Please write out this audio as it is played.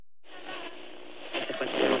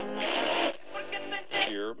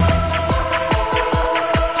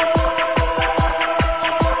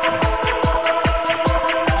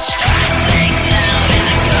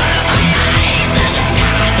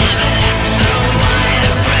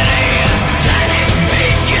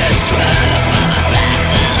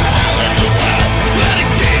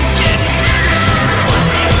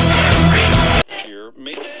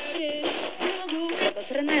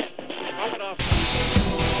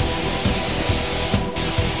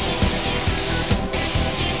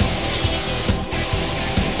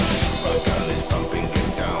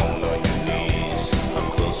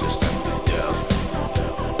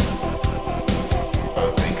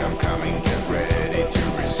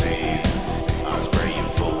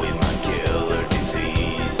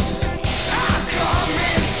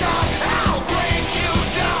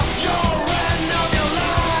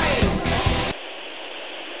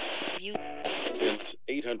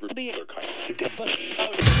the other kind.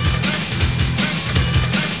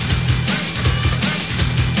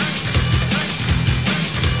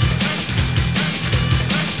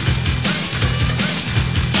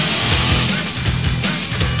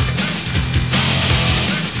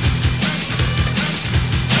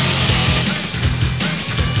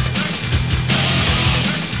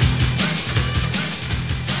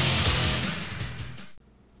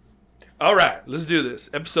 All right, let's do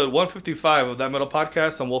this. Episode 155 of That Metal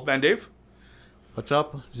Podcast. I'm Wolfman Dave. What's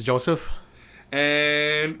up? This is Joseph.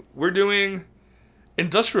 And we're doing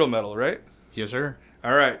industrial metal, right? Yes, sir.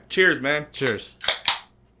 All right. Cheers, man. Cheers.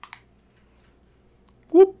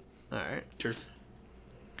 Whoop. All right. Cheers.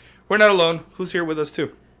 We're not alone. Who's here with us,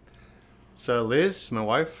 too? So, Liz, my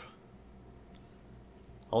wife,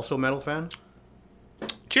 also a metal fan.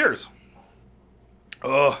 Cheers.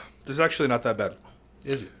 Oh, this is actually not that bad.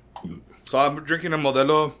 Is it? So I'm drinking a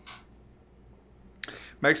Modelo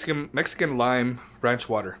Mexican lime ranch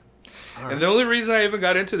water. Right. And the only reason I even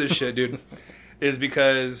got into this shit, dude, is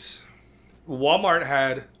because Walmart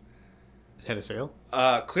had a sale?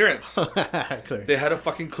 clearance. Clear. They had a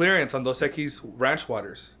fucking clearance on Dos Equis ranch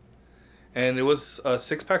waters. And it was a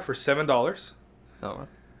 6-pack for $7. Oh.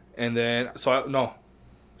 And then, so I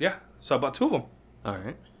bought 2 of them. All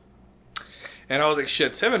right. And I was like,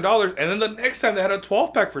 shit, $7. And then the next time they had a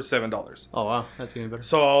 12-pack for $7. Oh, wow. That's getting better.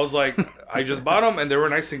 So I was like, I just bought them, and they were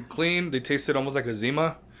nice and clean. They tasted almost like a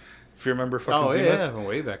Zima, if you remember fucking Zimas. Yeah, from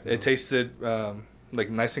way back then. It tasted like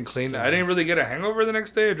nice and clean. I didn't really get a hangover the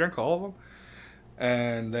next day. I drank all of them.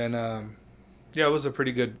 And then, it was a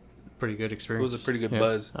pretty good experience. It was a pretty good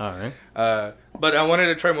buzz. All right. But I wanted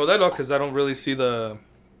to try Modelo because I don't really see the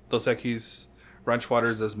Dos Equis ranch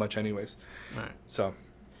waters as much anyways. All right. So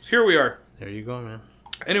here we are. There you go, man.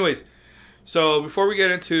 Anyways, so before we get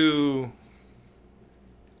into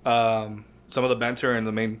some of the banter and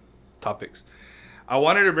the main topics, I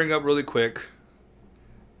wanted to bring up really quick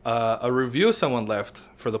a review someone left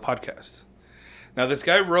for the podcast. Now, this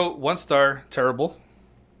guy wrote 1 star, terrible.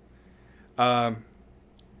 I'm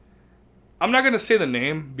not going to say the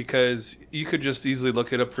name because you could just easily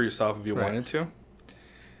look it up for yourself if you wanted to.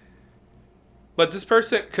 But this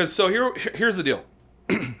person, here's the deal.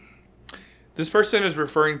 This person is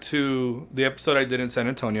referring to the episode I did in San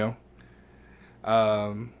Antonio.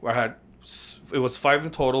 Where it was 5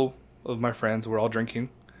 in total of my friends. We're all drinking.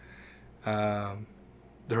 There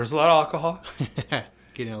was a lot of alcohol.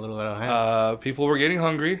 Getting a little out of hand. People were getting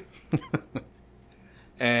hungry.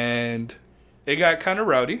 And it got kind of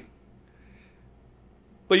rowdy.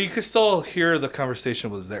 But you could still hear the conversation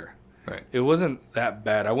was there. Right. It wasn't that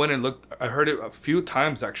bad. I went and looked. I heard it a few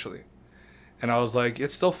times, actually. And I was like,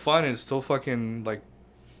 it's still fun. It's still fucking, like,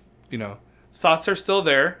 thoughts are still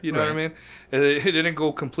there. You know what I mean? It didn't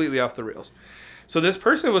go completely off the rails. So this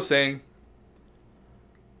person was saying,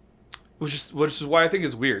 which is why I think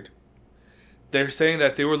is weird. They're saying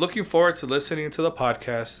that they were looking forward to listening to the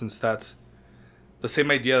podcast since that's the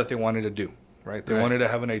same idea that they wanted to do, right? They wanted to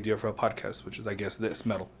have an idea for a podcast, which is, I guess, this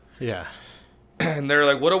metal. Yeah. And they're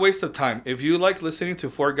like, what a waste of time. If you like listening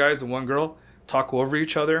to 4 guys and 1 girl talk over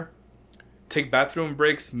each other, take bathroom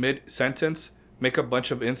breaks mid-sentence, make a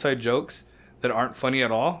bunch of inside jokes that aren't funny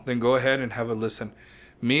at all, then go ahead and have a listen.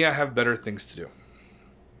 Me, I have better things to do.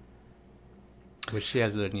 Which she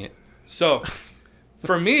hasn't done yet. So,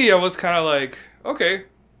 for me, I was kind of like, okay,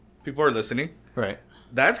 people are listening. Right.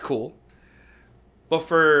 That's cool. But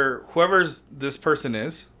for whoever's this person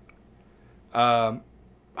is,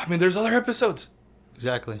 there's other episodes.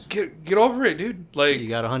 Exactly. Get over it, dude. Like, you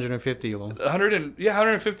got 150 of them.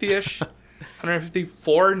 150-ish.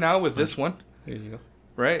 154 now with this one. There you go.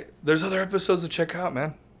 Right? There's other episodes to check out,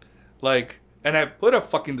 man. Like, and I put a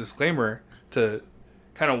fucking disclaimer to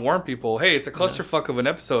kind of warn people, hey, it's a clusterfuck of an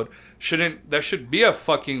episode. That should be a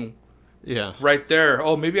fucking right there.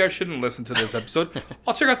 Oh, maybe I shouldn't listen to this episode.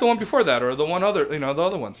 I'll check out the one before that or the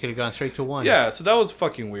other ones. Could have gone straight to 1. Yeah, so that was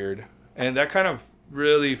fucking weird. And that kind of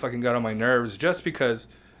really fucking got on my nerves just because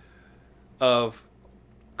of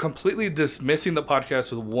completely dismissing the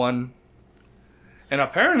podcast with 1. And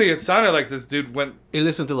apparently it sounded like this dude went... He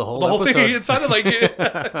listened to the whole episode. Thing. It sounded like it.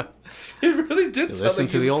 It really did sound like Listen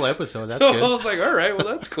to the whole episode. That's so good. I was like, all right, well,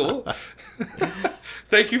 that's cool.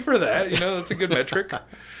 Thank you for that. That's a good metric.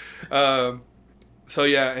 So,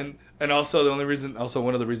 yeah. And also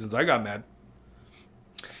one of the reasons I got mad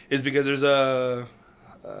is because there's a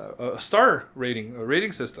star rating, a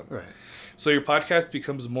rating system. Right. So your podcast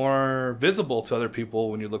becomes more visible to other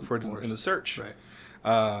people when you look for it in the search.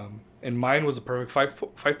 Right. And mine was a perfect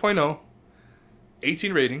 5.0,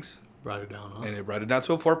 18 ratings. Brought it down, huh? And it brought it down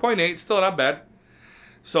to a 4.8. Still not bad.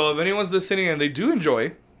 So if anyone's listening and they do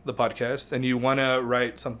enjoy the podcast and you want to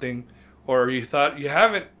write something, or you thought you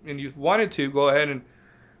haven't and you wanted to, go ahead and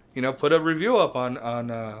put a review up on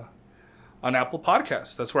Apple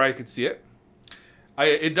Podcasts. That's where I could see it.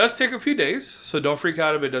 It does take a few days, so don't freak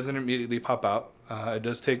out if it doesn't immediately pop out.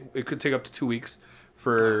 It could take up to 2 weeks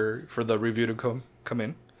for the review to come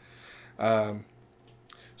in.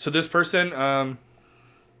 So this person, I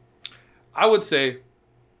would say,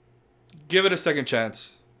 give it a second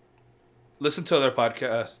chance. Listen to other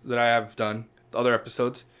podcasts that I have done, other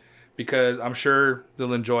episodes, because I'm sure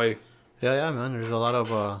they'll enjoy. Yeah, man. There's a lot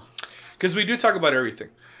of. Because we do talk about everything.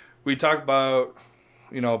 We talk about,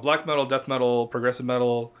 black metal, death metal, progressive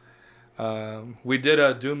metal. We did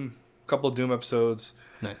a couple of Doom episodes.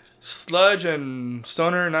 Nice. Sludge and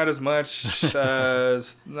stoner, not as much.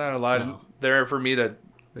 Not a lot there for me to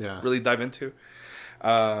really dive into.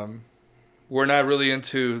 We're not really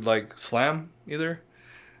into like slam either.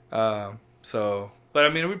 But I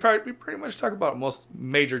mean, we pretty much talk about most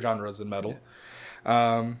major genres in metal.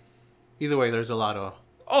 Either way, there's a lot of.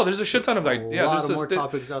 Oh, there's a shit ton of there's more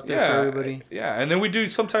topics out there for everybody. Yeah, and then we do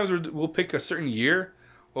sometimes we'll pick a certain year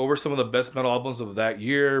over some of the best metal albums of that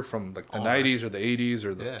year from like the 90s or the 80s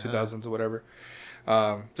or the 2000s or whatever.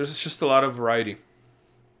 There's just a lot of variety.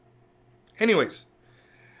 Anyways,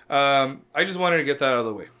 I just wanted to get that out of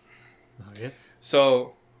the way. Okay.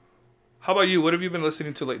 So, how about you? What have you been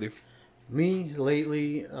listening to lately? Me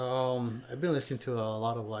lately, I've been listening to a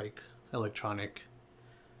lot of like electronic,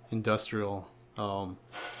 industrial.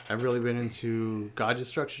 I've really been into God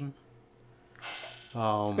Destruction.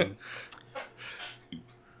 Let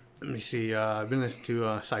me see. I've been listening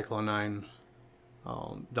to Cyclone 9,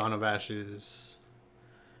 Dawn of Ashes,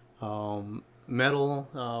 metal.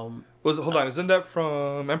 Hold on, isn't that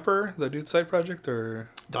from Emperor, the Dude Side Project, or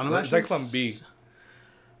Dawn of Ashes? Cyclone B?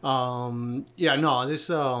 Yeah, no, this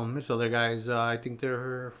other guys. I think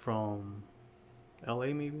they're from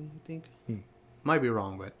L.A. Maybe. I think might be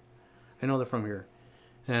wrong, but I know they're from here.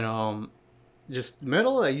 And just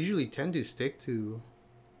metal. I usually tend to stick to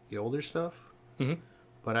the older stuff. Mm-hmm.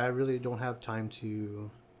 But I really don't have time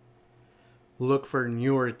to look for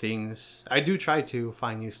newer things. I do try to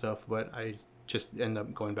find new stuff, but I just end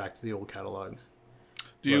up going back to the old catalog.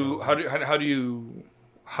 How do you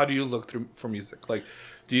look through for music? Like,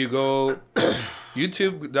 do you go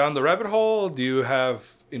YouTube down the rabbit hole? Do you have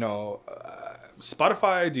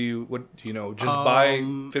Spotify? Do you just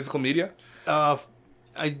buy physical media?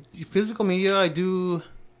 Physical media I do.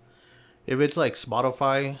 If it's like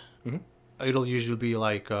Spotify. Mm-hmm. It'll usually be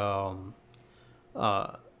like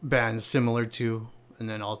bands similar to, and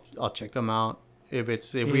then I'll check them out. If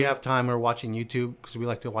we have time, we're watching YouTube because we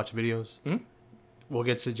like to watch videos. Mm-hmm. We'll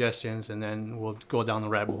get suggestions, and then we'll go down the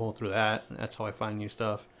rabbit hole through that. And that's how I find new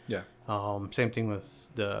stuff. Yeah. Same thing with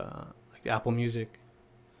the Apple Music.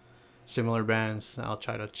 Similar bands, I'll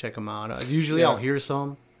try to check them out. Usually, I'll hear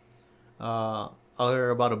some. I'll hear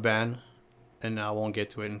about a band, and I won't get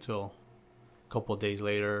to it until couple of days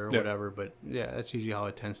later or whatever, but that's usually how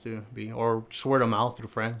it tends to be, or just word of mouth through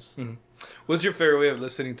friends. Mm-hmm. What's your favorite way of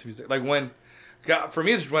listening to music? Like for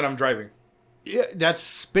me, it's when I'm driving. Yeah,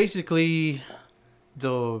 that's basically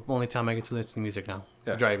the only time I get to listen to music now.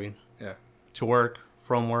 Yeah. Driving. Yeah. To work,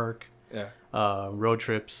 from work. Yeah. Road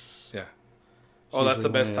trips. Yeah. Oh, that's the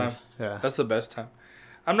best time. Yeah. That's the best time.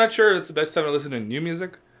 I'm not sure it's the best time to listen to new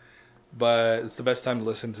music, but it's the best time to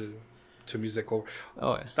listen to music over.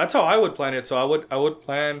 Oh, yeah. That's how I would plan it. So I would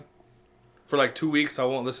plan for like 2 weeks. I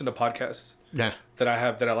won't listen to podcasts. Yeah. That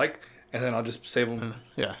I like, and then I'll just save them.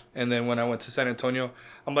 Yeah. And then when I went to San Antonio,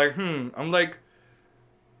 I'm like, I'm like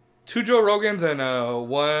 2 Joe Rogans and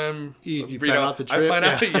one. You plan out the trip. I plan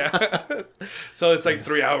out, yeah. So it's like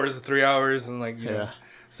 3 hours, and like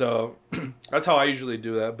So that's how I usually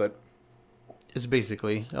do that. But it's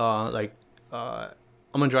basically I'm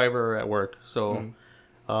a driver at work, so. Mm-hmm.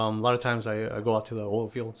 A lot of times I go out to the oil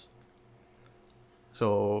fields.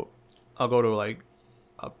 So I'll go to like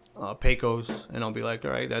Pecos, and I'll be like,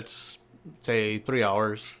 all right, that's say 3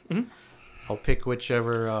 hours. Mm-hmm. I'll pick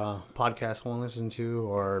whichever podcast I want to listen to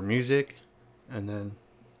or music, and then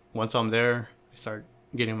once I'm there, I start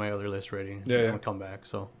getting my other list ready. And I come back.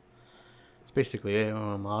 So it's basically it when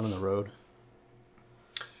I'm out on the road.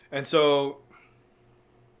 And so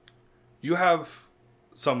you have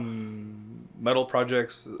some metal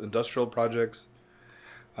projects, industrial projects.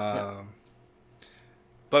 But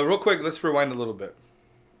real quick, let's rewind a little bit.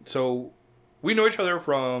 So we know each other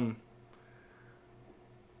from,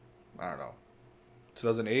 I don't know,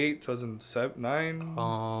 2008, 2007,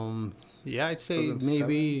 2009? Yeah, I'd say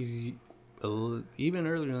maybe even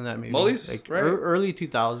earlier than that. Maybe Mully's, like right? Early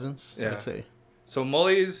 2000s, yeah. I'd say. So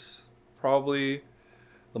Mully's probably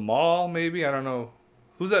the mall. Maybe I don't know.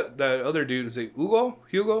 Who's that other dude? Is it Hugo?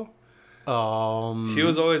 He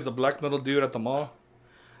was always the black metal dude at the mall.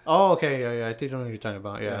 Oh, okay, yeah. I think I know what you're talking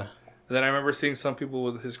about. Yeah. And then I remember seeing some people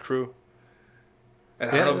with his crew.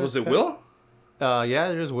 And I don't know, was it Will? Yeah,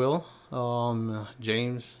 there's Will.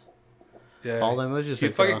 James. Yeah. All them. It was just He'd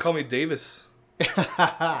like, fucking call me Davis. He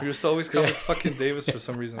used to always call me fucking Davis for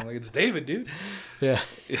some reason. I'm like, it's David, dude. Yeah.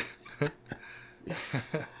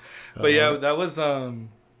 But yeah, that was and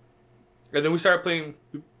then we started playing.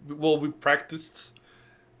 We practiced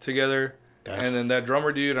together, and then that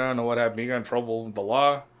drummer dude, I don't know what happened. He got in trouble with the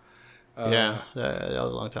law. That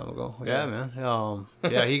was a long time ago. Yeah, man.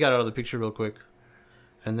 Yeah, he got out of the picture real quick,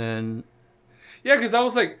 and then. Yeah, because I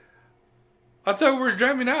was like, I thought we were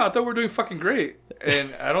jamming out. I thought we were doing fucking great,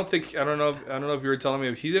 and I don't know if you were telling me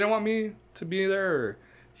if he didn't want me to be there or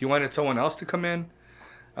he wanted someone else to come in.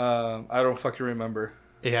 I don't fucking remember.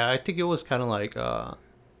 Yeah, I think it was kind of like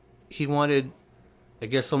he wanted, I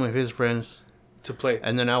guess, some of his friends to play,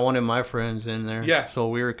 and then I wanted my friends in there. Yeah. So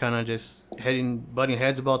we were kind of just butting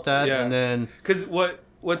heads about that. Yeah. And then because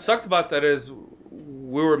what sucked about that is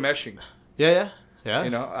we were meshing. Yeah.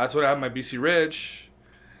 You know, that's what I had my BC Rich.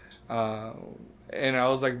 And I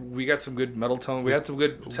was like, we got some good metal tone. We had some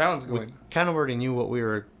good sounds going. We kind of already knew what we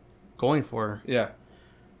were going for. Yeah.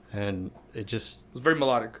 And it was very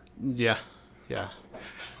melodic. Yeah.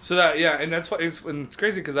 So and that's why it's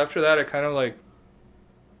crazy because after that I kind of like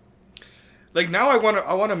now I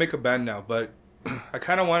want to make a band now, but I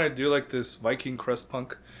kind of want to do like this Viking crust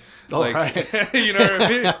punk. Right. You know what I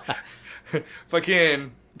mean?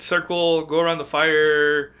 Fucking circle, go around the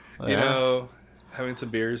fire, you know, having some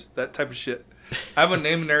beers, that type of shit. I have a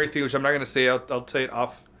name and everything, which I'm not going to say. I'll say it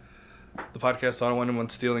off the podcast, so I don't want anyone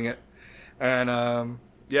stealing it. And, I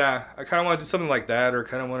kind of want to do something like that, or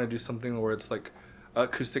kind of want to do something where it's like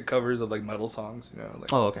acoustic covers of like metal songs, you know.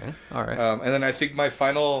 Like, oh, okay. All right. And then I think my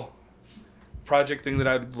final project thing that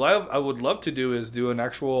I would love to do is do an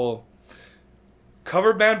actual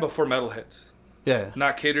cover band before metal hits. Yeah.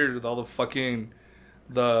 Not catered with all the fucking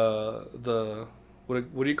the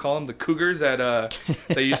what do you call them? The cougars that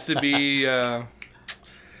used to be. Fuck,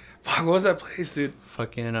 what was that place, dude?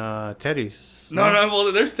 Fucking Teddy's. No.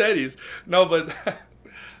 Well, there's Teddy's. No, but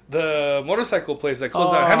the motorcycle place that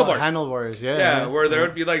closed down. Handlebars. Yeah. Yeah, where there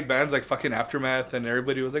would be like bands like fucking Aftermath, and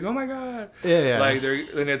everybody was like, "Oh my god." Yeah. Like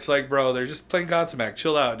and it's like, bro, they're just playing Godsmack.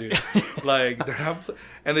 Chill out, dude. Like they're not.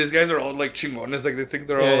 And these guys are all like chingones. Like they think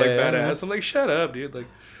they're all like badass. I'm like, shut up, dude. Like,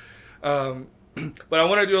 but I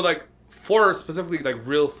want to do like specifically like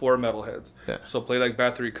real metalheads. Yeah. So play like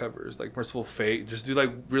Bathory covers, like Merciful Fate. Just do like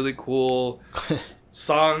really cool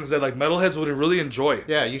songs that like metalheads would really enjoy.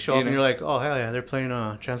 Yeah, you show up and you're like, oh hell yeah, they're playing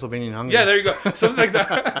Transylvanian Hunger. Yeah, there you go, something like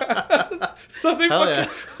that. something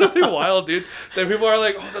wild, dude. That people are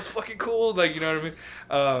like, oh, that's fucking cool. Like, you know what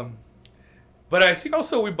I mean? But I think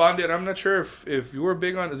also we bonded. I'm not sure if you were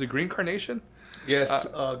big on, is it Green Carnation? Yes,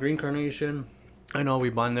 Green Carnation. I know we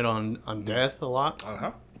bonded on Death a lot.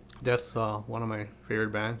 Death's one of my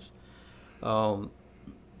favorite bands.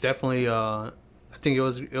 Definitely, I think it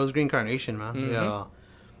was Green Carnation, man. Mm-hmm. Yeah,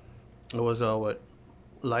 it was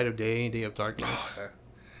Light of Day, Day of Darkness. Oh,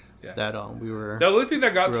 yeah. That we were. The only thing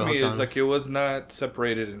that got to me is like it was not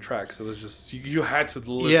separated in tracks. It was just you had to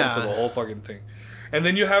listen to the whole fucking thing. And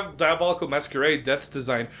then you have Diabolical Masquerade, Death's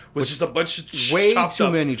Design, which is a bunch of way too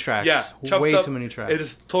many tracks. Yeah, way too many tracks. It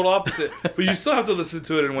is total opposite, but you still have to listen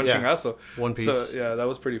to it in one chingazo. One piece. So yeah, that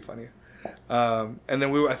was pretty funny. And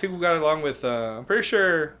then I think we got along with. I'm pretty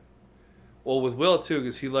sure. Well, with Will too,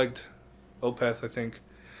 because he liked Opeth, I think.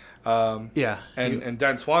 And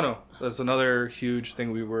Dan Swano. That's another huge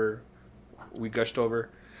thing we gushed over.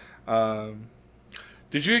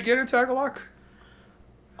 Did you get into Agalloch?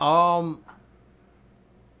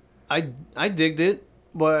 I digged it,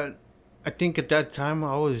 but I think at that time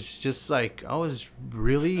I was just like I was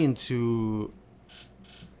really into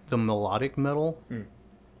the melodic metal,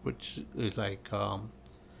 which is like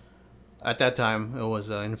at that time it was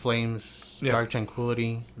In Flames, Dark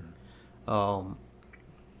Tranquility, the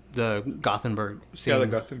Gothenburg scene. Yeah, the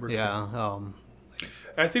Gothenburg scene. Yeah.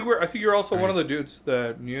 I think you're also one of the dudes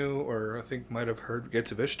that knew or I think might have heard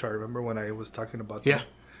Gates of Ishtar. Remember when I was talking about that?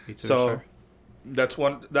 Yeah. So that's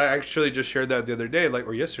one that I actually just shared that the other day,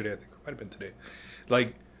 or yesterday. I think it might have been today.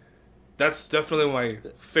 Like, that's definitely my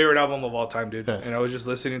favorite album of all time, dude. Yeah. And I was just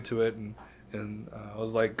listening to it, and I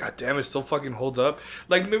was like, God damn, it still fucking holds up.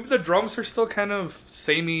 Like, maybe the drums are still kind of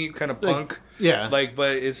samey, kind of punk. Yeah. Like,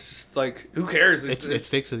 but it's just like, who cares? It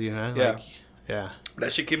sticks with you, man. Yeah. Like, yeah.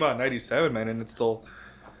 That shit came out in '97, man, and it's still,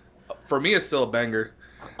 for me, it's still a banger.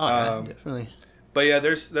 Oh, definitely. But yeah,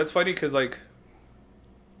 that's funny because like,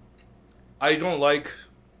 I don't like.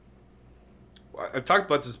 I've talked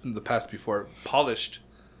about this in the past before. Polished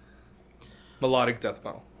melodic death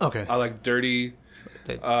metal. Okay. I like dirty.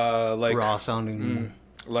 That Like raw sounding.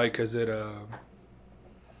 like is it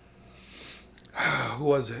who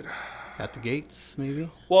was it? At the Gates, maybe.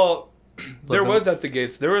 Well, there Blood was At the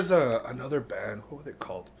Gates. There was another band. What was it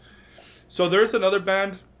called? So there's another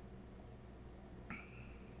band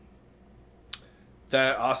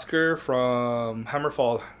that Oscar from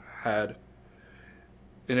Hammerfall had,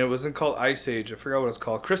 and it wasn't called Ice Age. I forgot what it's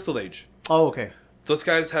called. Crystal Age. Oh, okay. Those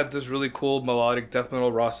guys had this really cool melodic death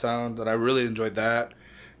metal raw sound, and I really enjoyed that.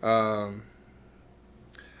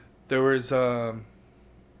 There was fuck,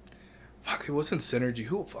 it wasn't Synergy.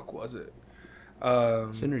 Who the fuck was it?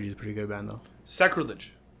 Synergy's a pretty good band though.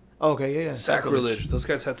 Sacrilege. Oh, okay, yeah. Sacrilege. Those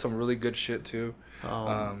guys had some really good shit too.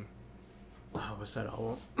 What's that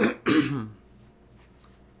album?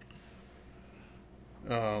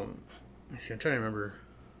 Let's see, I'm trying to remember.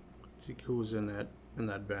 See who was in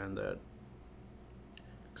that band that.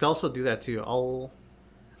 Cause I also do that too.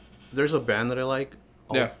 There's a band that I like.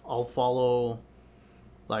 I'll follow.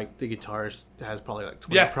 Like the guitarist has probably like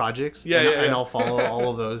 20 projects. And I'll follow all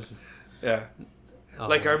of those. Yeah.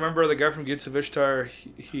 Like I remember the guy from Gates of Ishtar.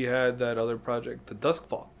 He had that other project, the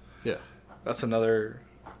Duskfall. Yeah. That's another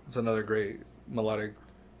great melodic,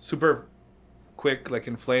 super quick, like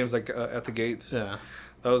in flames, like At the Gates. Yeah.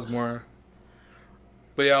 That was more.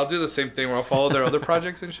 But yeah, I'll do the same thing where I'll follow their other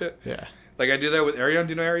projects and shit. Yeah. Like I do that with Arion.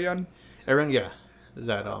 Do you know Arion? Arion, yeah. Is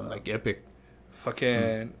that like epic?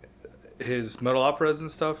 Fucking his metal operas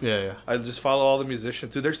and stuff. Yeah. I just follow all the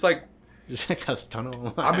musicians. Dude, there's like. Just got a ton of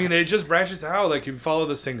them. I mean, it just branches out. Like you follow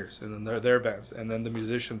the singers and then their bands, and then the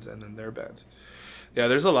musicians and then their bands. Yeah,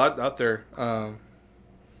 there's a lot out there.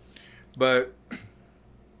 But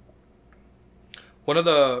one of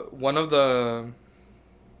the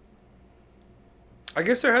I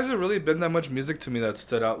guess there hasn't really been that much music to me that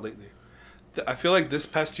stood out lately. I feel like this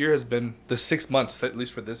past year has been the 6 months, at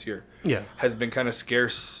least for this year. Yeah. Has been kind of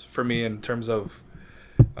scarce for me in terms of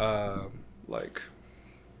like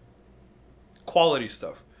quality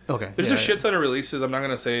stuff. Okay. There's a shit ton of releases. I'm not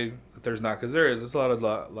gonna say that there's not, because there is. There's a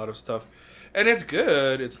lot of stuff, and it's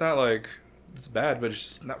good. It's not like it's bad, but it's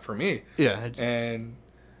just not for me. Yeah. And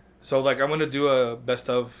so like I'm gonna do a best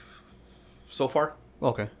of so far.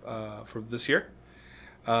 Okay. For this year,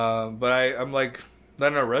 but I'm like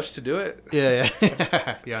not in a rush to do it. Yeah.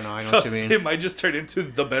 Yeah. No, I know what you mean. It might just turn into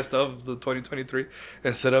the best of the 2023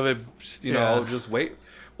 instead of it. Just, I'll just wait.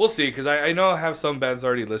 We'll see, because I know I have some bands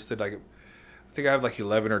already listed. Like I think I have like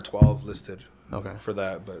 11 or 12 listed. Okay. For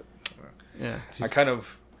that, but yeah, I kind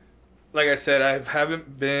of, like I said, I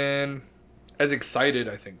haven't been as excited.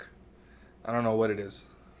 I think I don't know what it is.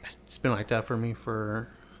 It's been like that for me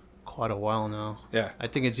for quite a while now. Yeah. I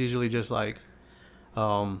think it's usually just like,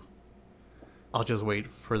 I'll just wait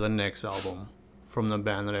for the next album from the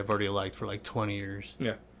band that I've already liked for like 20 years.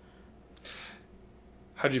 Yeah.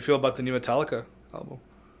 How did you feel about the new Metallica album?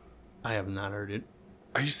 I have not heard it.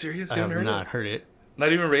 Are you serious? I have not heard it.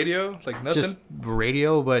 Not even radio? Like nothing? Just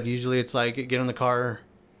radio, but usually it's like get in the car,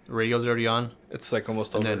 the radio's already on. It's like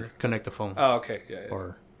almost and over. then connect the phone. Oh, okay. Yeah.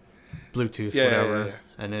 Or Bluetooth, Yeah, whatever. yeah.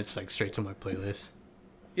 And it's like straight to my playlist.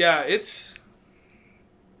 Yeah, it's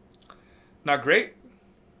not great,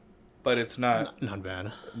 but it's not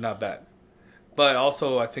bad. Not bad. But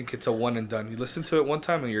also, I think it's a one and done. You listen to it one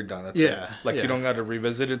time and you're done. That's it. Like you don't got to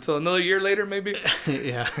revisit it until another year later, maybe.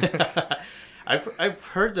 Yeah. I've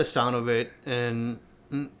heard the sound of it, and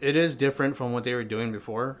it is different from what they were doing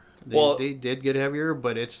before. They did get heavier,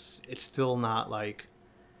 but it's still not like.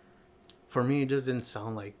 For me, it just didn't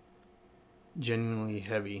sound like genuinely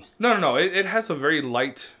heavy. No. It has a very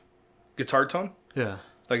light guitar tone. Yeah.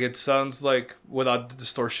 Like it sounds like without the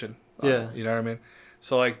distortion. Yeah. You know what I mean?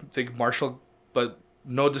 So like think Marshall, but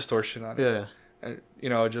no distortion on it. Yeah.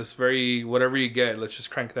 And just very whatever you get, let's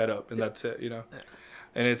just crank that up and that's it.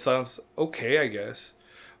 And it sounds okay, I guess.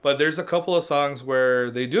 But there's a couple of songs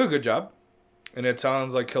where they do a good job, and it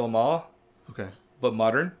sounds like Kill 'Em All. Okay. But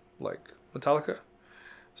modern, like Metallica.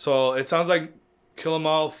 So it sounds like Kill 'Em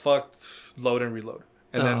All fucked Load and Reload,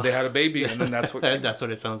 and then they had a baby, and then that's what. That's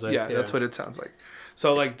what it sounds like. Yeah, that's what it sounds like.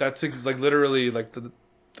 So like that's like literally like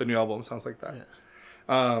the new album sounds like that.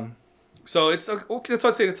 Yeah. So it's okay. That's why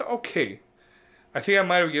I say it's okay. I think I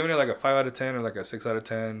might have given it like a 5 out of 10 or like a 6 out of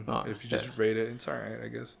 10 if you just rate it. It's all right, I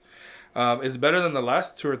guess. It's better than the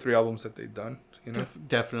last 2 or 3 albums that they've done.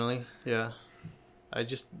 Definitely, yeah. I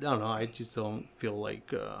don't know. I just don't feel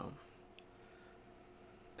like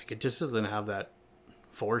it just doesn't have that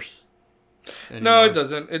force anymore. No, it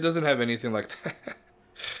doesn't. It doesn't have anything like that.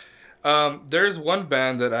 There's one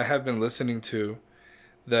band that I have been listening to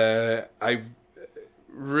that I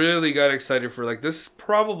really got excited for. Like, this is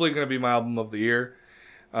probably going to be my album of the year.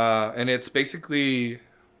 And it's basically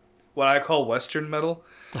what I call Western metal.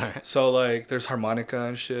 All right. So, like, there's harmonica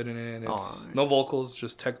and shit in it. It's no vocals,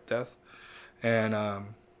 just tech death. And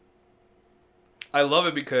I love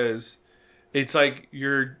it because it's like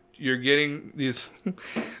you're getting these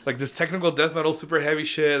like this technical death metal super heavy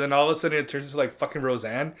shit, and then all of a sudden it turns into like fucking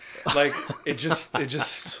Roseanne. Like it just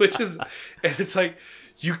switches, and it's like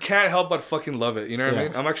you can't help but fucking love it. You know what I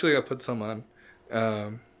mean? I'm actually gonna put some on,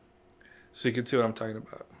 so you can see what I'm talking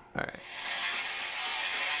about. All right.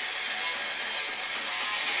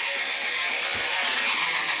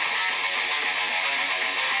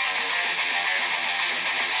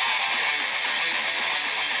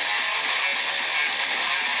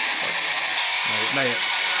 Not yet.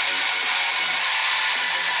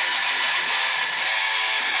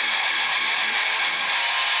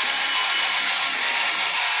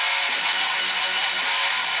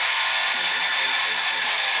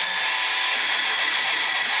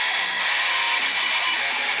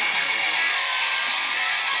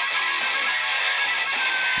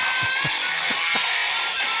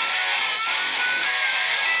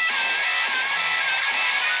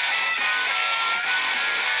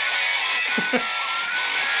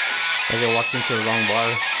 Like I walked into the wrong bar.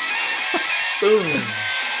 Boom.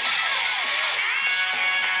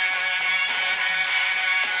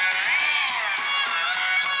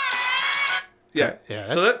 Yeah. Yeah,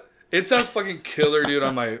 So that it sounds fucking killer, dude,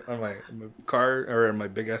 on my car or in my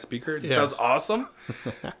big ass speaker. It sounds awesome.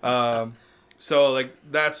 So like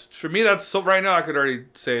that's for me. That's so right now I could already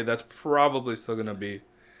say that's probably still gonna be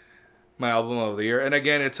my album of the year. And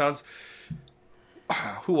again, it sounds.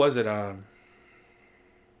 Who was it?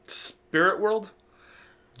 Spirit World.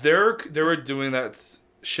 They were doing that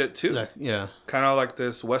shit too. Yeah. Kind of like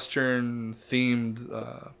this Western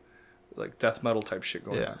themed, like death metal type shit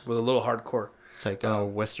going on with a little hardcore. It's like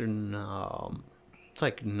Western. It's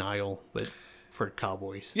like Nile, but for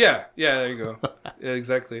cowboys. Yeah, there you go. Yeah,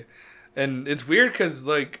 exactly. And it's weird because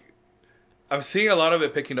like I'm seeing a lot of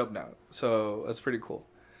it picking up now, so that's pretty cool.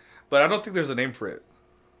 But I don't think there's a name for it.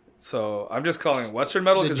 So I'm just calling it Western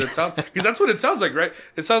metal because that's what it sounds like, right?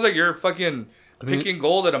 It sounds like you're fucking picking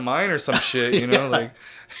gold at a mine or some shit, you know, like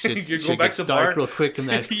you go back to the bar real quick in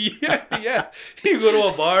that. yeah. You go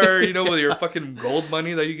to a bar, you know, with your fucking gold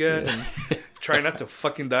money that you get, and try not to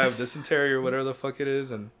fucking die of dysentery or whatever the fuck it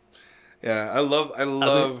is, and yeah, I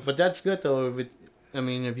love. But that's good though.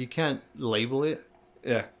 If you can't label it,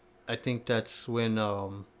 yeah, I think that's when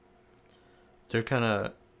they're kind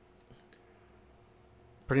of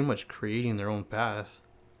pretty much creating their own path,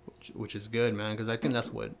 which is good, man. Because I think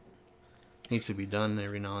that's what needs to be done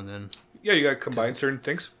every now and then. Yeah, you got to combine certain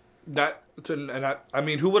things. I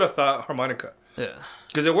mean, who would have thought harmonica? Yeah,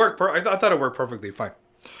 because it worked. I thought it worked perfectly fine.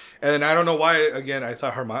 And I don't know why. Again, I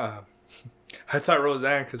thought I thought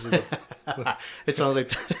Roseanne because of the. It sounds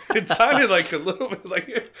like. It sounded like a little bit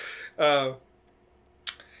like.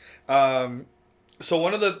 So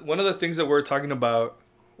one of the things that we were talking about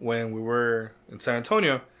when we were in San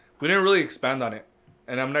Antonio, we didn't really expand on it,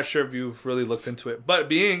 and I'm not sure if you've really looked into it. But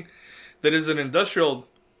being that is an industrial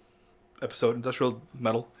episode, industrial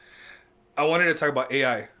metal, I wanted to talk about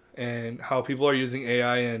AI and how people are using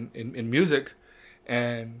AI in music,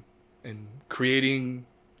 and creating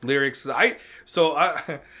lyrics. Let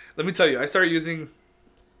me tell you, I started using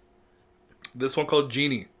this one called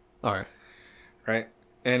Genie. All right. Right,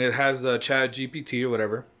 and it has the Chat GPT or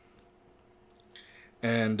whatever.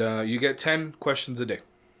 And you get 10 questions a day.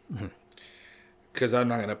 Because I'm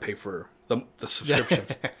not going to pay for the subscription.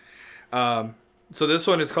 So this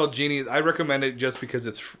one is called Genie. I recommend it just because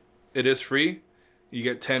it is free. You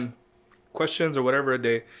get 10 questions or whatever a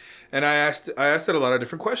day. And I asked it a lot of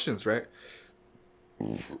different questions, right?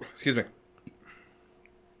 Excuse me.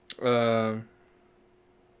 A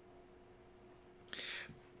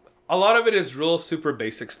lot of it is real super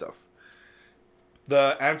basic stuff.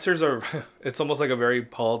 The answers are, it's almost like a very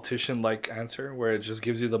politician-like answer where it just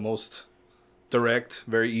gives you the most direct,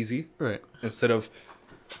 very easy. Right. Instead of,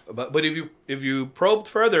 but if you probed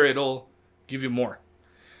further, it'll give you more.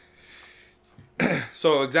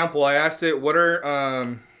 So, example, I asked it, what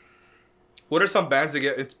are some bands that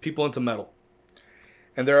get people into metal?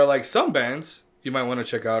 And there are like some bands you might want to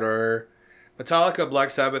check out are Metallica, Black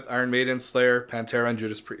Sabbath, Iron Maiden, Slayer, Pantera, and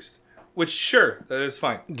Judas Priest. Which, sure, that is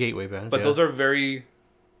fine. Gateway bands. But those are very,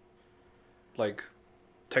 like,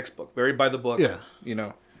 textbook, very by the book. Yeah. You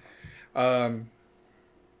know. Then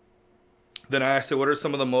I asked it, what are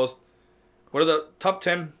the top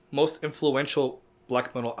 10 most influential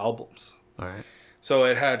black metal albums. All right. So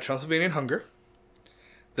it had Transylvanian Hunger,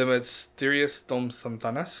 the Mysterious Dom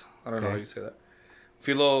Santanas. I don't know how you say that.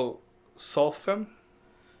 Philo Solfem,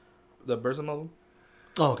 the Burzum album.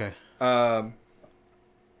 Oh, okay.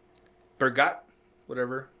 Bergat,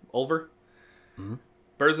 whatever. Ulver. Mm-hmm.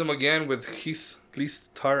 Burzum again with His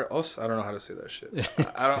Listar Os. I don't know how to say that shit.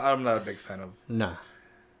 I'm not a big fan of. Nah.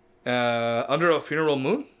 Under a Funeral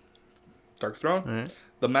Moon, Dark Throne. All right.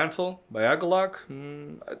 The Mantle by Agalok.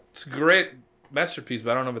 It's a great masterpiece,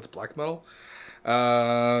 but I don't know if it's black metal.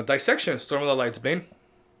 Dissection, Storm of the Light's Bane.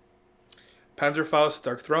 Panzerfaust,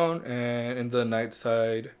 Dark Throne, and in the Night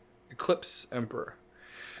Side, Eclipse Emperor.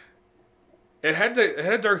 It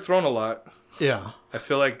had Dark Throne a lot. Yeah. I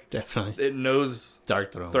feel like Definitely. it knows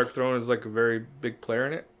Dark Throne. Dark Throne is like a very big player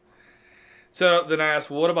in it. So then I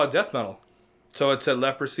asked, well, what about death metal? So it said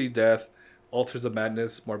Leprosy, Death, Altars of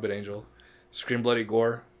Madness, Morbid Angel, Scream Bloody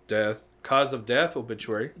Gore, Death, Cause of Death,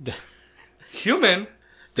 Obituary, Human,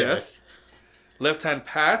 Death, Left Hand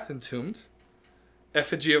Path, Entombed,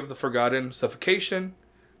 Effigy of the Forgotten, Suffocation,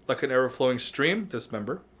 Like an Ever-Flowing Stream,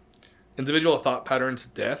 Dismember, Individual Thought Patterns,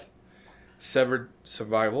 Death, Severed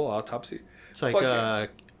Survival, Autopsy. It's like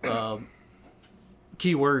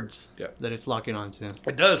keywords Yeah. that it's locking onto.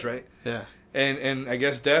 It does, right? Yeah. And I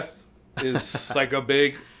guess death is like a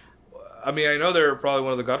big. I mean, I know they're probably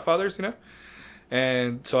one of the Godfathers, you know,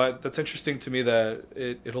 and so that's interesting to me that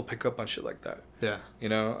it'll pick up on shit like that. Yeah. You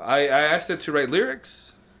know, I asked it to write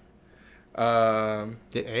lyrics. The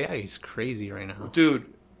AI is crazy right now.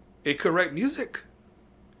 Dude, it could write music.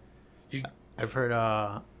 I've heard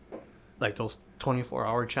like those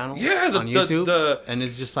 24-hour channels Yeah, on YouTube, and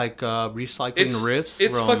it's just like recycling riffs.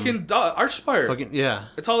 It's from fucking Archspire. fucking yeah.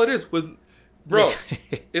 That's all it is. With bro,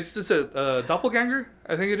 it's just a doppelganger.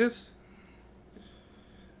 I think it is.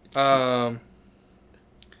 Hold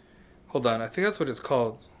on. I think that's what it's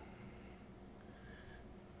called.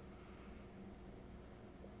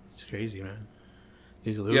 It's crazy, man.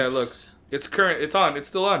 These loops. Yeah, look. It's current. It's on. It's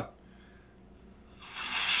still on.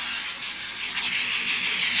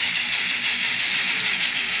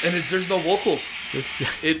 And there's no vocals.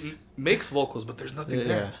 It makes vocals, but there's nothing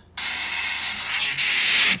there.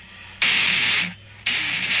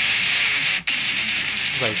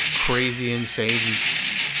 It's like crazy, insane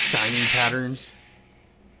timing patterns.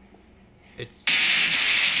 It's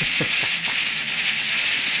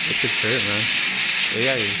it's a trip, man.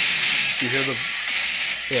 Yeah, You hear the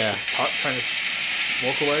it's trying to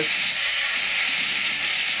vocalize.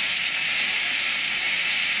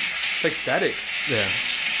 It's like static. Yeah.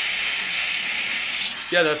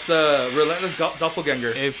 Yeah, that's the Relentless Doppelganger.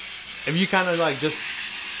 If you kind of like just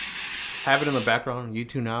have it in the background, you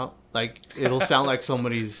tune out, like it'll sound like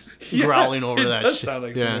somebody's growling over that does shit. Sound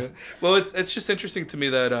like yeah. something. Well, it's just interesting to me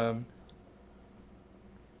that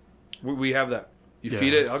we have that. You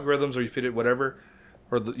feed it algorithms, or you feed it whatever,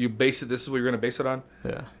 or you base it. This is what you're gonna base it on.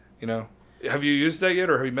 Yeah. You know, have you used that yet,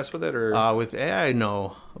 or have you messed with it, or? With AI,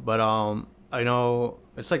 no, but I know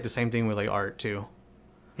it's like the same thing with like art too.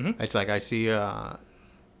 Mm-hmm. It's like I see a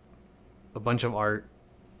bunch of art,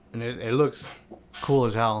 and it looks cool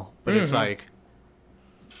as hell, but it's like,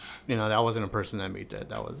 you know, that wasn't a person that made that.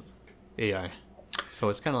 That was AI. So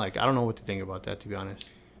it's kind of like I don't know what to think about that, to be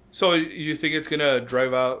honest. So you think it's gonna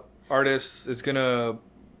drive out artists? Because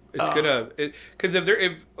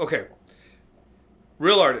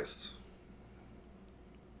real artists,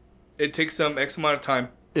 it takes them X amount of time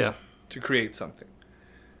Yeah. to create something.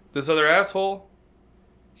 This other asshole,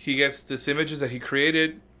 he gets this images that he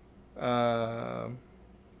created.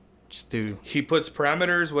 He puts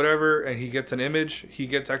parameters, whatever, and he gets an image. He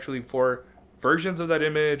gets actually 4 versions of that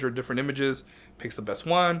image or different images, picks the best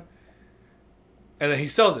one, and then he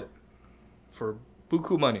sells it for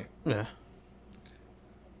buku money. Yeah.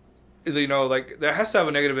 You know, like that has to have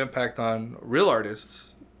a negative impact on real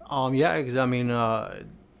artists. Yeah, because I mean,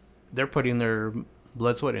 they're putting their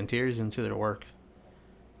blood, sweat, and tears into their work,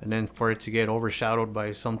 and then for it to get overshadowed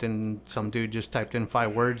by something, some dude just typed in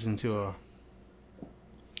 5 words into a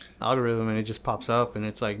algorithm, and it just pops up, and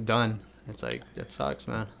it's like done. It's like that sucks,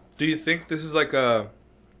 man. Do you think this is like a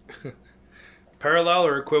parallel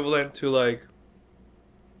or equivalent to like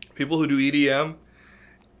people who do EDM?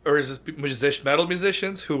 Or is this metal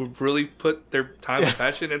musicians who really put their time and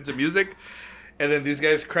passion into music, and then these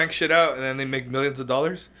guys crank shit out and then they make millions of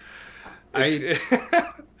dollars?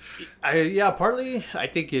 Yeah, partly I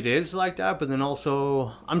think it is like that, but then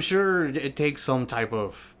also I'm sure it takes some type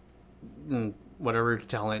of whatever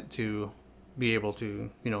talent to be able to,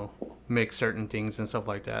 you know, make certain things and stuff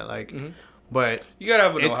like that. Like, but you gotta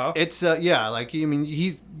have a know-how. It's yeah, like I mean,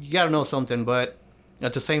 you gotta know something, but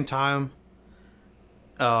at the same time,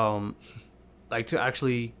 like to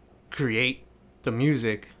actually create the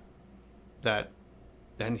music that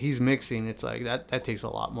then he's mixing. It's like that takes a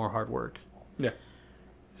lot more hard work. Yeah.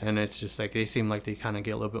 And it's just like they seem like they kind of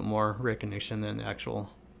get a little bit more recognition than the actual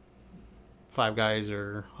 5 guys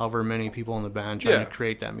or however many people in the band trying to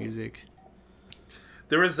create that music.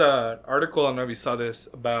 There was an article, I don't know if you saw this,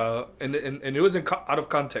 about, and it was out of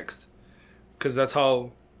context, because that's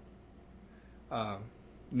how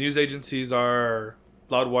news agencies are.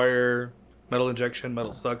 Loudwire, Metal Injection,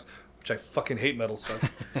 Metal Sucks, which I fucking hate. Metal Sucks.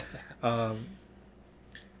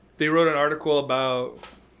 They wrote an article about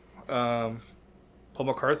Paul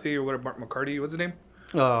McCarthy or whatever, Mark McCarthy, what's his name?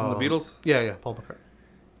 From the Beatles? Yeah, Paul McCartney.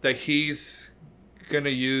 That he's going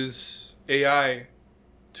to use AI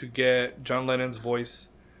to get John Lennon's voice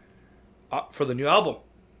for the new album.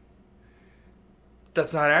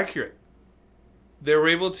 That's not accurate. They were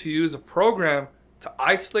able to use a program to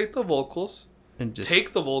isolate the vocals, and just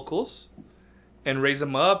take the vocals and raise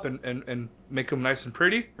them up and make them nice and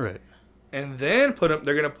pretty. Right. And then they're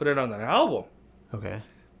going to put it on an album. Okay.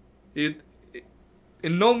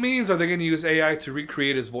 In no means are they going to use AI to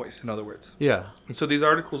recreate his voice, in other words. Yeah. And so these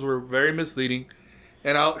articles were very misleading.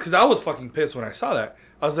 And because I was fucking pissed when I saw that.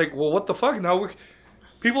 I was like, well, what the fuck? Now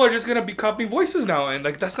people are just going to be copying voices now. And,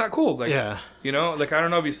 like, that's not cool. Like, yeah. You know, like, I don't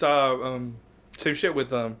know if you saw same shit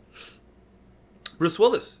with Bruce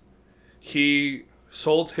Willis. He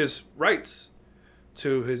sold his rights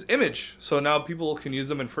to his image. So now people can use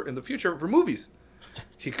them in the future for movies.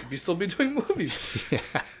 He could still be doing movies. Yeah.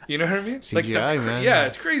 You know what I mean? CGI, like that's man. Yeah,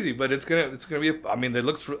 it's crazy, but it's gonna be. I mean,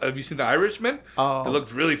 have you seen The Irishman? Oh, they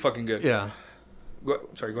looked really fucking good. Yeah.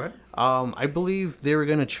 Sorry, go ahead. I believe they were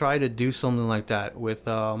gonna try to do something like that with.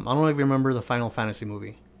 I don't know if you remember the Final Fantasy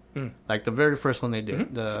movie, like the very first one they did,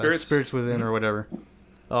 mm-hmm. the Spirits Within or whatever.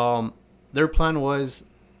 Their plan was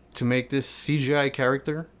to make this CGI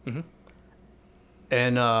character,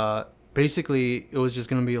 and basically it was just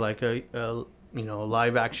gonna be like a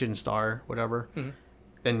live action star, whatever,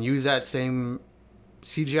 and use that same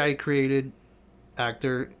CGI created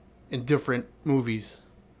actor in different movies.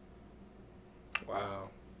 Wow,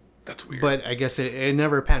 that's weird. But I guess it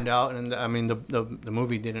never panned out, and I mean the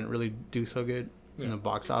movie didn't really do so good in the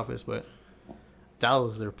box office, but that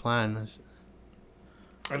was their plan.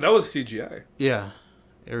 And that was CGI. Yeah,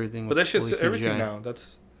 everything. But that shit's everything now.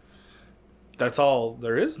 That's all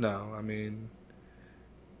there is now. I mean,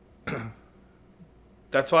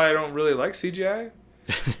 that's why I don't really like CGI.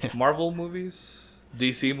 Marvel movies,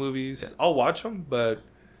 DC movies, I'll watch them, but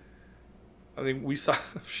I mean, we saw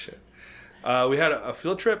shit. We had a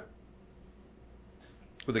field trip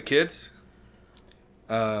with the kids.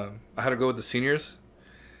 I had to go with the seniors,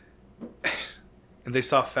 and they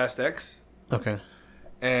saw Fast X. Okay.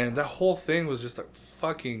 And that whole thing was just like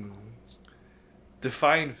fucking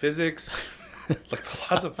defying physics, like the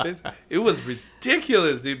laws of physics. It was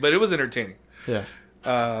ridiculous, dude, but it was entertaining. Yeah.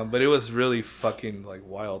 But it was really fucking like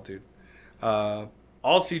wild, dude. All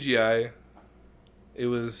CGI. It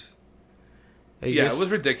was. It was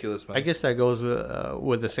ridiculous, man. I guess that goes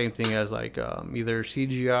with the same thing as like either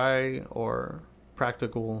CGI or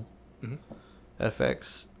practical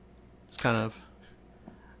FX. It's kind of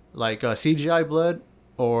like CGI blood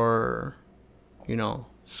or,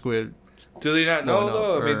 squid. Do they not know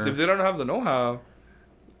though? I mean, if they don't have the know-how,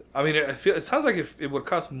 I mean, it sounds like it would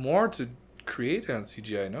cost more to create on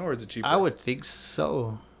CGI, no? Or is it cheaper? I would think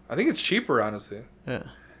so. I think it's cheaper, honestly. Yeah.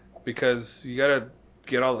 Because you gotta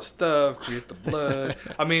get all the stuff, create the blood.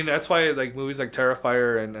 I mean, that's why like movies like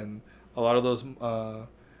Terrifier and a lot of those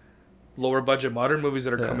lower budget modern movies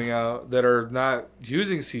that are coming out that are not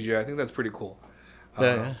using CGI, I think that's pretty cool.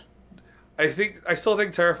 I still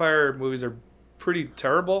think Terrifier movies are pretty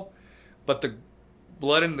terrible, but the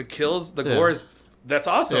blood and the kills, the gore that's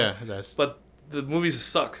awesome. Yeah, but the movies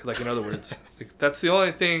suck. Like in other words, like, that's the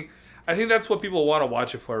only thing. I think that's what people want to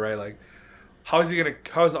watch it for, right? Like, how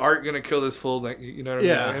is art gonna kill this fool? Like, you know what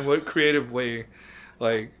I mean? In what creative way?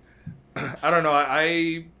 Like, I don't know.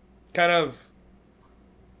 I kind of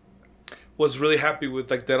was really happy with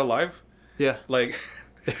like Dead Alive. Yeah. Like,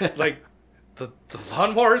 like the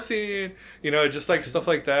lawnmower scene, just like stuff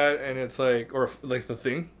like that, and it's like, or like The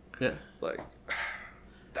Thing. Yeah. Like,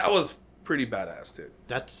 that was pretty badass, dude.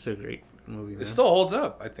 That's a great movie, man. It still holds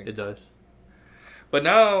up, I think. It does. But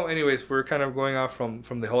now, anyways, we're kind of going off from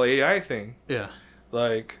the whole AI thing. Yeah.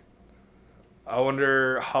 Like, I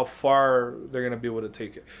wonder how far they're going to be able to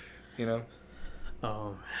take it,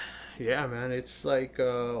 Yeah, man. It's like,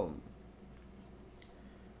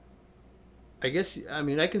 I guess, I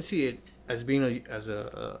mean, I can see it as being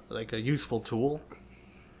a useful tool.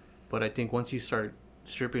 But I think once you start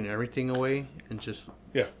stripping everything away and just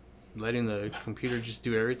Yeah. letting the computer just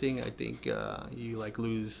do everything, I think you like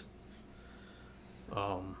lose.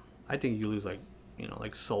 I think you lose like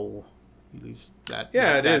like soul. You lose that.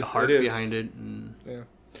 Yeah, it that is. heart It is. behind it. And Yeah.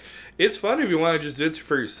 It's fun if you want to just do it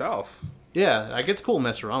for yourself. yeah, like it's cool to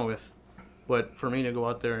mess around with, but for me to go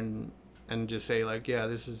out there and just say like, yeah,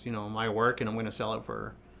 this is my work and I'm gonna sell it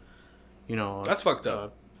for, That's fucked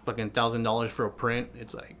up. fucking $1,000 for a print.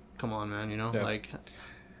 It's like, come on, man. Yeah. Like.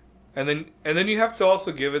 And then you have to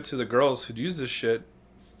also give it to the girls who use this shit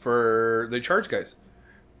they charge guys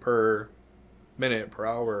per minute, per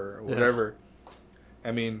hour, or whatever. Yeah.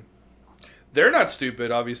 I mean, they're not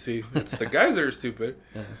stupid, obviously. It's the guys that are stupid.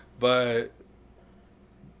 Yeah. But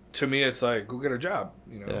to me, it's like, go get a job,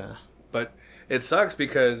 Yeah. But it sucks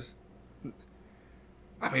because,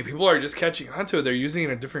 I mean, people are just catching on to it. They're using it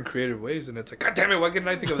in different creative ways. And it's like, God damn it, why couldn't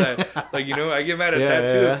I think of that? Like, I get mad at that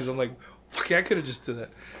too. Because I'm like, fuck yeah, I could have just did that.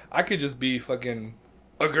 I could just be fucking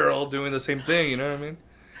a girl doing the same thing, you know what I mean?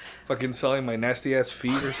 Fucking selling my nasty ass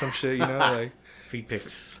feet or some shit, like feet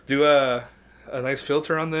pics. Do a nice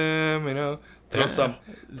filter on them, Throw some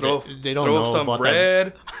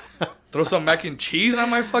bread. Throw some mac and cheese on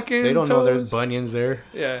my fucking They don't toes. know there's bunions there.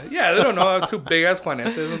 Yeah, they don't know I have 2 big ass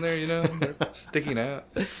planetas in there, They're sticking out.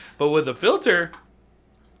 But with the filter,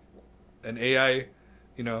 an AI,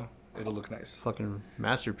 it'll look nice. Fucking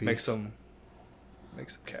masterpiece. Make some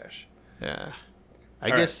cash. Yeah. I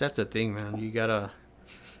guess that's the thing, man. You gotta...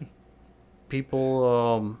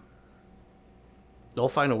 People, they'll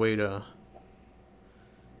find a way to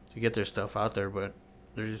get their stuff out there, but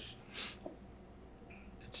it's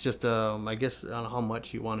just, I guess, on how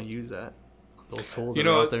much you want to use those tools that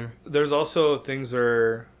are out there. There's also things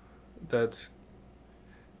I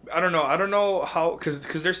don't know how,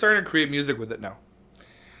 because they're starting to create music with it now.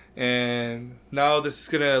 And now this is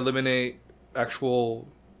going to eliminate actual,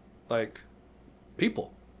 like,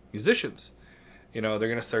 people, musicians. They're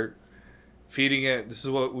going to start feeding it. This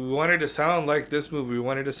is what we wanted to sound like, this movie. We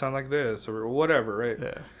wanted to sound like this or whatever, right?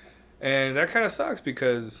 Yeah. And that kind of sucks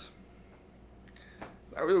because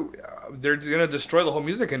they're going to destroy the whole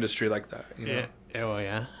music industry like that. Yeah. Well,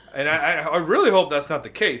 yeah. And I really hope that's not the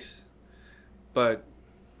case. But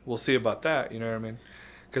we'll see about that. You know what I mean?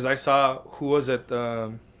 Because I saw, who was it?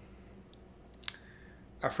 I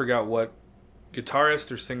forgot what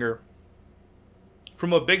guitarist or singer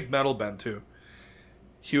from a big metal band too.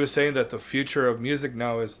 He was saying that the future of music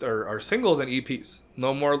now are singles and EPs,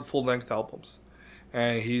 no more full-length albums.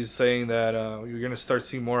 And he's saying that you're going to start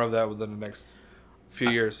seeing more of that within the next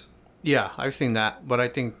few years. Yeah, I've seen that, but I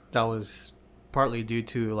think that was partly due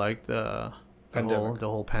to like the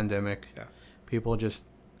whole pandemic. Yeah, people just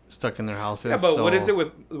stuck in their houses. Yeah, but what is it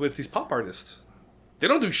with these pop artists? They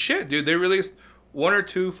don't do shit, dude. They released 1 or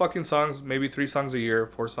 2 fucking songs, maybe 3 songs a year,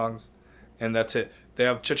 4 songs, and that's it. They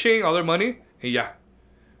have cha-ching, all their money, and yeah.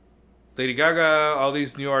 Lady Gaga, all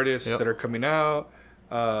these new artists that are coming out,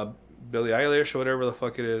 Billie Eilish or whatever the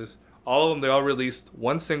fuck it is. All of them, they all released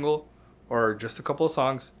 1 single or just a couple of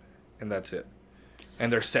songs, and that's it.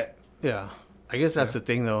 And they're set. Yeah. I guess that's the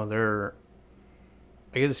thing, though.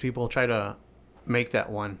 I guess people try to make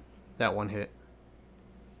that one hit.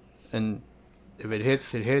 And if it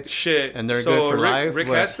hits, it hits. Shit. And they're good for life. Rick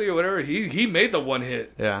Astley or whatever, he made the 1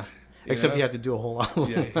 hit. Yeah. Except you have to do a whole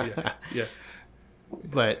album. Yeah.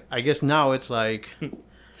 But I guess now it's like,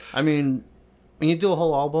 I mean, when you do a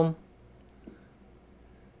whole album,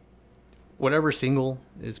 whatever single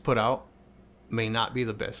is put out may not be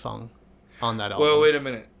the best song on that album. Well, wait a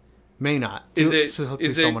minute. May not. Is it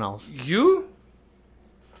someone else? You?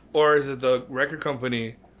 Or is it the record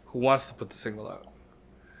company who wants to put the single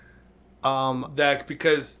out? That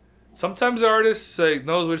because sometimes the artist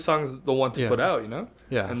knows which song's the one to put out,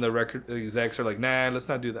 Yeah. And the record execs are like, nah, let's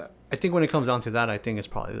not do that. I think when it comes down to that, I think it's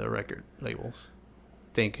probably the record labels.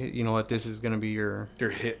 Think, you know what, this is gonna be your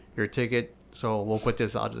hit, your ticket, so we'll put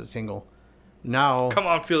this out as a single. Now, come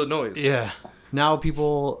on, feel the noise. Yeah. Now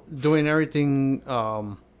people doing everything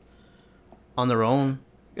on their own.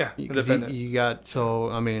 Yeah, independent. You got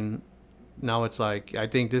I mean, now it's like I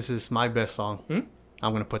think this is my best song.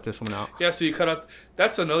 I'm gonna put this one out. Yeah, so you cut out.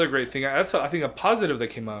 That's another great thing. That's I think a positive that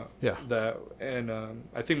came out. Yeah.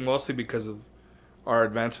 I think mostly because of our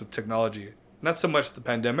advance with technology. Not so much the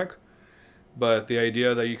pandemic, but the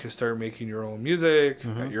idea that you can start making your own music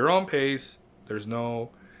at your own pace. There's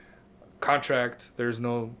no contract. There's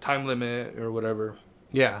no time limit or whatever.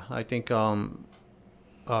 Yeah, I think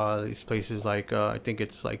these places like I think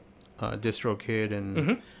it's like DistroKid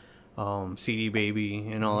and CD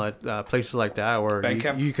Baby and all that places like that where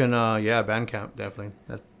you can Bandcamp definitely.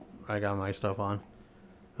 That I got my stuff on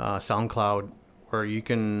SoundCloud where you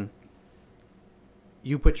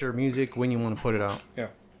put your music when you want to put it out. Yeah.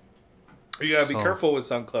 You gotta be careful with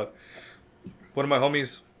SoundCloud. One of my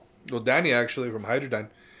homies, well, Danny actually from Hydrodyne,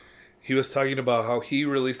 he was talking about how he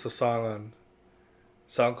released a song on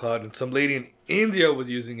SoundCloud and some lady in India was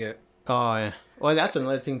using it. Oh yeah. Well, that's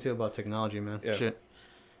another thing too about technology, man. Yeah. Shit.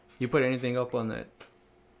 You put anything up on the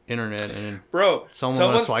internet and bro,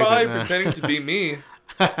 someone's probably it, pretending to be me,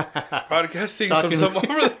 broadcasting some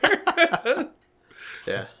over there.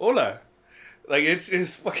 Yeah. Hola. Like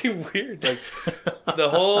it's fucking weird. Like the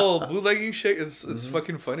whole bootlegging shit is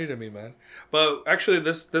fucking funny to me, man. But actually,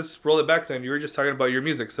 let's roll it back. Then you were just talking about your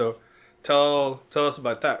music, so tell us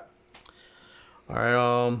about that. All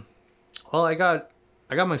right. Well, I got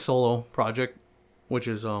my solo project, which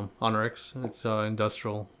is Onyx. It's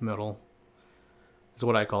industrial metal. Is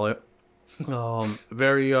what I call it.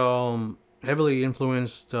 Very heavily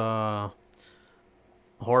influenced horror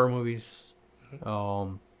movies.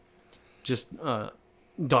 Just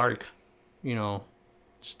dark,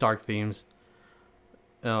 just dark themes.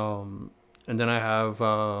 And then I have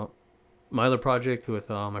my other project with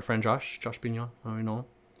my friend Josh Pignon. I don't know,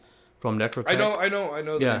 from Necrotech. I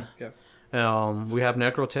know. Yeah. Yeah. We have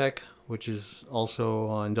Necrotech, which is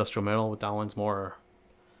also industrial metal, but that one's more,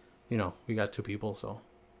 we got two people, so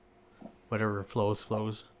whatever flows.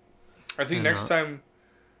 I think next time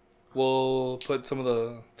we'll put some of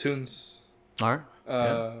the tunes all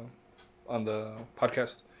right. On the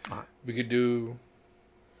podcast. All right. We could do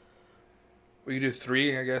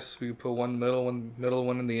 3, I guess. We could put one middle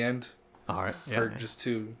one in the end. All right. Just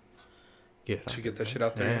to get that shit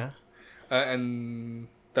out Yeah. there. And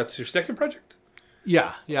that's your second project?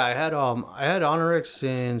 Yeah. I had Onyx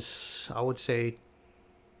since I would say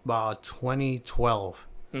about 2012.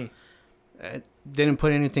 I didn't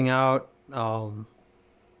put anything out.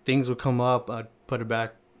 Things would come up. I'd put it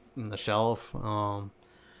back on the shelf.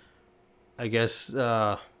 I guess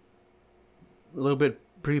a little bit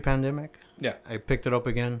pre-pandemic. Yeah. I picked it up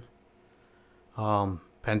again.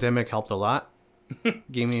 Pandemic helped a lot.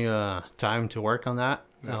 Gave me time to work on that.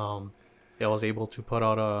 Yeah. I was able to put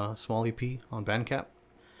out a small EP on Bandcamp.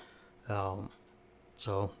 Onyx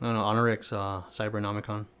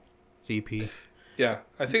Cybernomicon. It's EP. Yeah,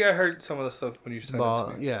 I think I heard some of the stuff when you sent it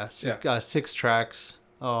to me. Yeah, 6 tracks.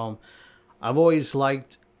 I've always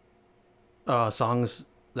liked songs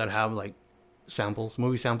that have like samples,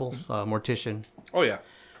 movie samples. Mortician. Oh yeah.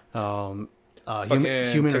 Human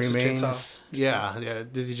Texas Remains. Chainsaw. Yeah.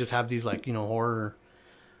 Did you just have these like horror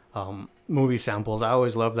movie samples? I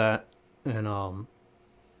always love that, and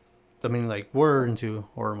we're into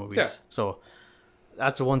horror movies, yeah. So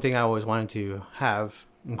that's the one thing I always wanted to have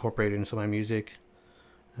incorporated into my music.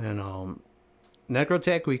 And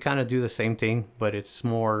Necrotech, we kind of do the same thing, but it's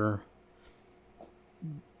more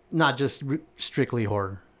not just strictly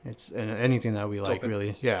horror. It's anything that we like, open.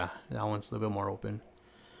 really. Yeah, that one's a little bit more open.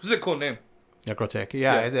 This is a cool name. Necrotech.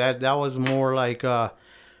 Yeah. That was more like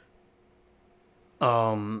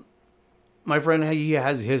my friend, he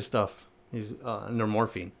has his stuff. He's under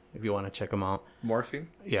Morphine, if you want to check him out. Morphine?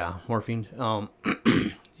 Yeah, Morphine.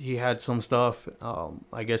 He had some stuff.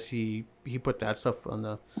 I guess he put that stuff on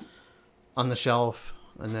the shelf,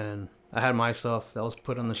 and then I had my stuff that was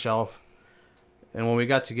put on the shelf. And when we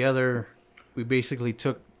got together, we basically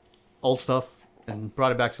took old stuff and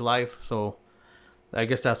brought it back to life. So I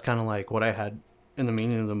guess that's kind of like what I had in the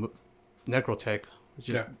meaning of the Necrotech. It's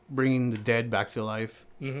just bringing the dead back to life.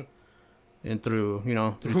 Mm-hmm. And through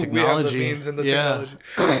technology. We have the means and the technology.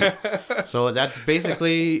 So that's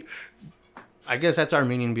basically, I guess that's our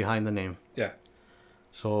meaning behind the name. Yeah.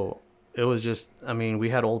 So it was just, we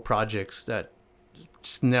had old projects that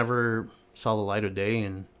just never saw the light of day,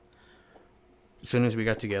 and as soon as we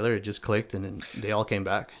got together, it just clicked, and then they all came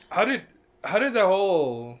back. How did that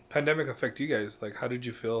whole pandemic affect you guys? Like, how did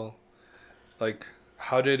you feel? Like,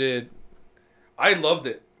 how did it? I loved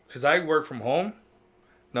it because I work from home.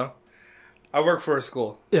 No, I work for a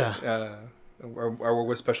school. Yeah. I work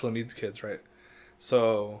with special needs kids, right?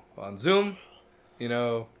 So on Zoom,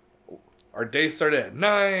 our day started at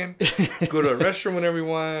 9. Go to a restaurant whenever we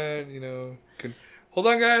want. Hold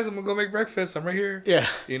on, guys. I'm gonna go make breakfast. I'm right here. Yeah.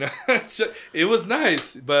 It was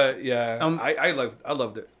nice, but yeah, I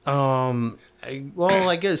loved it.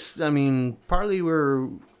 I guess partly we're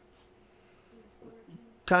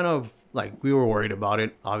kind of like we were worried about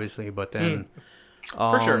it, obviously, but then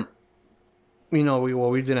for sure, we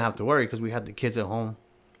didn't have to worry because we had the kids at home.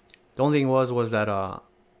 The only thing was that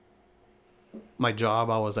my job,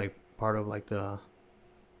 I was like part of like the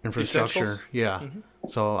infrastructure. Essentials? Yeah. Mm-hmm.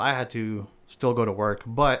 So I had to still go to work,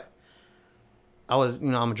 but I was,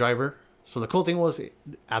 I'm a driver, So the cool thing was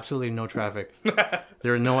absolutely no traffic.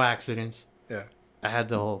 There were no accidents. Yeah. I had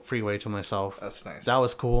the whole freeway to myself. That's nice. That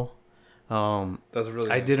was cool. That's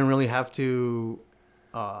really I nice. didn't really have to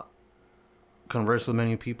converse with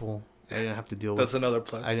many people. I didn't have to deal That's with... another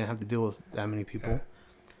plus. I didn't have to deal with that many people. Yeah.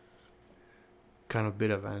 Kind of a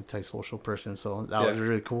bit of an antisocial person, so that was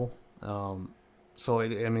really cool. So,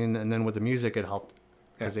 and then with the music, it helped.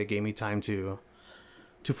 Because it gave me time to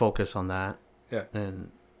focus on that. Yeah.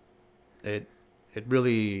 And it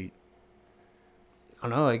really... I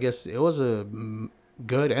don't know, I guess it was a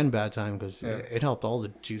good and bad time because it helped. All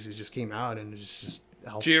the juices just came out and it just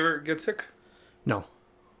helped. Did you ever get sick? No.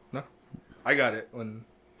 No. I got it when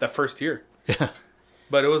that first year. Yeah.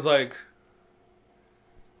 But it was like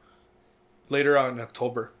later on in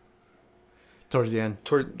October. Towards the end.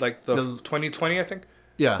 Toward like the 2020, I think.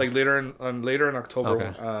 Yeah. Like later in October.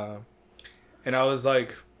 Okay. And I was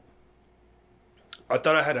like, I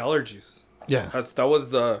thought I had allergies. Yeah. That was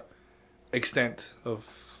the extent of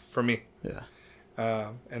for me. Yeah.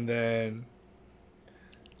 And then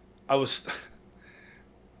I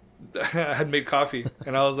had made coffee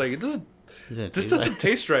and I was like, this doesn't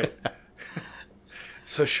taste right.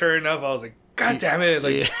 So sure enough, I was like, God damn it.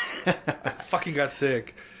 Like I fucking got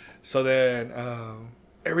sick. So then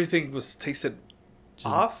everything was tasted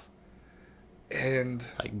off. And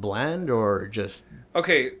like bland or just...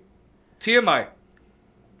 Okay, TMI.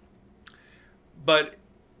 But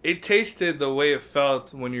it tasted the way it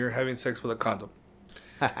felt when you're having sex with a condom.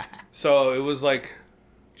 So it was like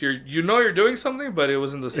you're doing something, but it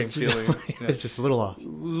wasn't the same feeling. It's just a little off. It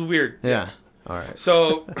was weird. Yeah. All right.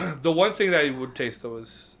 So the one thing that I would taste though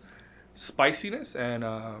was spiciness and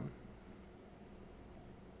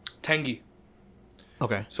tangy.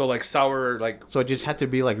 Okay. So like sour, like So it just had to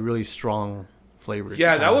be like really strong flavored.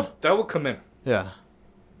 yeah, that would come in. Yeah.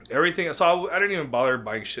 Everything. So I didn't even bother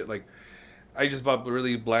buying shit. Like I just bought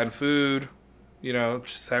really bland food,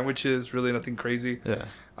 just sandwiches. Really nothing crazy. Yeah.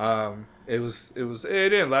 It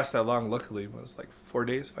didn't last that long. Luckily, it was like 4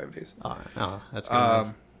 days, 5 days. Oh, that's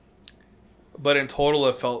good. But in total,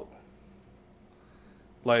 it felt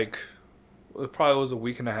like it probably was a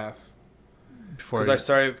week and a half because I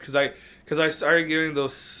started getting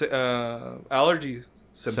those allergy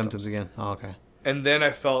symptoms again. Oh, okay. And then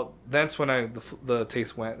that's when the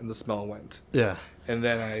taste went and the smell went. Yeah. And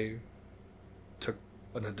then I took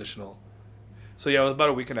an additional. So yeah, it was about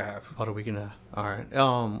a week and a half. About a week and a half. All right.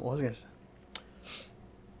 What was I gonna say?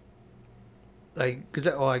 Like,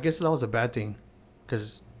 I guess that was a bad thing,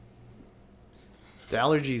 because the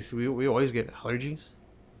allergies, we always get allergies.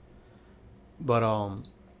 But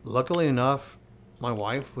luckily enough, my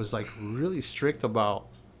wife was like really strict about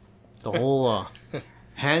the whole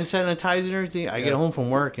hand sanitizer and everything. I get home from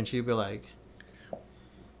work and she'd be like,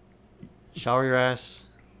 shower your ass,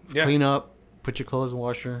 clean up, put your clothes in the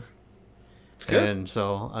washer. It's good. And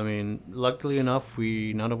so, I mean, luckily enough,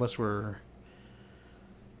 none of us were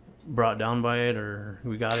brought down by it, or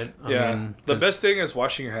we got it. I mean, the best thing is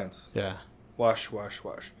washing your hands. Yeah. Wash. What is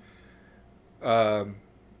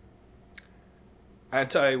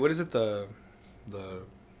it? The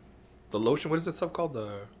lotion. What is that stuff called?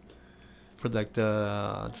 For like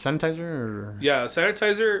the sanitizer, or yeah,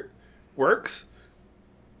 sanitizer works,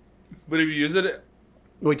 but if you use it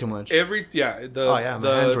way too much, my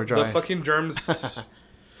hands were dry. The fucking germs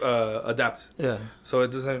adapt. Yeah. So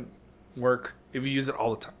it doesn't work if you use it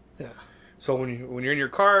all the time. Yeah. So when you're in your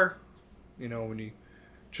car, when you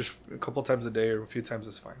just a couple times a day or a few times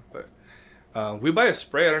is fine. But we buy a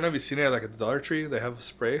spray. I don't know if you've seen it like at the Dollar Tree. They have a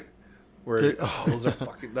spray where those are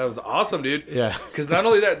fucking. That was awesome, dude. Yeah. Because not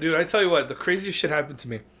only that, dude, I tell you what, the craziest shit happened to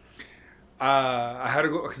me. I had to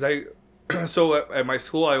go because so at my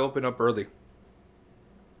school I open up early.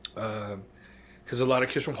 Because a lot of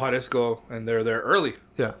kids from Juarez go and they're there early.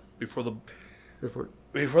 Yeah. Before the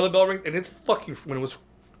bell rings, and it's fucking when it was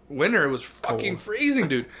winter, it was fucking freezing,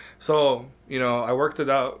 dude. So I worked it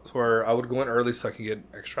out where I would go in early so I could get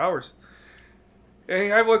extra hours.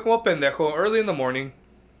 And I woke up pendejo early in the morning.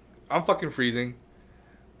 I'm fucking freezing.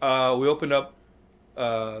 We opened up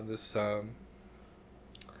this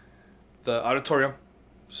the auditorium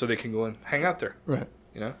so they can go and hang out there. Right.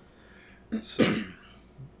 So,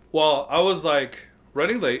 well, I was like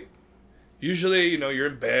running late. Usually, you're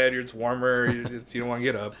in bed, it's warmer, you don't want to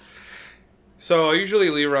get up. So I usually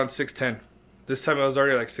leave around 6:10. This time I was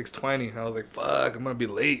already like 6:20. I was like, fuck, I'm going to be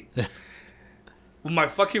late. Well, my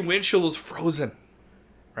fucking windshield was frozen,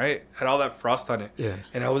 right? Had all that frost on it. Yeah.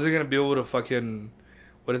 And I wasn't going to be able to fucking,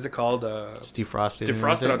 what is it called? It's defrosted.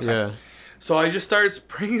 Defrosted on time. Yeah. So I just started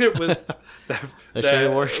spraying it with That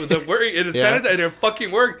shit worked. with the word, and it Yeah. sanitized, and it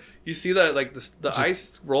fucking worked. You see that, like, the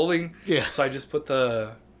ice rolling. Yeah. So I just put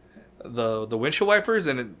the windshield wipers,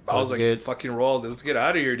 and I was like, good. fucking rolled. Let's get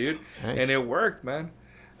out of here, dude. Nice. And it worked, man.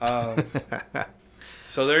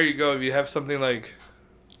 So there you go. If you have something like,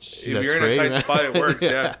 if That you're in a spray, tight man. spot, it works.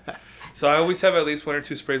 Yeah. So I always have at least 1 or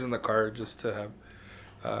 2 sprays in the car just to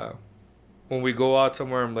have. When we go out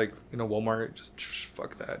somewhere, I'm like, Walmart, just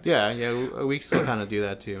fuck that. Yeah, we still kind of do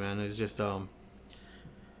that too, man. It's just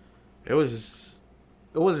it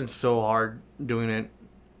wasn't so hard doing it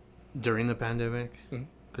during the pandemic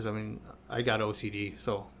because I mean I got OCD,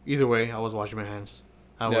 so either way I was washing my hands.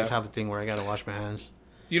 I always have a thing where I gotta wash my hands.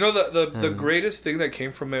 The greatest thing that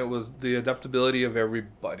came from it was the adaptability of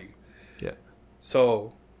everybody. Yeah.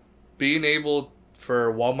 So, being able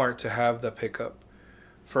for Walmart to have the pickup,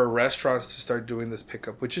 for restaurants to start doing this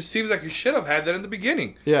pickup, which just seems like you should have had that in the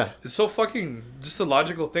beginning. Yeah. It's so fucking just a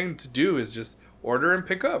logical thing to do is just order and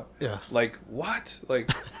pick up. Yeah. Like what? Like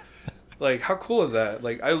how cool is that?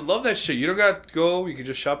 Like I love that shit. You don't gotta go. You can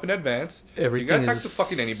just shop in advance. Everything you gotta talk is- to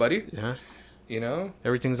fucking anybody. Yeah. You know?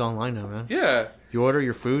 Everything's online now, man. Yeah. You order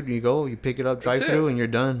your food, you go, you pick it up, drive That's through, it. and you're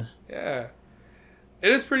done. Yeah.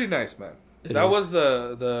 It is pretty nice, man. It That is. was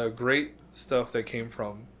the great stuff that came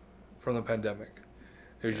from the pandemic.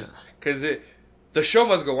 It was just because the show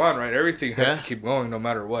must go on, right? Everything has to keep going no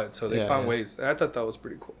matter what. So they found ways. I thought that was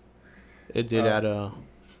pretty cool. It did add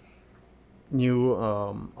new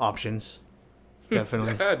options.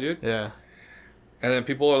 Definitely. Yeah, dude. Yeah. And then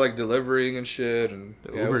people are like delivering and shit, and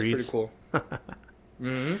it Uber was Eats. pretty cool.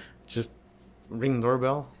 Mm-hmm. Just ring the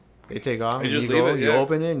doorbell. They take off. You And just you leave go, it, you yeah.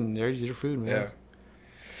 open it, and there's your food, man. Yeah.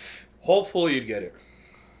 Hopefully you'd get it.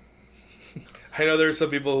 I know there's some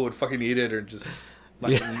people who would fucking eat it or just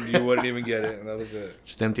you wouldn't even get it, and that was it.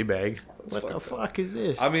 Just empty bag. That's What the fucked up. fuck is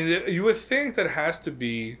this? I mean, you would think that it has to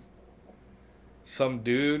be some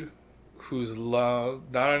dude who's down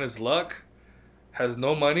on his luck, has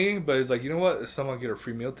no money, but he's like, you know what? Someone get a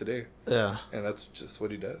free meal today, Yeah. and that's just what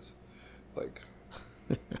he does. Like,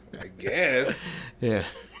 I guess, Yeah.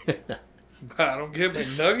 but I don't get my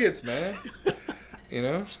nuggets, man. You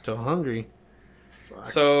know. Still hungry. Fuck.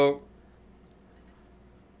 So,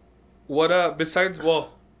 what besides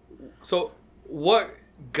so what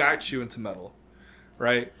got you into metal,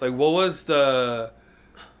 right? Like, what was the,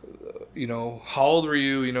 how old were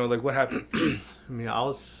you? Like, what happened? I mean, I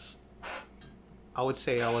would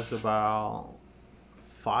say I was about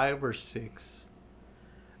 5 or 6,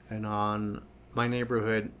 and on my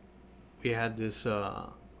neighborhood, we had this.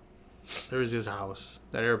 There was this house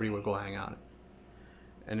that everybody would go hang out in,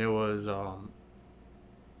 and it was I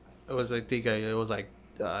think it was like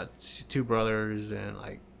 2 brothers and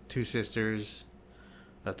like 2 sisters.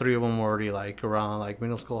 3 of them were already like around like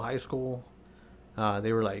middle school, high school.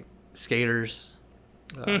 They were like skaters.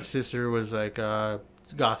 Sister was like a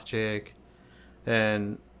goth chick,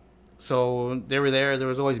 and so they were there. There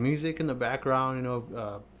was always music in the background,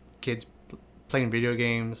 kids playing video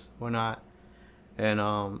games, whatnot. And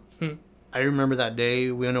I remember that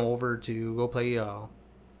day we went over to go play. We're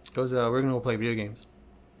gonna go play video games.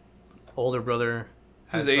 Older brother.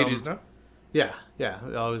 This is the 80s, no? Yeah.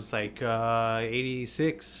 I was like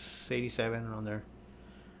 86, 87 around there,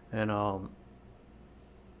 and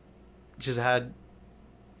just had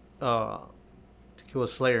I think it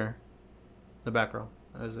was Slayer, in the background.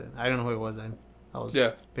 That was it. I don't know who it was then. I was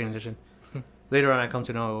paying attention. Later on, I come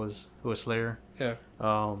to know it was Slayer. Yeah.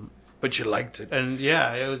 But you liked it. And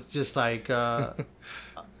yeah, it was just like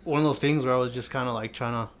one of those things where I was just kind of like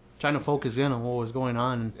trying to focus in on what was going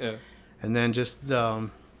on, and then just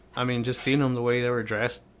just seeing them the way they were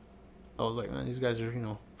dressed, I was like, man, these guys are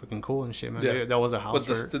freaking cool and shit, man. Yeah. That was a house.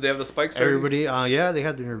 Did they have the spikes? already? Everybody, they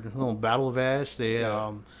had their little battle vests. They,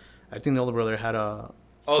 I think the older brother had a.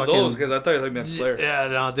 Oh, fucking, those, because I thought you meant Slayer. Yeah,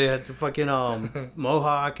 no, they had the fucking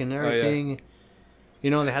mohawk and everything. They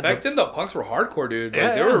had Back then, the punks were hardcore, dude. Like,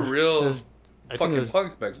 Yeah, they were yeah. real I think it fucking was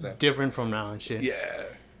punks back then. different from now and shit. Yeah.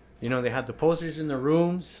 They had the posters in the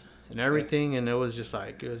rooms and everything, and it was just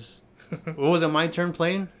like it wasn't my turn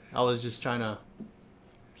playing. I was just trying to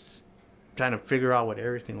figure out what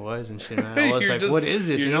everything was and shit, man. I was like, what is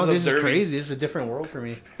this? you're just This is observing. crazy. This is a different world for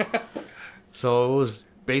me. So it was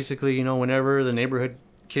basically, whenever the neighborhood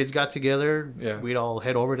kids got together, we'd all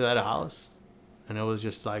head over to that house, and it was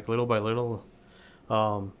just like little by little.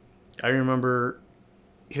 I remember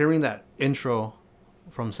hearing that intro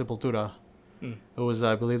from Sepultura. It was,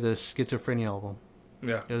 I believe, the Schizophrenia album.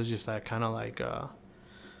 Yeah. It was just that kind of like,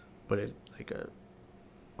 but it like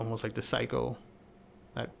almost like the Psycho,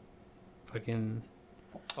 that fucking.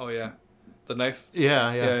 Oh yeah. The knife.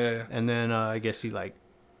 Yeah. And then I guess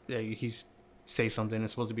he's say something.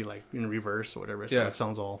 It's supposed to be like in reverse or whatever. So it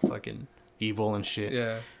sounds all fucking evil and shit.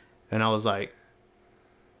 Yeah. And I was like,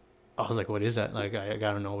 what is that? Like, I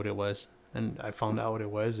gotta know what it was. And I found out what it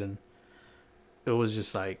was, and it was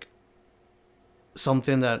just like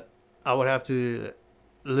something that I would have to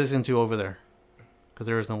listen to over there, because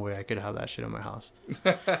there was no way I could have that shit in my house.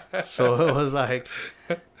 So it was like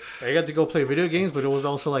I got to go play video games, but it was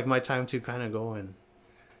also like my time to kind of go and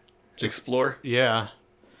just explore. Yeah.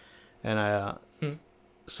 And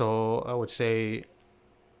so I would say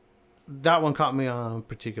that one caught me on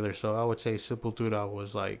particular. So I would say Sepultura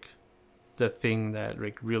was like the thing that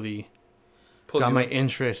like really got my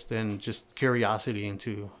interest and just curiosity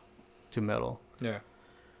into metal. Yeah.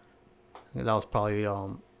 And that was probably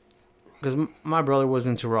because my brother was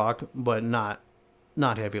into rock, but not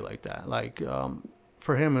heavy like that. Like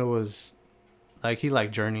for him, it was like he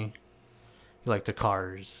liked Journey, he liked the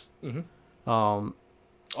Cars. Mm-hmm.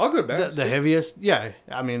 All good bands. The heaviest, yeah.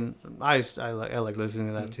 I mean, I like listening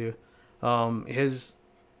to that too. His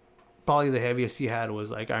probably the heaviest he had was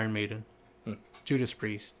like Iron Maiden, Judas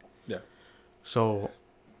Priest. Yeah. So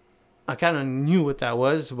I kind of knew what that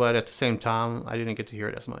was, but at the same time, I didn't get to hear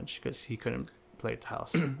it as much because he couldn't play at the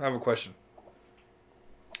house. I have a question.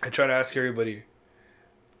 I try to ask everybody,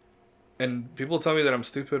 and people tell me that I'm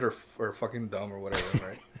stupid or fucking dumb or whatever,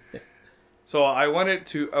 right? So I want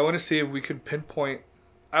to see if we can pinpoint.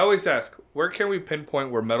 I always ask, where can we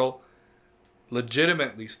pinpoint where metal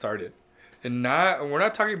legitimately started? And we're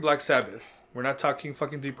not talking Black Sabbath. We're not talking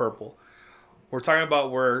fucking Deep Purple. We're talking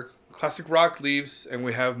about where classic rock leaves and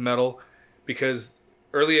we have metal, because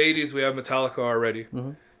early 80s we have Metallica already.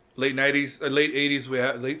 Mm-hmm. Late 80s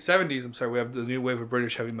late 70s, we have the new wave of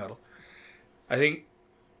British heavy metal. I think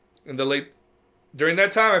during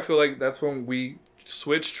that time, I feel like that's when we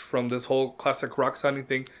switched from this whole classic rock sounding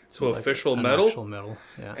thing to like official metal. Actual metal,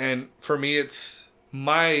 yeah. And for me, it's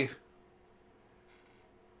my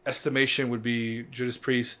estimation would be Judas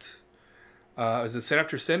Priest. Is it Sin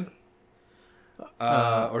After Sin?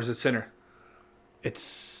 Or is it Sinner?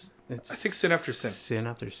 It's I think Sin After Sin. Sin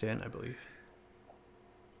After Sin, I believe.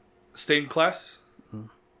 Stained Class. Mm-hmm.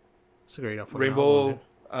 It's a great album. Rainbow.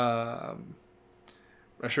 I'm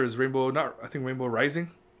not sure it's Rainbow. I think Rainbow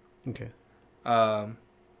Rising. Okay.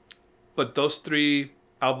 But those three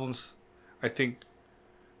albums, I think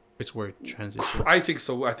it's where it transitions. I think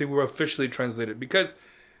so. I think we're officially translated, because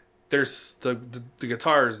there's the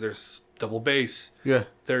guitars, there's double bass,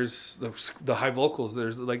 there's the high vocals,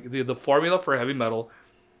 there's like the formula for heavy metal.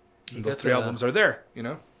 And those three albums are there, you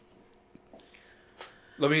know.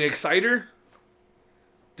 I mean, Exciter,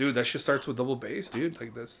 dude, that shit starts with double bass, dude.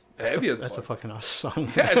 Like that's heavy as fuck. That's a fucking awesome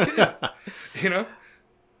song. Yeah, it is. You know,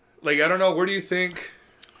 like I don't know. Where do you think?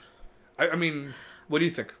 I mean, what do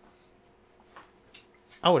you think?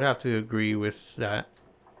 I would have to agree with that.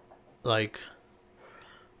 Like,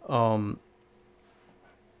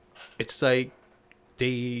 it's like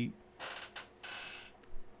they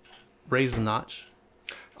raised the notch.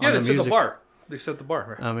 Yeah, they set the bar. They set the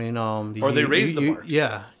bar, right? I mean, or they raised the bar.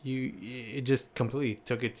 Yeah, it just completely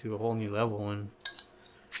took it to a whole new level. And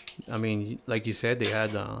I mean, like you said, they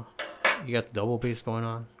had you got the double bass going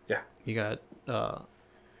on. Yeah. You got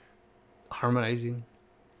harmonizing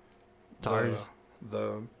guitars.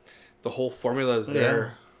 The whole formula is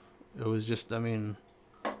there. Yeah. It was just, I mean,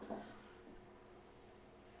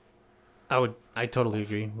 I totally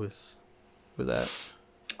agree with that.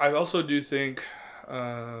 I also do think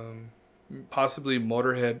possibly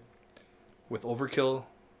Motorhead with Overkill.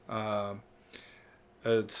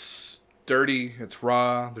 It's dirty, it's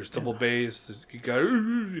raw, there's double bass, there's you got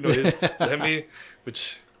Lemmy,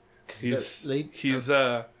 which he's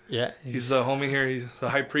the homie here, he's the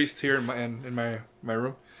high priest here in my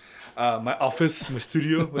room, my office, my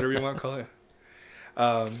studio, whatever you want to call it.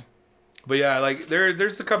 But yeah, like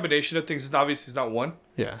there's the combination of things. Obviously, it's not one.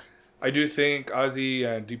 Yeah. I do think Ozzy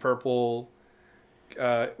and Deep Purple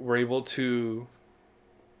were able to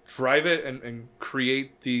drive it and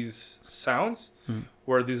create these sounds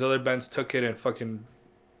where these other bands took it and fucking,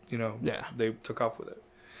 they took off with it.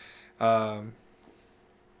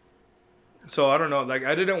 So I don't know. Like,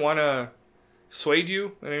 I didn't want to sway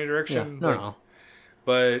you in any direction. Yeah, no.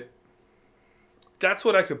 But that's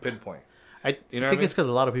what I could pinpoint. I think it's because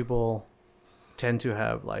a lot of people tend to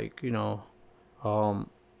have like usually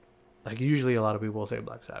a lot of people say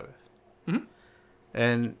Black Sabbath,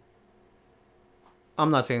 and I'm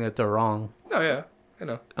not saying that they're wrong. No, yeah, I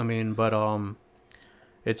know. I mean, but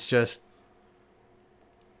it's just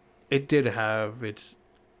it did have its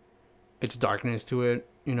darkness to it,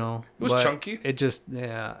 It was chunky. It just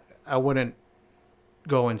I wouldn't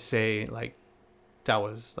go and say like that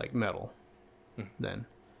was like metal. Then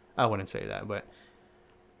I wouldn't say that, but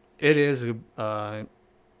it is a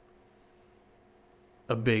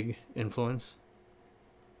big influence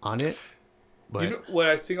on it. But You know what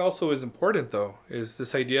I think also is important though is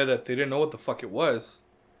this idea that they didn't know what the fuck it was,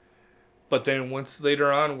 but then once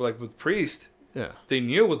later on, like with Priest, yeah, they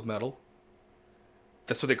knew it was metal.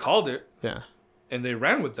 That's what they called it, yeah, and they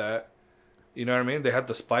ran with that. You know what I mean? They had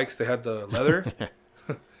the spikes, they had the leather,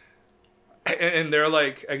 and they're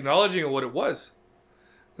like acknowledging what it was,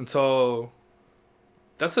 and so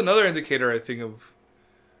that's another indicator I think of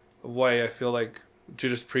why I feel like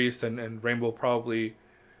Judas Priest and Rainbow probably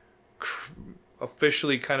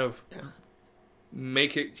officially kind of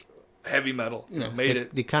make it heavy metal. You know, made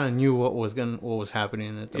it. They kind of knew what was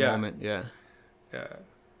happening at the moment. Yeah. Yeah,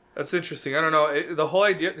 that's interesting. I don't know the whole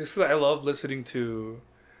idea. Just 'cause I love listening to.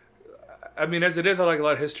 I mean, as it is, I like a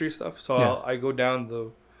lot of history stuff. So I go down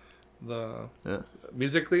the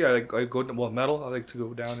musically. I go metal. I like to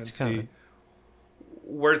go down and see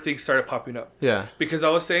where things started popping up. Yeah. Because I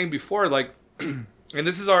was saying before, like, and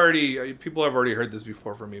this is already people have already heard this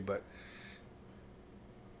before from me, but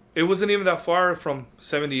it wasn't even that far from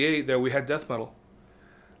 '78 that we had death metal.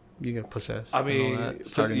 You get Possessed. I mean,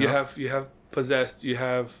 you have Possessed. You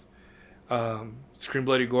have Scream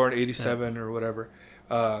Bloody Gore in '87 or whatever.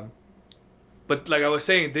 But like I was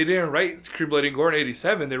saying, they didn't write Scream Bloody Gore in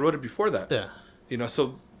 '87. They wrote it before that. Yeah. You know,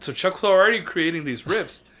 so Chuck was already creating these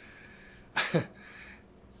riffs.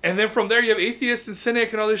 And then from there you have Atheist and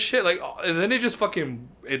Cynic and all this shit, like, and then it just fucking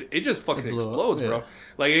explodes, bro.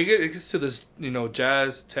 Like it gets to this, you know,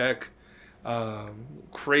 jazz, tech,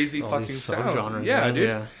 crazy fucking sounds. Yeah, dude.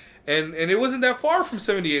 Yeah. And it wasn't that far from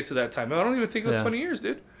 '78 to that time. I don't even think it was 20 years,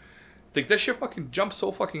 dude. Like that shit fucking jumped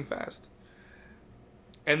so fucking fast.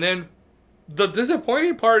 And then the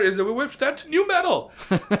disappointing part is that we went straight to new metal.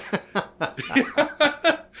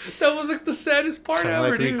 That was like the saddest part ever,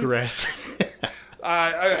 like dude. Regress.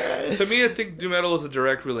 To me, I think new metal was a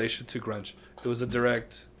direct relation to grunge. It was a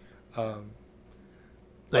direct,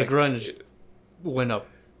 like grunge went up.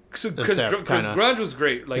 Because grunge was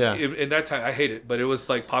great. Like in that time, I hate it, but it was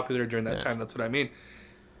like popular during that time. That's what I mean.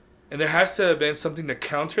 And there has to have been something to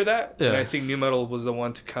counter that. Yeah. And I think new metal was the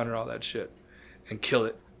one to counter all that shit and kill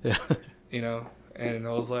it. Yeah. You know, and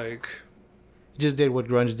I was like, just did what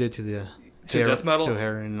grunge did to death metal, to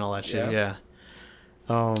heroin and all that shit. Yeah.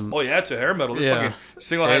 To hair metal. They fucking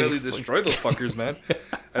single-handedly destroyed those fuckers, man.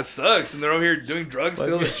 That sucks. And they're over here doing drugs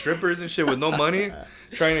still, and strippers and shit with no money,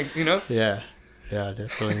 trying to, you know. Yeah,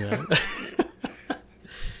 definitely. Yeah,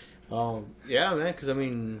 man. Because I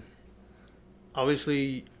mean,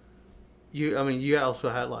 obviously, you also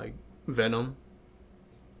had like Venom.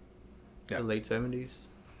 Yeah. The late '70s.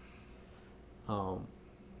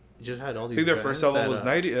 Just had all these. I think their first album was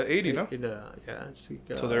 80, no?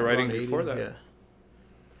 So they're writing before that. Yeah.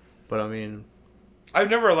 But I mean, I've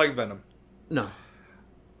never liked Venom. No.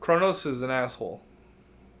 Kronos is an asshole.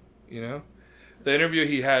 You know, the interview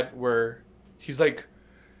he had where he's like,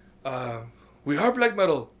 "We are black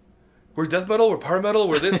metal, we're death metal, we're power metal,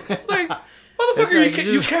 we're this." Like, motherfucker, like,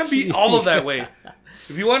 you can't be all of that way.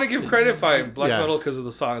 If you want to give credit, fine. Black metal because of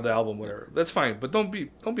the song, the album, whatever. That's fine. But don't be a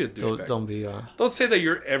douchebag. Don't say that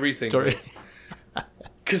you're everything.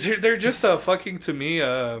 Because they're just a fucking, to me,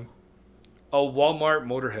 a Walmart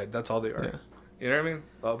Motorhead. That's all they are. Yeah. You know what I mean?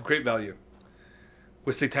 Of great value.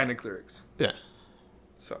 With satanic lyrics. Yeah.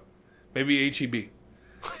 So, maybe HEB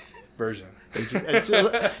version. Still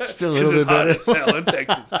a little bit better. It's hot as hell in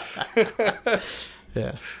Texas.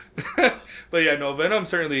 Yeah. But yeah, no, Venom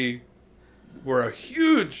certainly were a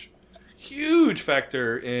huge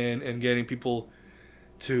factor in getting people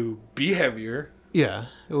to be heavier. Yeah,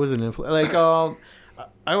 it was an influence. Like, I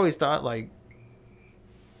always thought, like,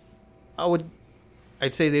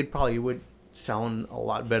 I'd say they probably would sound a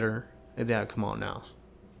lot better if they had come out now.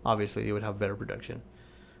 Obviously, they would have better production.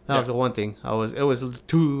 That was the one thing. It was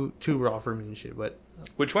too raw for me and shit. But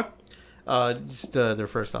which one? Just their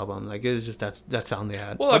first album. Like, it was just that sound they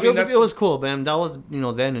had. Well, I mean, it was cool, man. That was,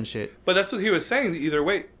 then and shit. But that's what he was saying. Either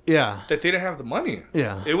way. Yeah. That they didn't have the money.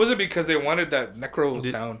 Yeah. It wasn't because they wanted that necro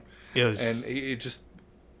sound. It was, and it just.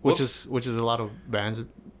 Which is a lot of bands.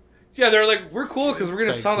 Yeah, they're like, we're cool because we're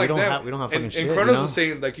gonna sound like them. We don't have fucking shit. And Kronos was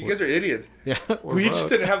saying, like, you guys are idiots. Yeah. We just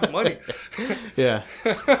didn't have the money. Yeah.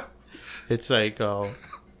 It's like, I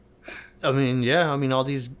mean, all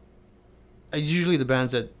these. Usually the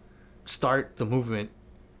bands that start the movement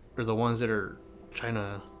are the ones that are trying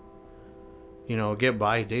to, get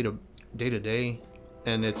by day to day,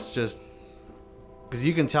 and it's just because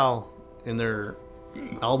you can tell in their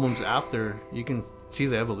albums after, you can see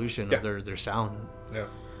the evolution of their sound. Yeah.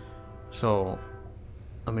 So,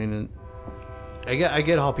 I mean, I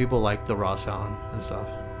get how people like the raw sound and stuff.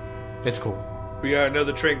 It's cool. We got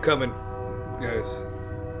another train coming, guys.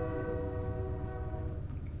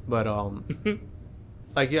 But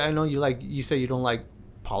like I know you say you don't like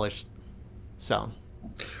polished sound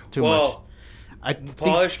too much. I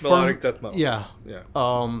polished melodic death metal. Yeah. Yeah.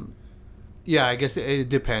 Yeah, I guess it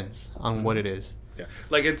depends on what it is. Yeah.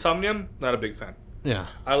 Like Insomnium, not a big fan. Yeah.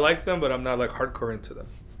 I like them, but I'm not like hardcore into them.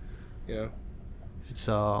 You know? It's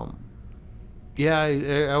yeah,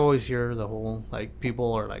 I always hear the whole like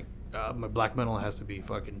people are like my black metal has to be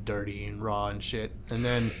fucking dirty and raw and shit. And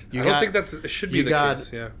then I don't think it should be the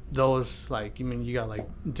case. Yeah. Those like you got like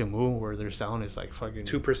Demu where their sound is like fucking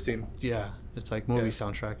too pristine. Yeah, it's like movie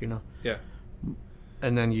soundtrack, you know. Yeah.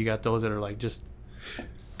 And then you got those that are like just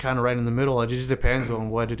kind of right in the middle. It just depends on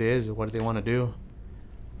what it is and what they want to do.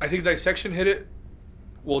 I think Dissection hit it.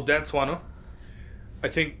 Well, Dan Swano. I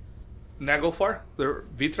think Naglfar, their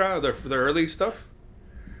Vitra, their early stuff.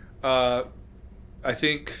 I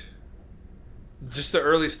think just the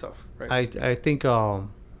early stuff, right? I think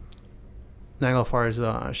Naglfar is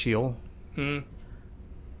Sheol. Mm-hmm.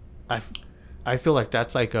 I feel like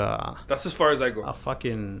that's like that's as far as I go. A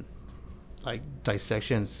fucking like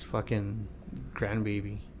Dissection's fucking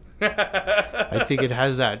grandbaby. I think it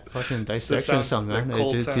has that fucking Dissection sound, man.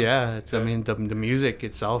 It's sound. Yeah. It's I mean the music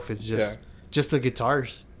itself. It's just the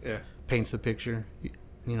guitars. Yeah. Paints the picture.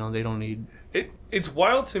 You know they don't need. It's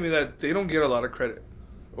wild to me that they don't get a lot of credit,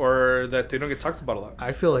 or that they don't get talked about a lot.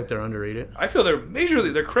 I feel like they're underrated. I feel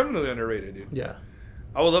they're criminally underrated, dude. Yeah.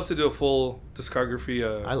 I would love to do a full discography.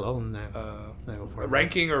 I love them. A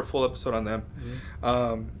ranking or a full episode on them.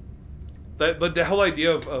 Mm-hmm. But the whole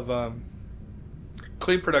idea of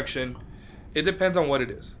clean production, it depends on what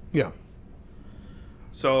it is. Yeah.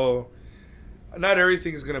 So, not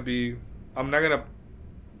everything's gonna be. I'm not gonna.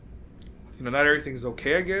 Not everything's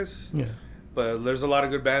okay, I guess. Yeah. But there's a lot of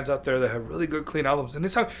good bands out there that have really good, clean albums. And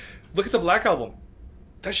look at the Black Album.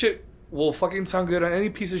 That shit will fucking sound good on any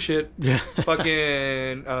piece of shit. Yeah.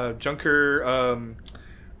 Fucking Junker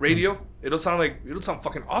radio. It'll sound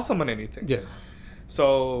fucking awesome on anything. Yeah.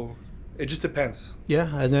 So it just depends. Yeah,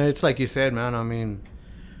 and then it's like you said, man. I mean,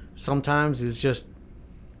 sometimes it's just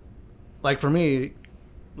like for me,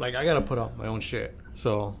 like I gotta put out my own shit.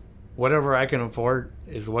 So whatever I can afford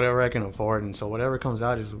is whatever I can afford, and so whatever comes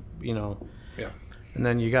out is Yeah. And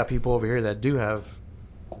then you got people over here that do have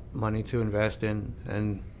money to invest in,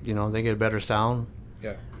 and they get a better sound.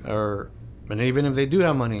 Yeah. And even if they do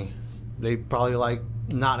have money, they probably like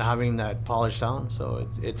not having that polished sound. So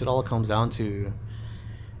it all comes down to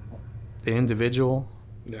the individual.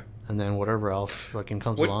 Yeah. And then whatever else fucking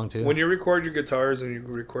comes along too. When you record your guitars and you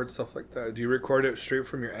record stuff like that, do you record it straight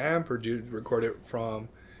from your amp, or do you record it from?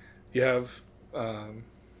 You have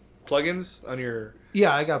plugins on your.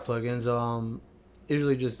 Yeah, I got plugins.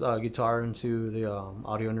 Usually just guitar into the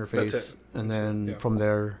audio interface. That's it. And then from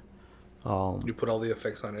there, you put all the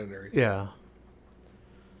effects on it and everything. Yeah.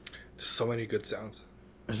 There's so many good sounds.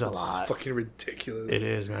 There's a lot. It's fucking ridiculous. It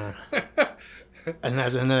is, man. and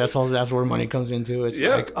that's where money comes into. It's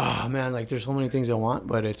like, oh man, like there's so many things I want,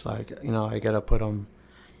 but it's like I gotta put them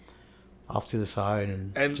off to the side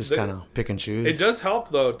and just kind of pick and choose. It does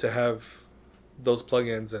help though to have those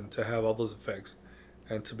plugins and to have all those effects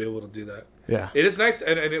and to be able to do that. Yeah, it is nice.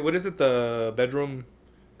 And what is it? The bedroom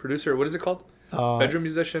producer? What is it called? Bedroom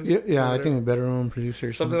musician? Yeah, I think a bedroom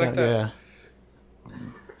producer, something like that. Yeah.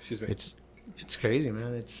 Excuse me. It's crazy,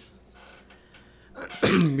 man. It's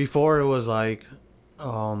before it was like,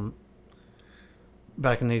 back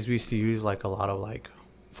in the days we used to use like a lot of like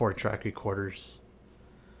 4-track recorders,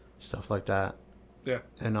 stuff like that. Yeah.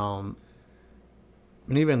 And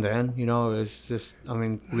even then, it's just, I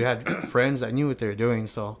mean, we had friends that knew what they were doing,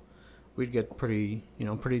 so we'd get pretty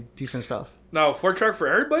decent stuff. Now, 4-track for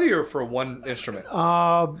everybody or for one instrument?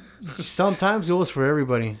 Sometimes it was for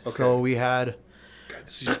everybody. Okay. So we had.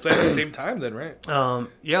 So you just played at the same time then, right? Yeah,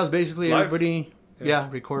 it was basically live? Everybody. Yeah,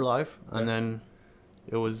 record live, and then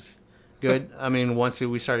it was good. I mean, once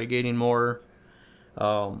we started getting more.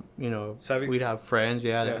 Savvy? We'd have friends,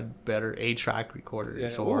 that had better 8-track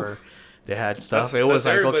recorders, or Oof. They had stuff. It was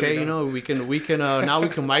like, okay, now. we can now we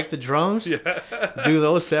can mic the drums, do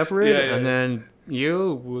those separate, and then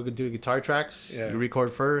we'll do guitar tracks. Yeah. You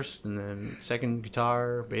record first, and then second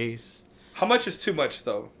guitar, bass. How much is too much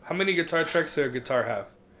though? How many guitar tracks does a guitar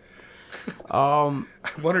have? 1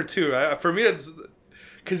 or 2. For me, it's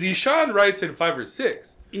because Ishan writes in 5 or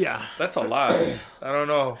 6. Yeah, that's a lot. I don't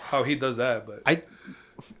know how he does that, but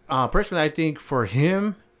personally, I think for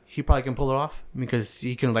him, he probably can pull it off because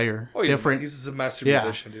he can layer different. He's a master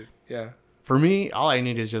musician, dude. Yeah. For me, all I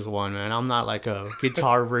need is just one, man. I'm not like a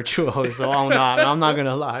guitar virtuoso. I'm not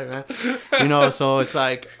gonna lie, man. You know, so it's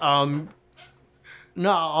like, no,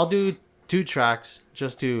 I'll do 2 tracks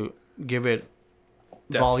just to give it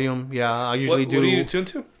volume. Yeah, I usually do. What do you tune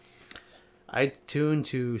to? I tune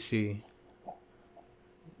to C.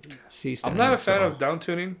 C standard. I'm not a fan of down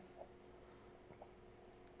tuning,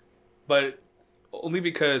 but only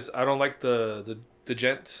because I don't like the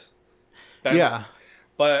gent bands. Yeah.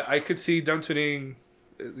 But I could see down tuning,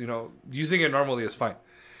 you know, using it normally is fine.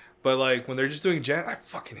 But like when they're just doing gent, I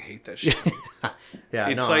fucking hate that shit. Yeah,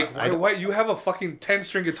 it's like why you have a fucking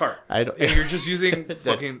 10-string guitar and you're just using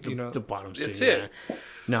fucking the bottom string. That's it.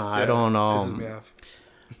 No, I don't know. Pisses me off.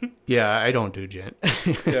 Yeah, I don't do gent.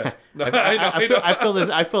 Yeah, no, I feel this.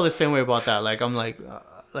 I feel the same way about that. Like I'm like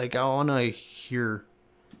I want to hear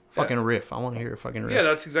fucking riff. I want to hear a fucking riff. Yeah,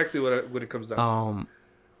 that's exactly what it comes down to.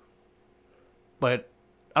 But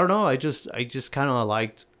I don't know. I just kind of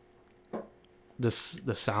liked the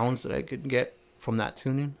sounds that I could get from that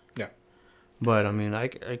tuning. Yeah. But I mean, I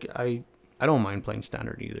don't mind playing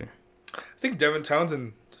standard either. I think Devin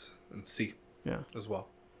Townsend and C. Yeah. As well.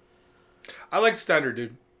 I like standard,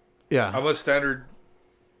 dude. Yeah. I'm a standard.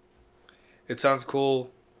 It sounds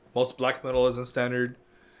cool. Most black metal isn't standard.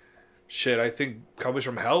 Shit, I think Cowboys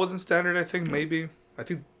from Hell wasn't standard. I think maybe. I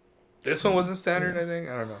think this one wasn't standard. I think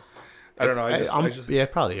I don't know. I just yeah,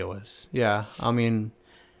 probably it was. Yeah, I mean,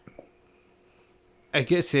 I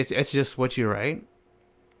guess it's just what you write.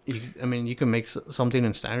 I mean, you can make something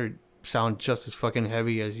in standard sound just as fucking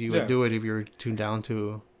heavy as you would do it if you were tuned down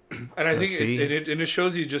to. And I think it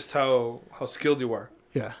shows you just how skilled you are.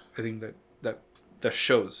 Yeah, I think that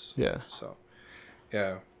shows. Yeah. So,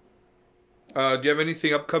 yeah. Do you have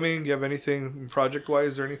anything upcoming? Do you have anything project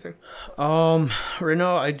wise or anything? Right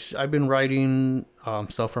now I've been writing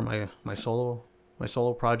stuff for my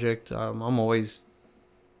solo project. I'm always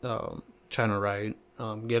trying to write,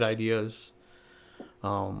 get ideas,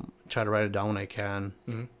 try to write it down when I can.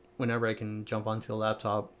 Mm-hmm. Whenever I can jump onto the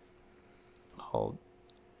laptop, I'll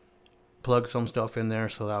plug some stuff in there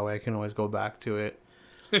so that way I can always go back to it.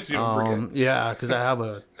 You don't forget. Yeah, because I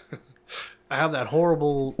have that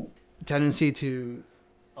horrible tendency to,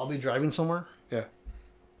 I'll be driving somewhere. Yeah.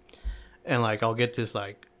 And like I'll get this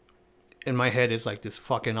like, in my head it's like this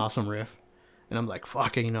fucking awesome riff, and I'm like,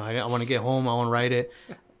 fuck it, I want to get home, I want to write it.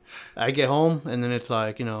 I get home and then it's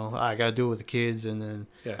like, I gotta do it with the kids, and then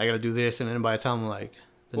I gotta do this, and then by the time like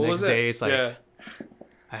the next day it's like,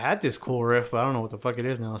 I had this cool riff, but I don't know what the fuck it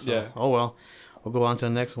is now. So oh well, we'll go on to the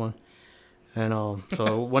next one. And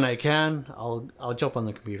so when I can, I'll jump on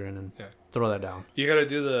the computer and then throw that down. You gotta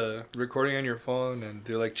do the recording on your phone and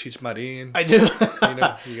do like Cheech Marin. I do. You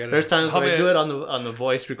gotta. There's times when I do it on the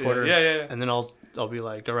voice recorder. Yeah. And then I'll be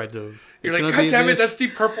like, all right, you're like, God damn it, that's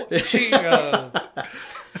Deep Purple.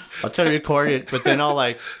 I'll try to record it, but then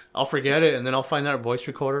I'll forget it, and then I'll find that voice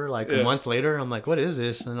recorder like a month later. I'm like, what is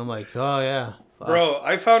this? And I'm like, oh yeah. Fuck. Bro,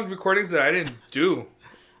 I found recordings that I didn't do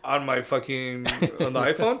on my fucking on the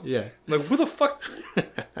iPhone. Yeah. I'm like, who the fuck?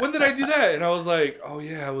 When did I do that? And I was like, oh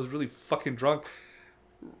yeah, I was really fucking drunk,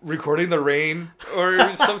 recording the rain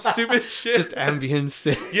or some stupid shit. Just ambience.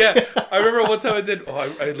 Yeah, I remember one time I did. Oh,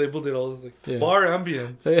 I labeled it all like bar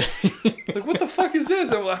ambience. Like, what the fuck is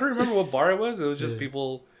this? I don't remember what bar it was. It was just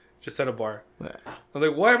people just at a bar. I'm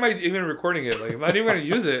like, why am I even recording it? Like, I'm not even gonna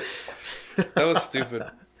use it. That was stupid.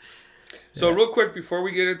 So real quick before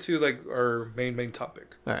we get into like our main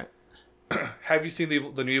topic. All right. Have you seen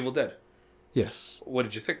the new Evil Dead? Yes. What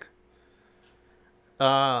did you think?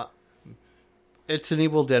 It's an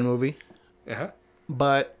Evil Dead movie. Uh-huh.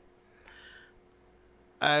 But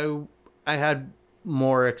I had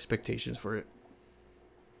more expectations for it.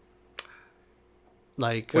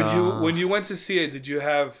 Like when you went to see it, did you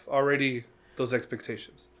have already those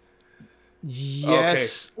expectations?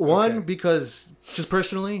 Yes. Okay. Because just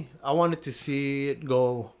personally, I wanted to see it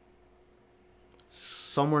go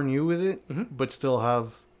somewhere new with it, but still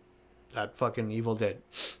have that fucking Evil Dead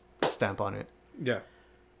stamp on it. Yeah.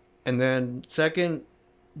 And then second,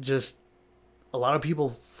 just a lot of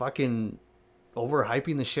people fucking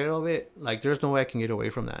overhyping the shit of it. Like, there's no way I can get away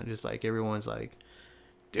from that. Just like everyone's like,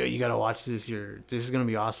 dude, you gotta watch this. This is gonna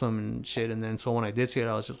be awesome and shit. And then so when I did see it,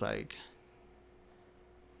 I was just like,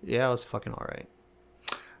 yeah, it was fucking alright.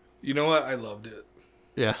 You know what? I loved it.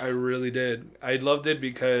 Yeah. I really did. I loved it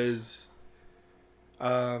because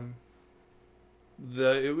it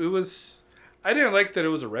was, I didn't like that it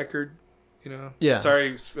was a record, Yeah.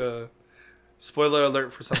 Sorry, spoiler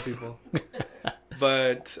alert for some people.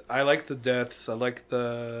 But I like the deaths. I like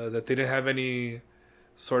that they didn't have any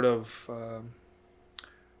sort of.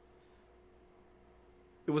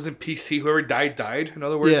 It wasn't PC. Whoever died. In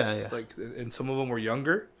other words, Yeah. like, and some of them were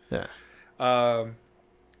younger. Yeah.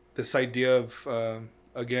 This idea of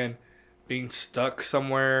again being stuck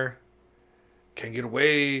somewhere, can't get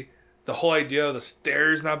away. The whole idea of the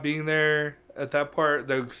stairs not being there at that part.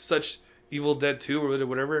 Such Evil Dead 2 or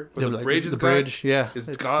whatever. Where the bridge is gone. Yeah, It's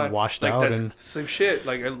gone. washed like, out. That's And same shit.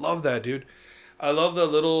 Like, I love that, dude. I love the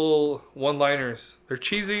little one-liners. They're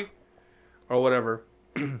cheesy or whatever.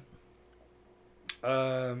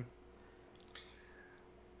 I'm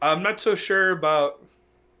not so sure about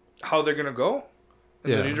how they're gonna go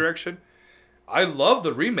in the new direction. I love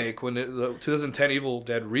the remake the 2010 Evil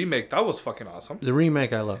Dead remake. That was fucking awesome. The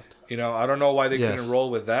remake I loved. You know, I don't know why they couldn't roll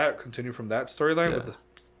with that, continue from that storyline with the,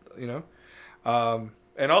 you know,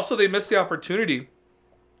 and also they missed the opportunity,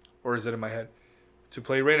 or is it in my head, to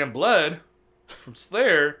play Rain and Blood from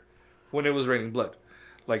Slayer when it was Raining Blood.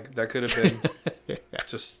 Like, that could have been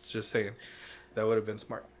just saying, that would have been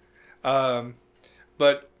smart.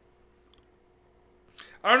 But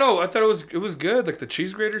I don't know. I thought it was good. Like, the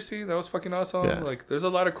cheese grater scene, that was fucking awesome. Yeah. Like, there's a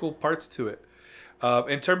lot of cool parts to it.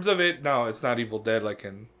 In terms of it, no, it's not Evil Dead. Like,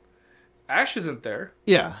 Ash isn't there.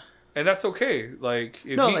 Yeah. And that's okay. Like,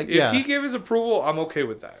 if he gave his approval, I'm okay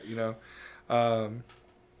with that. You know.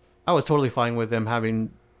 I was totally fine with them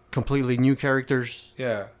having completely new characters.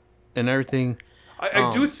 Yeah. And everything.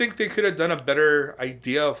 I do think they could have done a better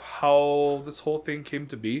idea of how this whole thing came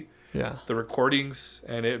to be. Yeah. The recordings,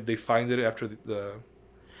 and they find it after the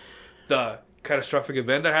catastrophic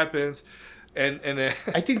event that happens, and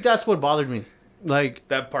I think that's what bothered me. Like,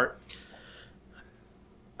 that part.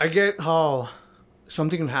 I get how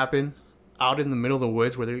something can happen out in the middle of the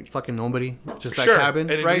woods where there's fucking nobody, just that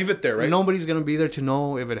cabin, and right? Leave it there, right? Nobody's gonna be there to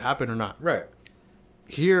know if it happened or not. Right.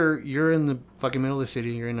 Here, you're in the fucking middle of the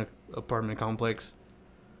city. You're in an apartment complex.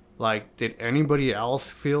 Like, did anybody else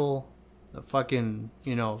feel the fucking,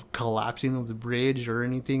 collapsing of the bridge or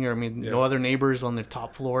anything? Or, I mean, no other neighbors on the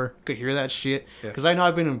top floor could hear that shit? Because I know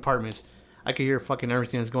I've been in apartments. I could hear fucking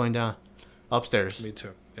everything that's going down upstairs. Me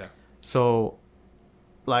too, yeah. So,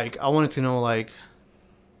 like, I wanted to know, like,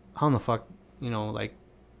 how in the fuck, like,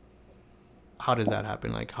 how does that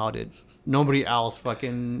happen? Like, how did nobody else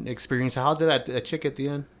fucking experience it? How did that chick at the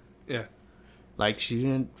end? Yeah. Like, she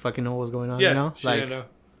didn't fucking know what was going on, Yeah, she like, didn't know.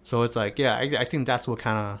 So it's like, yeah, I think that's what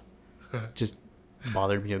kind of just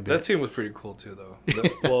bothered me a bit. That scene was pretty cool, too, though. Well,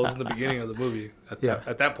 it was in the beginning of the movie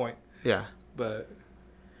at that point. Yeah. But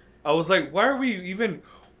I was like, why are we even...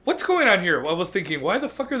 What's going on here? I was thinking, why the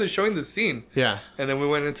fuck are they showing this scene? Yeah. And then we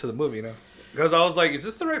went into the movie, Because I was like, is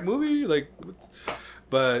this the right movie? Like,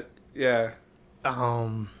 but, yeah.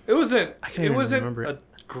 It wasn't... It wasn't a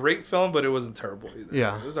great film, but it wasn't terrible either.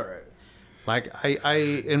 Yeah. It was all right. Like, I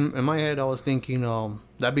in my head, I was thinking,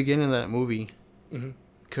 that beginning of that movie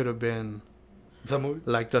could have been the movie,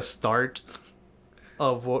 like the start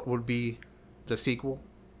of what would be the sequel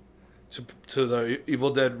to the Evil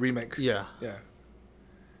Dead remake. Yeah,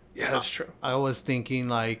 that's true. I was thinking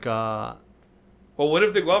like, well, what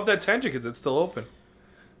if they go off that tangent because it's still open?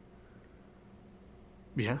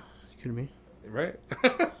 Yeah, it could be, right?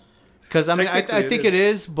 Because I mean, I think it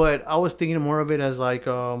is, but I was thinking more of it as like,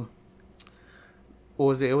 what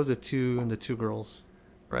was it? It was the two girls,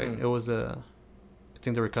 right? It was I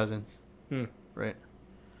think they were cousins, right?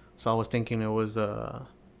 So I was thinking it was one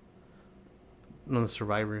of the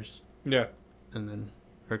survivors. Yeah. And then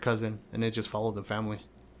her cousin, and it just followed the family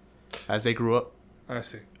as they grew up. I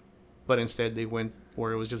see. But instead, they went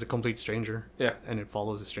where it was just a complete stranger. Yeah. And it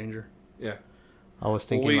follows a stranger. Yeah. I was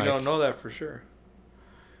thinking. Well, we don't know that for sure.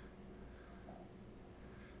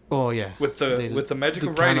 Oh yeah. With the magic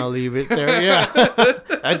of writing, kind of leave it there.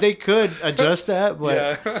 Yeah. They could adjust that,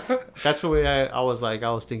 but that's the way I was like.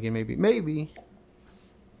 I was thinking maybe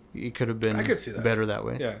it could have been. I could see that better that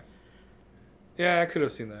way. Yeah. Yeah, I could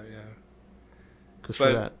have seen that. Yeah. Because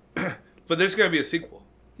for that. But there's gonna be a sequel.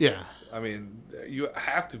 Yeah. I mean, you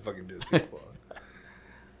have to fucking do a sequel.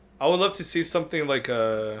 I would love to see something like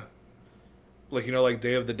like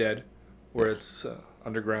Day of the Dead, where it's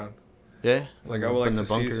underground. Yeah. Like I would like to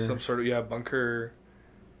see some sort of bunker,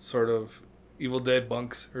 sort of Evil Dead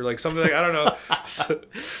bunks or like something like I don't know,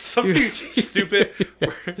 something stupid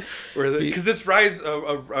where because it's Rise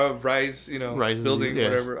Rise Rise building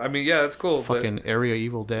whatever. I mean that's cool. Fucking area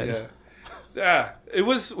Evil Dead. Yeah. It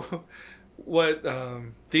was what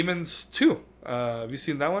Demons 2. Have you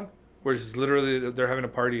seen that one? Where it's literally they're having a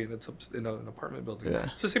party and it's in an apartment building.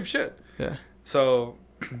 Yeah. It's the same shit. Yeah. So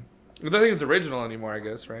nothing is original anymore, I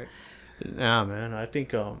guess, right? Nah, man. I think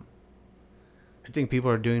people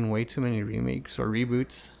are doing way too many remakes or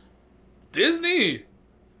reboots. Disney.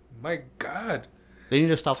 My God. They need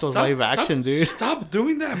to stop those live action, dude. Stop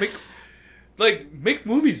doing that. Make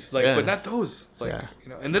movies, like, but not those. Like,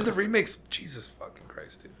 and then the remakes, Jesus fucking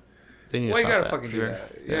Christ, dude. They need Why you to gotta stop fucking do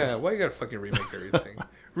that? Yeah, why you gotta fucking remake everything?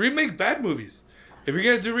 Remake bad movies. If you're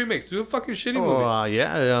gonna do remakes, do a fucking shitty movie.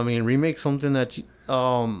 Yeah, I mean, remake something that,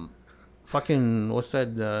 fucking, what's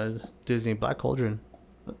that, Disney Black Cauldron?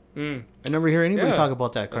 I never hear anybody talk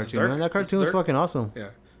about that cartoon, man. That cartoon is fucking awesome. Yeah.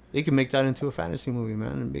 They can make that into a fantasy movie,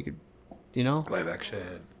 man, and make it, live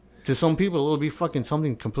action. To some people, it'll be fucking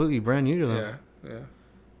something completely brand new to them. Yeah.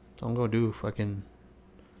 Don't go do fucking...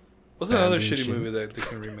 What's another shitty movie that they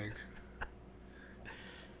can remake?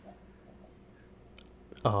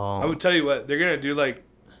 I would tell you what, they're gonna do like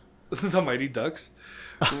the Mighty Ducks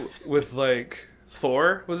with like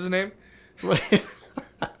Thor. What's his name?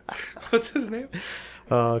 What's his name?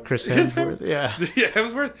 Chris Hemsworth. Yeah,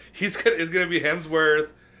 Hemsworth. It's gonna be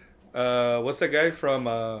Hemsworth. What's that guy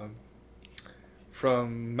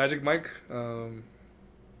from Magic Mike?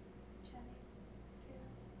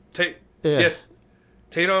 Yes,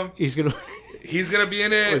 Tatum. He's gonna be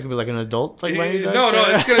in it. He's gonna be like an adult, like Mighty Ducks? No.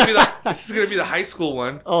 It's gonna be like this is gonna be the high school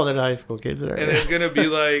one. Oh, they're high school kids, right? And it's gonna be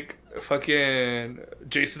like fucking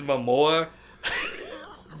Jason Momoa.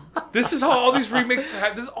 This is how all these remakes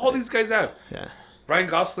have. This is all these guys have. Yeah. Ryan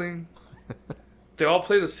Gosling. They all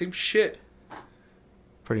play the same shit.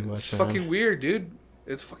 Pretty much. It's fucking weird, dude.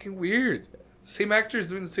 It's fucking weird. Same actors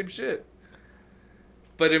doing the same shit.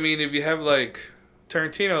 But I mean, if you have like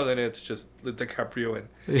Tarantino, then it's just DiCaprio and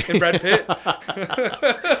Brad Pitt.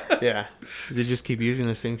 Yeah. They just keep using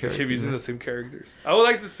the same characters. Keep using the same characters. I would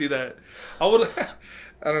like to see that. I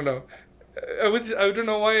don't know. I don't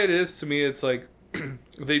know why it is. To me, it's like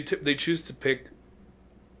they choose to pick,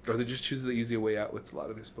 or they just choose the easy way out with a lot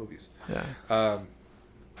of these movies. Yeah. And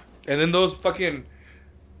then those fucking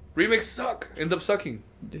remakes suck. End up sucking.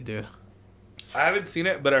 They do. I haven't seen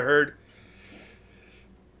it, but I heard.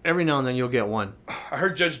 Every now and then you'll get one. I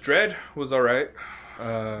heard Judge Dredd was alright.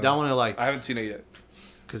 That one I like. I haven't seen it yet.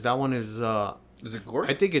 Because that one is. Is it gore?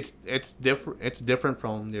 I think it's different. It's different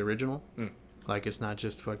from the original. Like it's not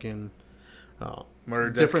just fucking.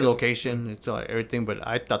 Murder, different location. It's everything, but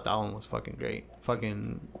I thought that one was fucking great.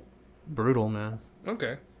 Fucking brutal, man.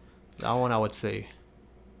 Okay. That one I would say.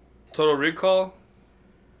 Total Recall.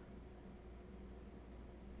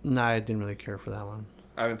 Nah, I didn't really care for that one.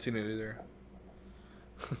 I haven't seen it either.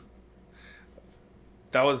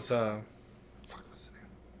 That was what's the name?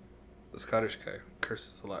 The Scottish guy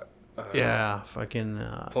curses a lot. Yeah, fucking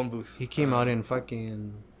Phone Booth. He came out in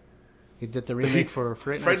fucking. He did the remake for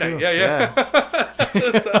Fright Night. Too. Yeah.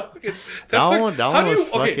 That one was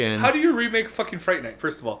fucking. How do you remake fucking Fright Night?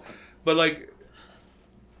 First of all, but like,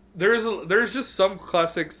 there's just some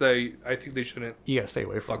classics that I think they shouldn't. You gotta stay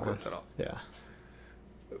away from fuck with at all. Yeah.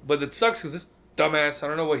 But it sucks because this dumbass, I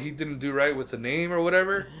don't know what he didn't do right with the name or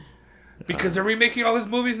whatever. Because they're remaking all his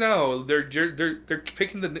movies now. They're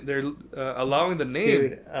picking they're allowing the name.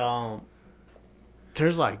 Dude,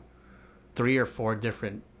 there's like 3 or 4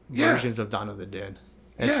 different versions of Dawn of the Dead.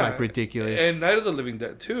 It's like ridiculous. And Night of the Living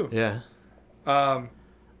Dead too. Yeah.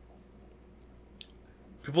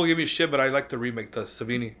 People give me shit, but I like the remake, the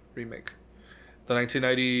Savini remake, the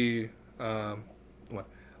 1990 one.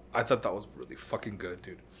 I thought that was really fucking good,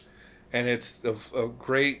 dude. And it's a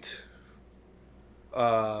great.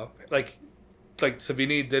 Like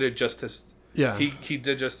Savini did it justice. Yeah. He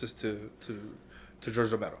did justice to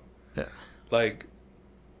George Romero. Yeah. Like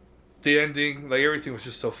the ending, like everything was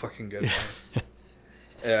just so fucking good.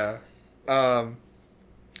 Yeah. But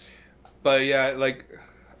yeah, like,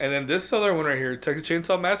 and then this other one right here, Texas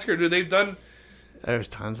Chainsaw Massacre, dude, they've done. There's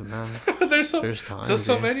tons of them. There's tons.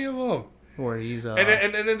 So many of them. Where he's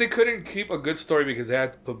and then they couldn't keep a good story because they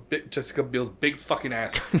had to put Jessica Biel's big fucking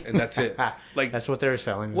ass, and that's it. Like that's what they were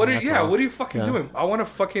selling. What are you fucking doing? I want to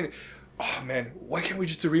fucking. Oh man, why can't we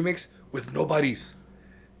just do remakes with nobodies?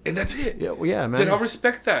 And that's it. Yeah, well, yeah, man. Then I'll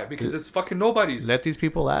respect that because it's fucking nobodies. Let these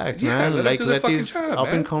people act, man. Let these job, up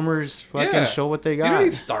and comers fucking show what they got. You don't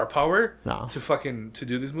need star power to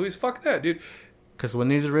do these movies. Fuck that, dude. Because when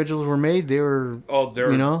these originals were made, they were they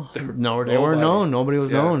weren't known. Nobody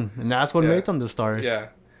was known, and that's what made them the stars. Yeah,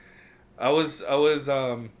 I was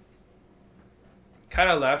kind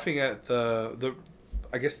of laughing at the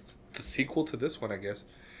I guess the sequel to this one. I guess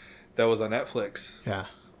that was on Netflix. Yeah.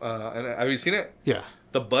 And have you seen it? Yeah.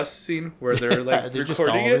 The bus scene where they're like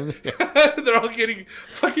recording it. They're all getting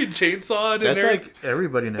fucking chainsawed. That's like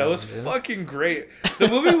everybody now. That was fucking great. The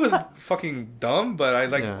movie was fucking dumb, but I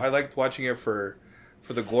liked watching it for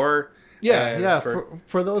the gore. Yeah.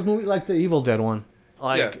 For those movies like the Evil Dead one,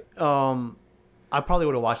 I probably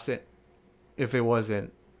would have watched it if it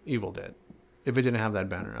wasn't, Evil Dead. If it didn't have that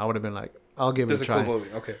banner, I would have been like, I'll give it This a is a try. cool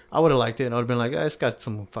movie. Okay. I would have liked it. I would have been like, it's got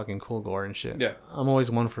some fucking cool gore and shit. Yeah. I'm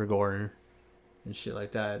always one for gore and shit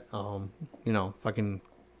like that. Fucking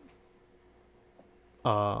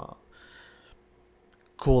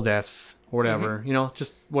cool deaths or whatever. Mm-hmm.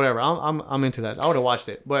 Just whatever. I'm into that. I would have watched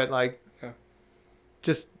it, but like,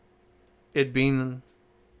 just it being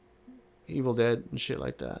Evil Dead and shit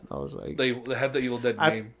like that. I was like, They had the Evil Dead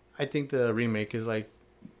name. I think the remake is like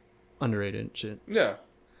underrated shit. Yeah.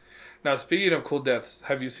 Now, speaking of cool deaths,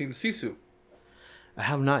 have you seen Sisu? I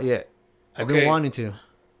have not yet. I've been wanting to.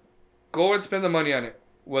 Go and spend the money on it.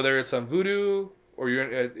 Whether it's on Vudu or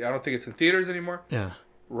I don't think it's in theaters anymore. Yeah.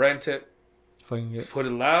 Rent it. Put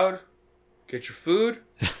it loud. Get your food.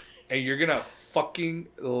 And you're going to fucking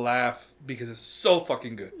laugh because it's so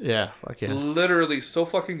fucking good. Yeah. Fuck yeah. Literally so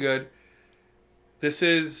fucking good. This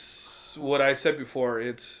is what I said before.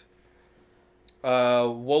 It's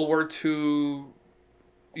World War II,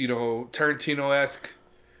 Tarantino-esque.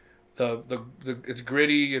 It's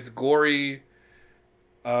gritty. It's gory.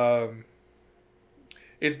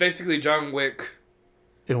 It's basically John Wick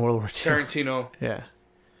in World War II. Tarantino. Yeah.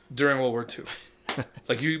 During World War II.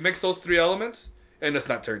 Like, you mix those three elements, and it's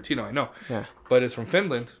not Tarantino, I know. Yeah. But it's from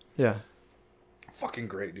Finland. Yeah. Fucking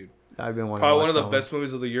great, dude. I've been wanting Probably to watch one of the best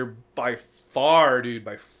movies of the year by far, dude.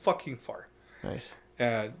 By fucking far. Nice.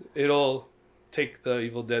 And it'll take the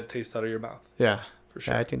Evil Dead taste out of your mouth. Yeah. For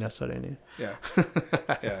sure. Yeah, I think that's what I need. Yeah.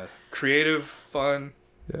 Yeah. Creative, fun.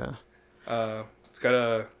 Yeah. It's got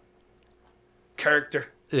a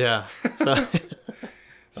character. Yeah.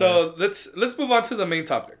 So let's move on to the main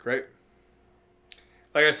topic, right?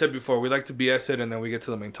 Like I said before, we like to BS it and then we get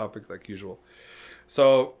to the main topic like usual.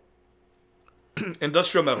 So,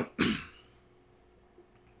 industrial metal.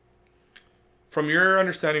 From your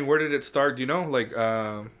understanding, where did it start? Do you know? Like,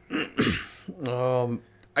 I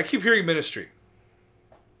keep hearing Ministry.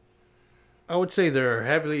 I would say they're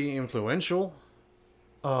heavily influential.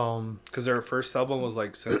 Because their first album was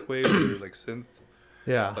like synthwave or like synth.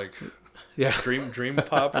 Yeah. Like, yeah. dream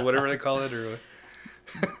pop or whatever they call it, or.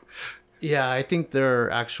 Yeah, I think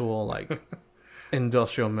their actual like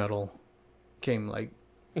industrial metal came like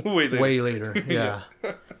way later. Yeah.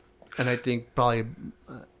 And I think probably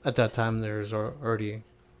at that time there's already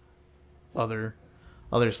other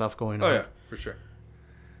stuff going on. Oh yeah, for sure.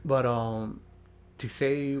 But to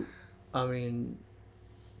say, I mean,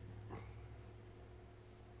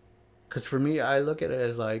 because for me, I look at it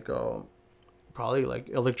as like probably like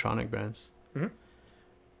electronic bands. Mm-hmm.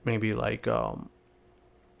 Maybe like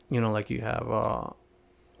like you have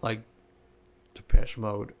like Depeche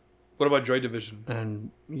Mode. What about Joy Division?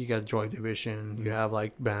 And you got Joy Division. You have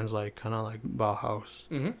like bands like kind of like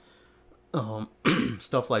Bauhaus. Mm-hmm.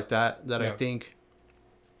 Stuff like that Yeah. I think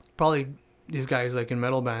probably these guys like in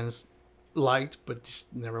metal bands liked but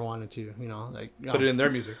just never wanted to, like Put it in their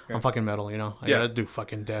music. Yeah. I'm fucking metal, I Yeah. gotta do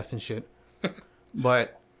fucking death and shit.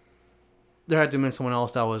 But there had to have been someone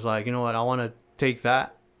else that was like, you know what, I want to take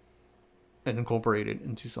that and incorporate it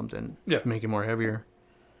into something. Yeah. Make it more heavier.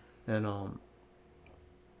 And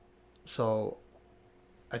so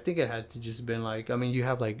I think it had to just been like, I mean, you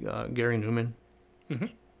have like Gary Newman, Mm-hmm.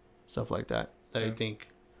 stuff like that I Yeah. think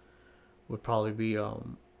would probably be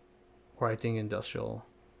where I think industrial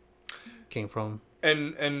came from.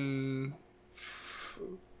 And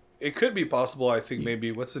it could be possible. I think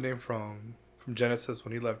maybe what's the name from Genesis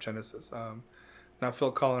when he left Genesis? Not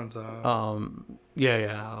Phil Collins.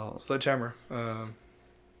 Yeah. Sledgehammer.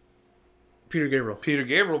 Peter Gabriel. Peter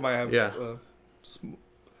Gabriel might have. Yeah.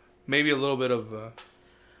 Maybe a little bit of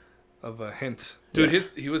a hint, dude. Yeah.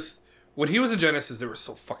 He was when he was in Genesis. They were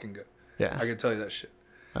so fucking good. Yeah. I can tell you that shit.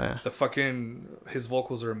 Oh, yeah. His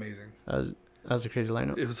vocals are amazing. That was a crazy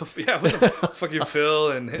lineup. It was a fucking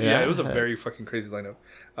Phil and it was a very fucking crazy lineup.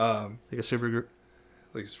 Like a super group.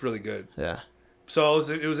 Like it's really good. Yeah. So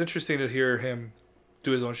it was interesting to hear him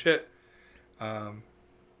do his own shit.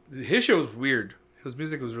 His shit was weird. His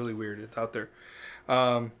music was really weird. It's out there.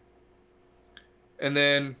 And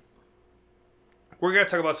then we're gonna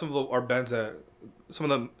talk about some of our bands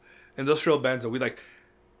some of the industrial bands that we like.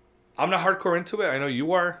 I'm not hardcore into it. I know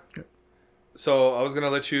you are. Yep. So I was gonna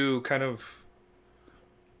let you kind of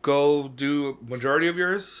go do majority of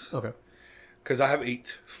yours. Okay. Because I have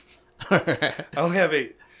 8. Alright. I only have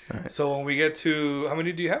 8. Alright. So when we get to how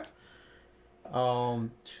many do you have?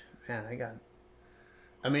 Man,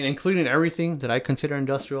 I mean, including everything that I consider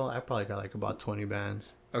industrial, I probably got like about 20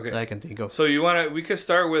 bands that I Okay. can think of. So we could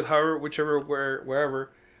start with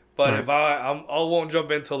wherever. But if I won't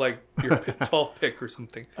jump into like your 12th pick or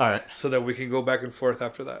something, All right. so that we can go back and forth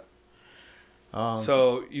after that.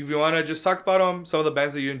 So if you want to just talk about them, some of the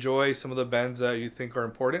bands that you enjoy, some of the bands that you think are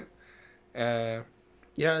important. Yeah,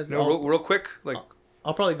 Real quick, like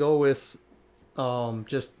I'll probably go with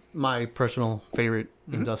just my personal favorite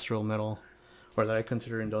industrial metal, or that I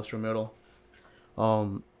consider industrial metal.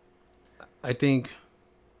 I think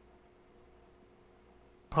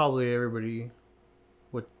probably everybody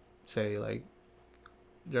would say like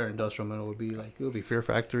their industrial metal would be like, it would be Fear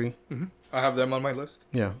Factory. I have them on my list.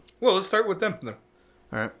 Yeah. Well, let's start with them then.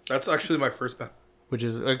 All right. That's actually my first band. Which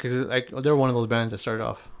is because like they're one of those bands that started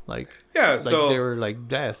off like so they were like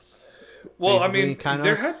death. Well, I mean, kinda,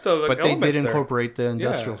 they had the but they did there. incorporate the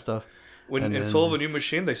industrial stuff. In Soul of a New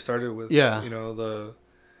Machine, they started with you know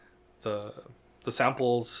the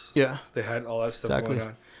samples. Yeah, they had all that stuff going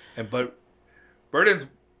on, but Burden's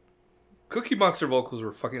Cookie Monster vocals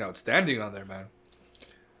were fucking outstanding on there, man.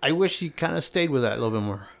 I wish he kind of stayed with that a little bit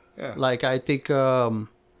more. Yeah, like I think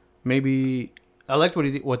maybe I liked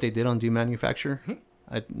what they did on Demanufacture.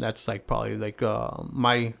 That's like probably like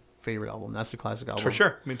my favorite album. That's the classic album for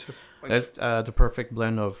sure. Me too. That's the perfect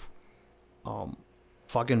blend of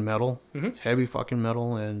fucking metal, heavy fucking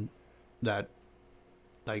metal, and that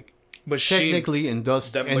like technically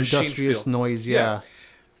industrious noise. Yeah.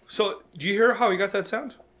 So do you hear how he got that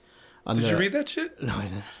sound? Did you read that shit? No, I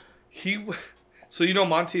didn't. So you know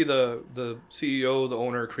Monty, the CEO, the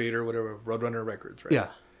owner, creator, whatever, Roadrunner Records, right? Yeah.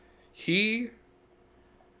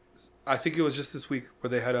 I think it was just this week where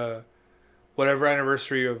they had a whatever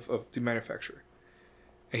anniversary of the manufacturer,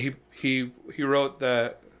 and he wrote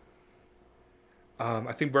that.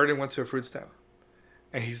 I think Burden went to a fruit stand,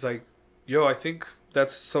 and he's like, "Yo, I think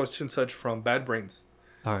that's such and such from Bad Brains,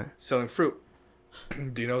 all right, selling fruit."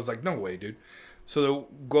 Dino's like, "No way, dude." So they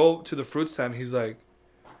go to the fruit stand. He's like,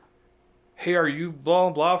 "Hey, are you blah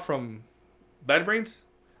blah from Bad Brains?"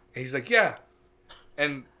 And he's like, "Yeah,"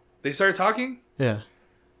 and they started talking. Yeah.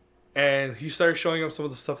 And he started showing him some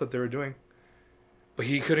of the stuff that they were doing. But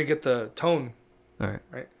he couldn't get the tone. All right.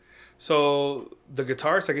 Right? So the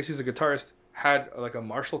guitarist, I guess he's a guitarist, had like a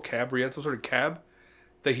Marshall cab, or he had some sort of cab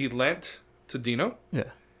that he lent to Dino.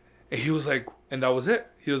 Yeah. And he was like, and that was it.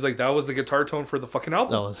 He was like, that was the guitar tone for the fucking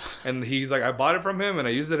album. And he's like, I bought it from him and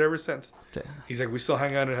I used it ever since. Damn. He's like, we still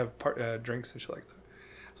hang out and have drinks and shit like that.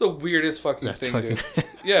 It's the weirdest fucking thing, dude.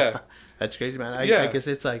 Yeah. That's crazy, man. I guess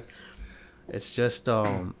it's like, it's just, I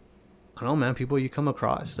don't know, man. People you come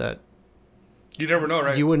across that you never know,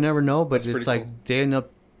 right? You would never know, but That's it's like they end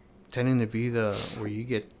up tending to be where you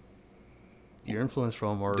get your influence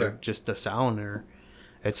from, or just the sound, or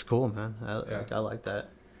it's cool, man. I like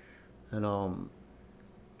that, and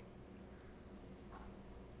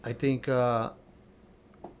I think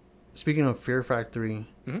speaking of Fear Factory,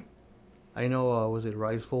 I know was it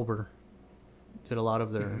Rise Fulber did a lot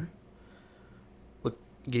of their what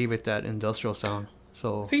gave it that industrial sound.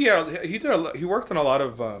 So I think he worked on a lot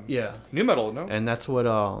of new metal, no? And that's what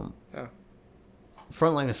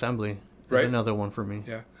Frontline Assembly is another one for me.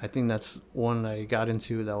 Yeah. I think that's one I got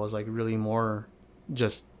into that was like really more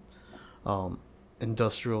just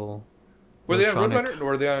industrial. Were they on Roadrunner or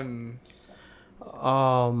were they on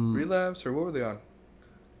Relapse, or what were they on?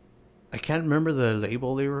 I can't remember the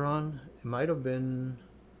label they were on. It might have been,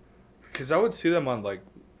 because I would see them on like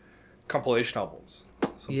compilation albums.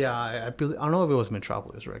 Sometimes. Yeah, I don't know if it was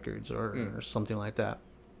Metropolis Records or something like that.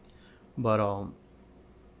 But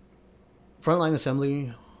Frontline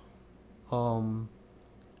Assembly, Hardwired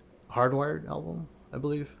album, I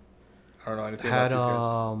believe. I don't know anything about these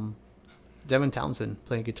guys. Devin Townsend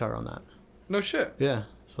playing guitar on that. No shit. Yeah.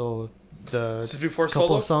 So this is before couple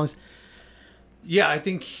solo songs. Yeah, I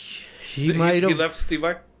think he might have. He left Steve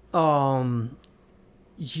Vai.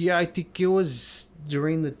 Yeah, I think it was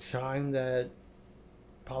during the time that.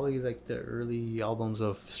 Probably like the early albums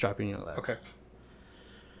of Strapping Young Lad. Okay.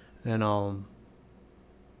 And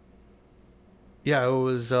yeah, it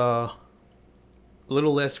was a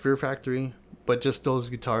little less Fear Factory, but just those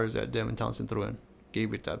guitars that Devin Townsend threw in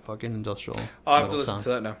gave it that fucking industrial. I'll have to listen to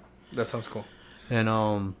that now. That sounds cool.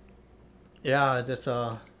 And yeah, just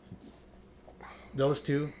those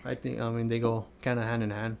two, I think. I mean, they go kind of hand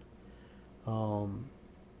in hand.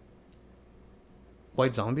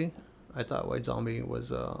 White Zombie. I thought White Zombie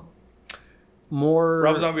was more.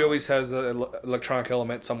 Rob Zombie always has an electronic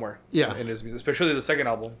element somewhere. Yeah. In his music, especially the second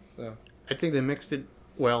album. Yeah. I think they mixed it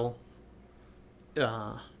well.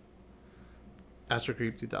 Astro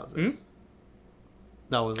Creep 2000.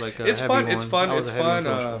 That was like it's fun. It's fun. It's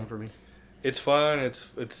fun. For me. It's fun. It's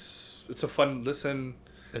a fun listen.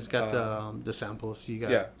 It's got the samples. You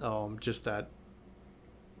got just that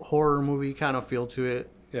horror movie kind of feel to it.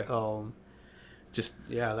 Yeah.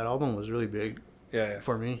 That album was really big. Yeah.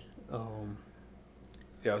 For me.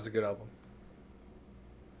 Yeah, it was a good album.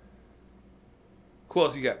 Who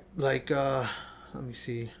else you got? Like, let me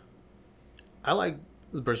see. I like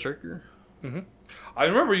Berserker. Mm-hmm. I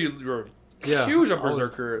remember you were Yeah, huge on I was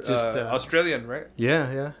Berserker. just, Australian, right?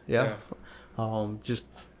 Yeah. Just,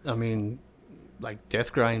 I mean, like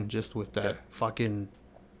Death Grind, just with that fucking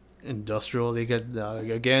industrial. They get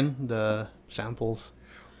again the samples.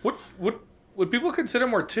 What would people consider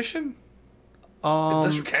Mortician?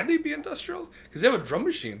 Industrial? Can they be industrial? Because they have a drum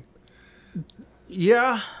machine.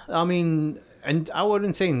 Yeah, I mean, and I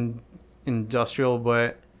wouldn't say industrial,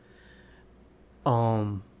 but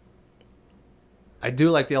I do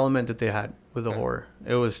like the element that they had with the horror.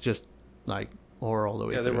 It was just like horror all the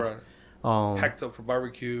way through. They were hacked up for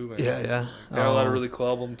barbecue. And, They had a lot of really cool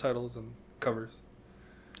album titles and covers.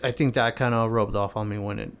 I think that kind of rubbed off on me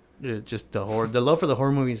when it just the horror, the love for the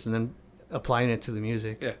horror movies, and then applying it to the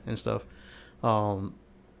music and stuff.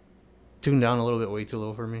 Tuned down a little bit way too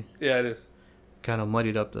low for me. Yeah, it is. Kind of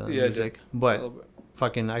muddied up the music, but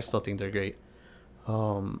fucking, I still think they're great.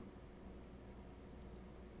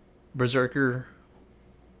 Berserker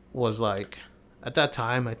was like, at that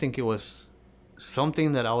time, I think it was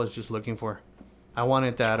something that I was just looking for. I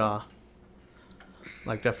wanted that,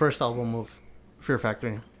 like that first album of Fear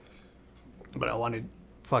Factory, but I wanted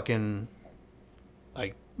fucking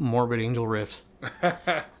like Morbid Angel riffs,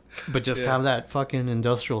 but just have that fucking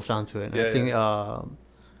industrial sound to it. And I think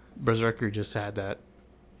Berserker just had that,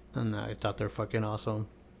 and I thought they're fucking awesome.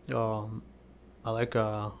 I like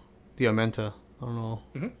the Amenta. I don't know.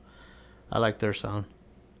 Mm-hmm. I like their sound.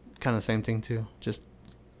 Kind of same thing too. Just,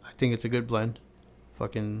 I think it's a good blend.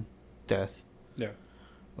 Fucking death. Yeah.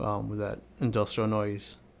 With that industrial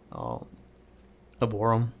noise. Aborum.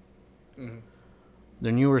 Mm-hmm.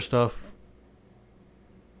 Their newer stuff,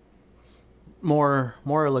 more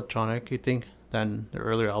electronic, you think, than their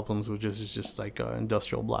earlier albums, which is just like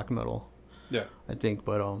industrial black metal. Yeah. I think,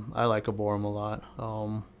 but I like Aborum a lot.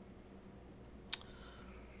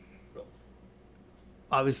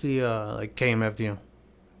 Obviously, like KMFDM.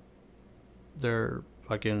 They're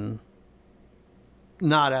fucking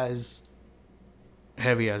not as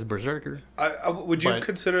heavy as Berserker. Would you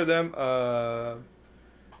consider them?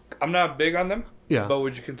 I'm not big on them. Yeah. But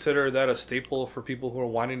would you consider that a staple for people who are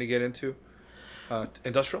wanting to get into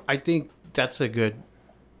industrial? I think that's a good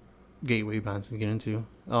gateway band to get into.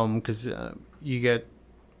 Because you get,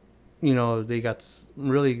 they got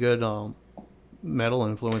really good metal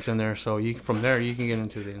influence in there, so from there you can get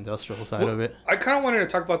into the industrial side of it. I kind of wanted to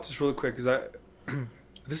talk about this really quick because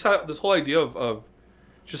this whole idea of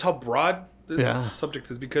just how broad this subject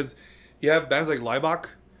is, because you have bands like Laibach,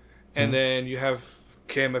 and then you have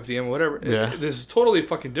KMFDM, whatever. Yeah. This is totally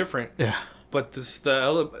fucking different. Yeah. But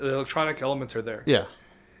the electronic elements are there. Yeah.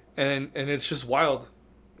 And it's just wild,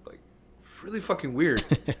 like really fucking weird.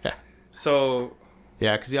 So.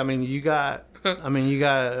 Yeah, because you got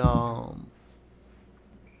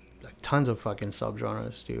like tons of fucking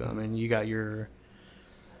subgenres too. I mean, you got your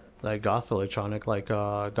like goth electronic, like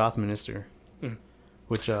Goth Minister,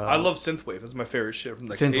 which I love synthwave. That's my favorite shit from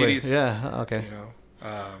like synthwave. the 80s. Yeah. Okay.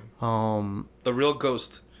 The Real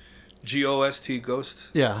Ghost, GOST Ghost.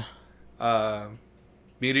 Yeah.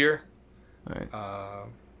 Meteor. All right.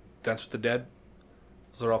 Dance with the Dead.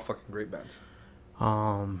 Those are all fucking great bands.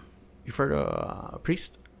 You've heard of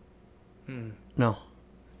Priest? No. I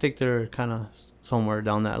think they're kind of somewhere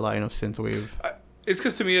down that line of synthwave. It's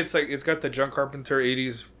because to me, it's like it's got the John Carpenter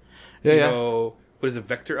 80s. Yeah, you know, what is it,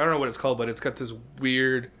 Vector? I don't know what it's called, but it's got this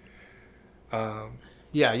weird.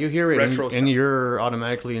 Yeah, you hear it retro and you're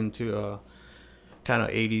automatically into kind of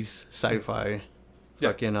 80s sci-fi.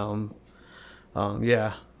 Fucking I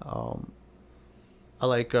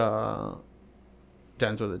like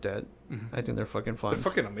Dance with the Dead. I think they're fucking fun. They're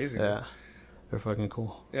fucking amazing. Yeah, they're fucking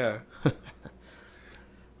cool. Yeah.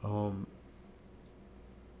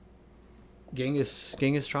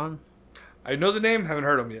 Genghis Tron. I know the name, haven't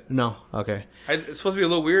heard them yet. No, okay. It's supposed to be a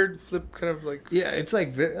little weird, flip, kind of like. Yeah, it's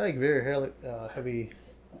like very heavy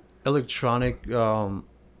electronic. No,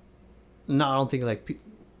 I don't think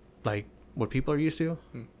like what people are used to,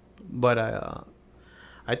 but I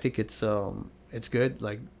think it's good,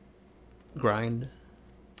 like grind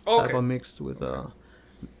type of mixed with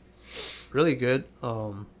really good.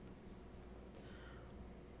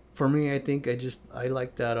 For me, I think I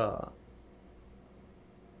like that.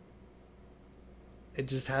 It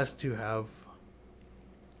just has to have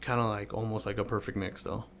kind of like almost like a perfect mix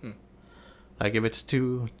though. Like if it's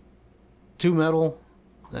too metal,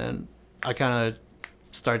 then I kind of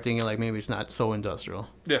start thinking like maybe it's not so industrial.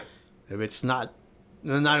 Yeah. If it's not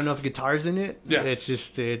not enough guitars in it. Yeah. It's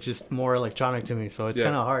just more electronic to me, so it's Yeah.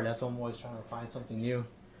 kind of hard. That's why I'm always trying to find something new.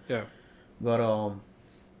 Yeah. But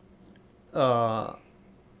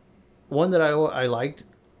one that I liked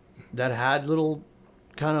that had little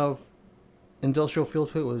kind of industrial feel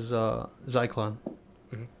to it was Zyklon.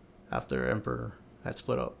 Mhm. After Emperor had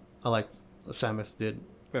split up, I like Samus did.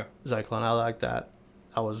 Yeah. Zyklon, I like that.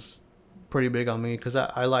 That was pretty big on me because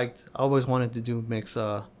I always wanted to mix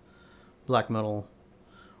black metal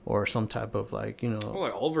or some type of like, Well,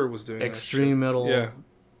 like Oliver was doing extreme that shit. metal. Yeah.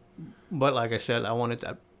 But like I said, I wanted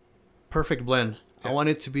that perfect blend. Yeah. I want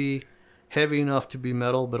it to be heavy enough to be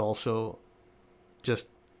metal, but also just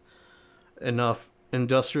enough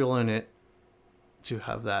industrial in it to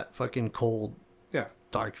have that fucking cold, Yeah.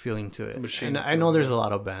 dark feeling to it. Machine And I feeling, know there's yeah. a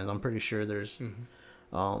lot of bands. I'm pretty sure there's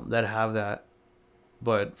Mhm. that have that.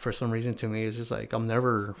 But for some reason, to me, it's just like I'm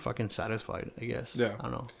never fucking satisfied. I guess. Yeah. I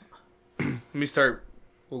don't know. Let me start.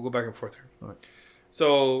 We'll go back and forth here. Alright.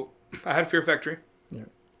 So I had Fear Factory. Yeah.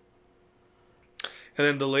 And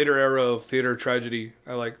then the later era of Theater Tragedy,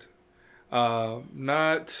 I liked.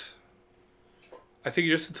 Not. I think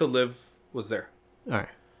just until Liv was there. All right.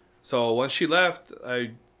 So once she left,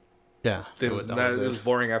 Yeah. it was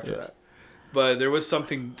boring after Yeah. that. But there was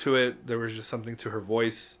something to it. There was just something to her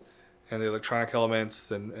voice and the electronic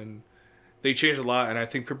elements, and they changed a lot. And I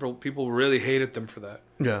think people really hated them for that.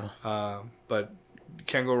 Yeah. But you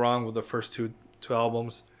can't go wrong with the first two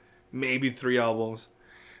albums, maybe 3 albums.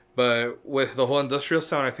 But with the whole industrial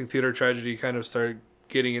sound, I think Theater Tragedy kind of started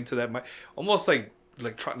getting into that, almost like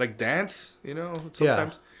dance,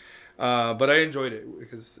 sometimes. But I enjoyed it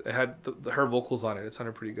because it had her vocals on it. It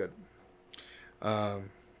sounded pretty good.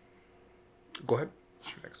 Go ahead.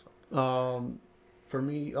 What's your next one? For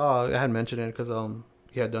me, I had mentioned it because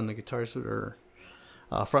he had done the guitars or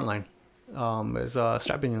Frontline. Is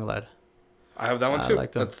Strapping Young Lad. I have that one I too.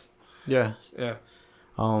 like them. That's Yeah. yeah.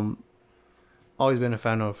 Always been a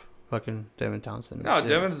fan of fucking Devin Townsend. No,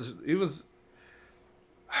 he was.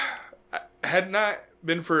 Had not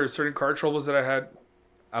been for certain car troubles that I had,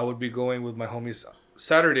 I would be going with my homies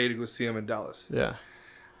Saturday to go see him in Dallas. Yeah.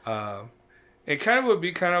 It kind of would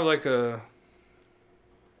be kind of like a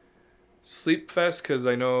sleep fest because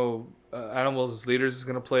I know Animals Leaders is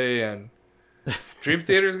gonna play and Dream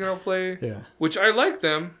Theater is gonna play. Yeah. Which I like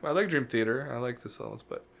them. I like Dream Theater. I like the songs,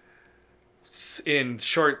 but it's in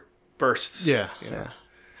short bursts. Yeah. Yeah.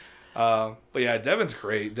 But yeah, Devin's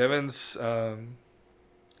great. Devin's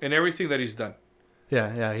in everything that he's done.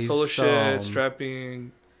 Yeah. He's Solo shit,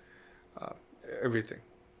 strapping, everything.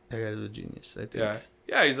 That guy's a genius. I think.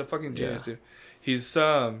 Yeah, he's a fucking genius, dude. He's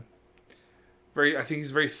I think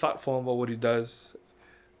he's very thoughtful about what he does.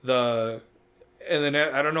 And then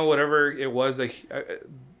I don't know whatever it was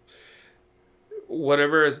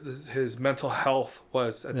whatever his mental health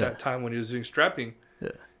was at that time when he was doing strapping. Yeah.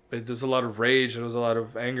 But there's a lot of rage, there was a lot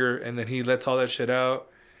of anger, and then he lets all that shit out.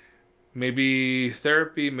 Maybe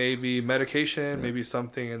therapy, maybe medication, maybe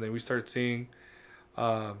something, and then we start seeing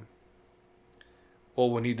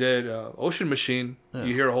when he did Ocean Machine,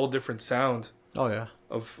 you hear a whole different sound. Oh yeah.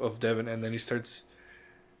 Of Devin, and then he starts.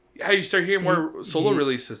 Yeah, you start hearing more solo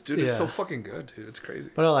releases, dude. It's so fucking good, dude. It's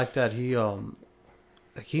crazy. But I like that he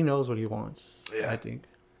he knows what he wants. Yeah. I think,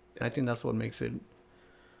 and I think that's what makes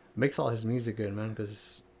all his music good, man.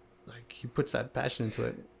 Because like he puts that passion into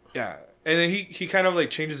it. Yeah, and then he kind of like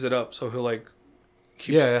changes it up, so he'll like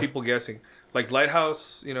keeps people guessing. Like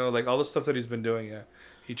Lighthouse, like all the stuff that he's been doing. Yeah,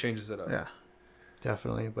 he changes it up. Yeah,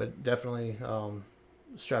 definitely. But definitely,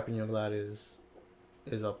 Strapping Young Lad is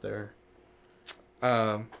up there.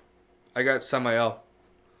 I got Samael.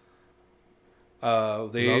 They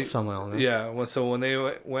love Samael. Man. Yeah. So when they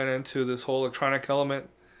went into this whole electronic element,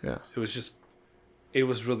 it was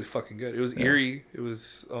really fucking good. It was eerie. It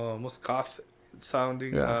was almost goth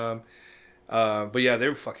sounding. Yeah. But yeah,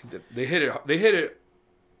 they hit it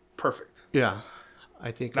perfect. Yeah,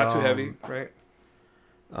 I think not too heavy, right?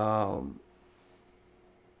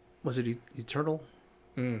 Was it Eternal?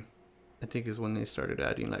 Mm. I think is when they started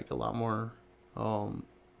adding like a lot more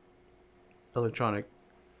electronic.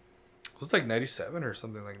 It was like 97 or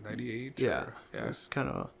something, like 98. Yeah. It was kind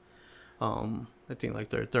of I think like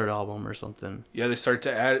their third album or something. Yeah, they started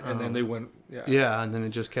to add and then they went Yeah, and then it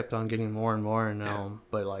just kept on getting more and more, and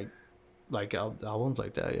but like albums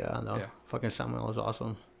like that, fucking Samuel is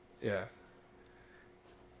awesome. Yeah.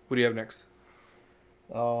 What do you have next?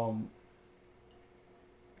 Well,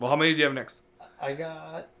 how many do you have next? I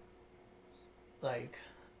got like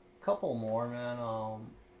a couple more, man.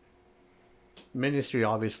 Ministry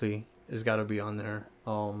obviously has got to be on there.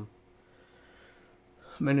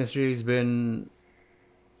 Ministry's been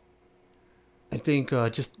I think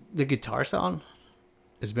just the guitar sound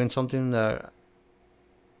has been something that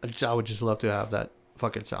I would just love to have that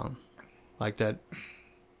fucking sound like that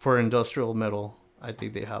for industrial metal. I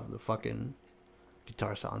think they have the fucking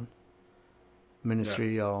guitar sound.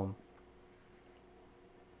 Ministry, I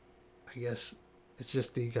guess it's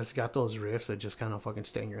just it's got those riffs that just kind of fucking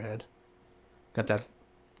stay in your head. Got that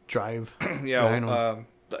drive. Yeah,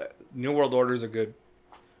 the New World Order is a good,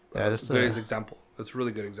 that's good example. That's a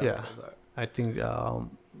really good example of that. I think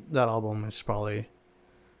that album is probably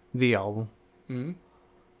the album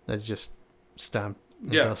that's just stamped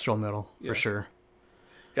industrial metal for sure.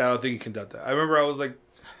 Yeah, I don't think you can doubt that. I remember I was like,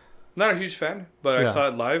 not a huge fan, but I saw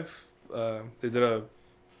it live. They did a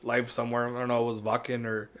live somewhere. I don't know, it was Vakken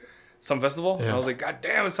or some festival. Yeah. And I was like, God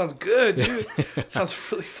damn, it sounds good, dude. It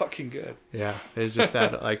sounds really fucking good. Yeah, it's just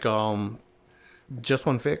that like Just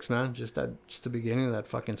One Fix, man. Just the beginning of that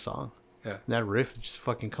fucking song. Yeah. And that riff just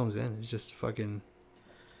fucking comes in. It's just fucking.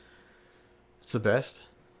 It's the best.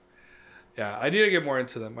 Yeah, I need to get more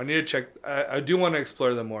into them. I need to check. I do want to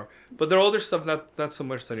explore them more, but their older stuff, not so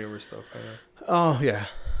much the newer stuff. I know. Oh yeah.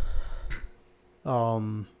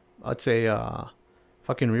 I'd say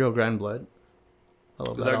fucking Rio Grande Blood. I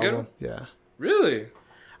love that album. Good? Yeah. Really?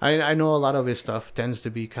 I know a lot of his stuff tends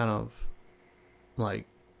to be kind of like,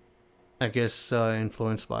 I guess,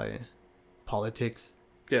 influenced by politics.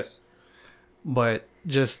 Yes. But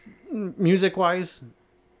just music wise,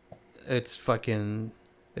 it's fucking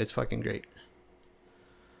great.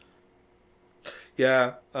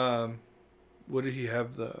 Yeah. What did he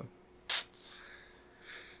have?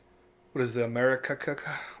 What is the America?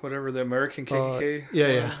 Whatever, the American KKK?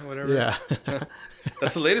 Yeah. Whatever. Yeah.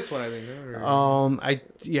 That's the latest one, I think. Or... I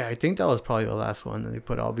think that was probably the last one that they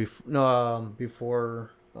put out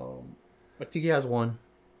before. I think he has one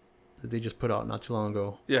that they just put out not too long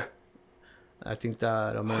ago. Yeah. I think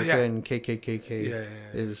that American KKK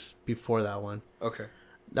is before that one. Okay.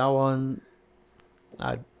 That one,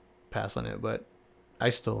 I'd pass on it, but I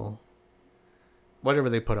still, whatever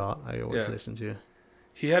they put out, I always listen to.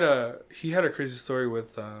 He had a crazy story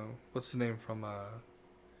with what's his name from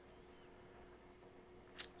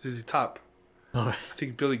ZZ Top. Oh. I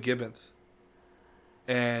think Billy Gibbons.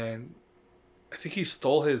 And I think he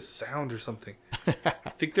stole his sound or something.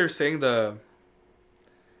 I think they're saying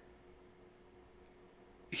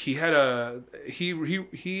he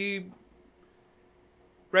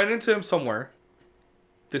ran into him somewhere.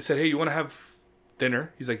 They said, "Hey, you want to have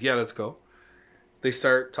dinner?" He's like, "Yeah, let's go." They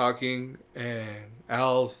start talking, and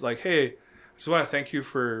Al's like, "Hey, I just want to thank you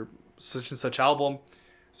for such and such album."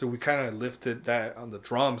 So we kind of lifted that on the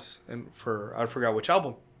drums, and I forgot which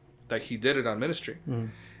album, like he did it on Ministry,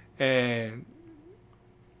 and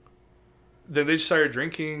then they just started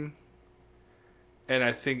drinking. And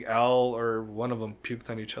I think Al or one of them puked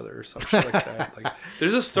on each other or some shit like that. Like,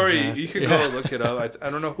 there's a story, you could go look it up. I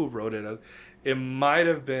don't know who wrote it. It might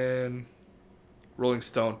have been Rolling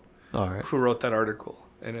Stone who wrote that article.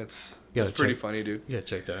 And it's pretty funny, dude. Yeah,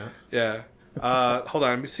 check that out. Yeah. Hold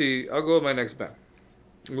on, let me see. I'll go with my next band.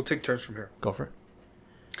 We'll take turns from here. Go for it.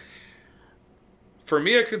 For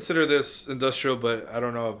me, I consider this industrial, but I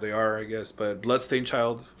don't know if they are, I guess. But Bloodstained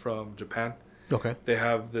Child from Japan. Okay. They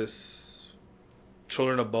have this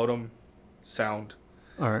Children of Bodom sound.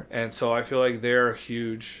 All right. And so I feel like they're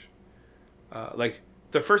huge. Like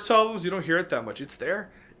the first two albums, you don't hear it that much. It's there.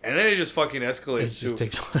 And then it just fucking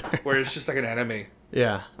escalates where it's just like an anime.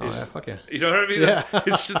 Yeah. Oh, yeah, fuck yeah. You know what I mean? Yeah.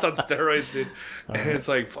 It's just on steroids, dude. And it's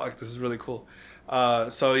like, fuck, this is really cool.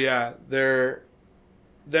 So yeah, they're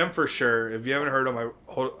them for sure. If you haven't heard them, I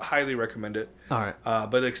highly recommend it. All right.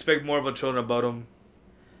 But expect more of a Children of Bodom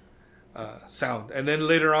sound. And then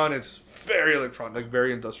later on, it's very electronic, like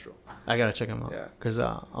very industrial. I gotta check them out. Yeah. Because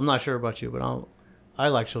I'm not sure about you, but I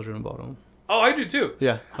like Children of Bodom. Oh, I do too.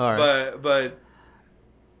 Yeah. All right. But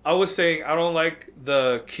I was saying I don't like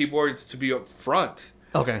the keyboards to be up front.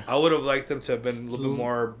 Okay. I would have liked them to have been a little bit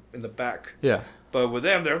more in the back. Yeah. But with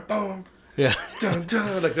them, they're boom. Yeah. Dun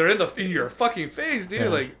dun. Like they're in your fucking face, dude. Yeah.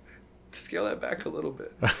 Like scale that back a little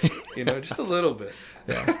bit. Just a little bit.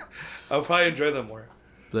 Yeah. I'll probably enjoy them more.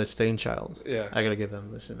 Bloodstained Child. Yeah. I gotta give them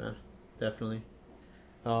a listen, man. Definitely.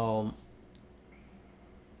 I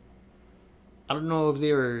don't know if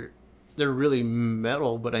they're really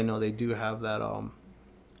metal, but I know they do have that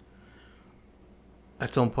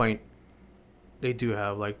at some point they do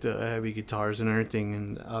have like the heavy guitars and everything,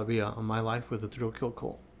 and I'll be on My Life with the Thrill Kill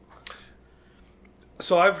Cult.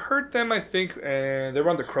 So I've heard them, I think, and they were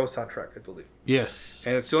on the Crow soundtrack, I believe. Yes.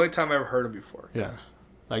 And it's the only time I've ever heard them before. Yeah.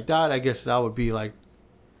 Like that, I guess that would be like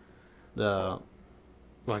the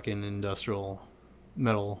like an industrial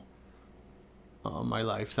metal My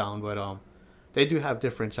Life sound, but They do have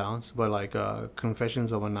different sounds, but like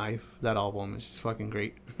Confessions of a Knife, that album is fucking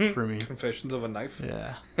great for me. Confessions of a Knife.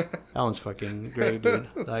 Yeah, that one's fucking great, dude.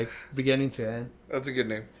 Like beginning to end. That's a good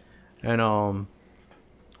name. And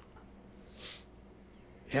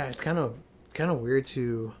yeah, it's kind of weird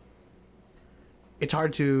to. It's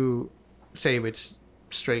hard to say if it's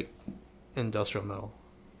straight industrial metal.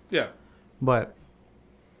 Yeah. But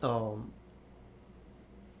I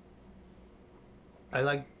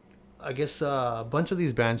guess a bunch of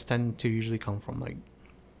these bands tend to usually come from like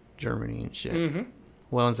Germany and shit. Mm-hmm.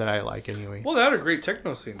 Ones that I like anyway. Well, they had a great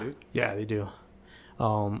techno scene, dude. Yeah, they do.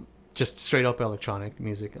 Just straight up electronic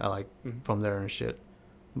music I like from there and shit.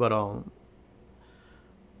 But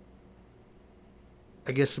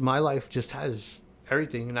I guess My Life just has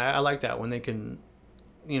everything, and I like that when they can,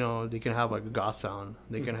 they can have like a goth sound,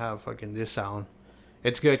 they can have fucking this sound.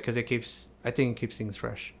 It's good because I think it keeps things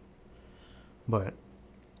fresh. But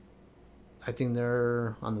I think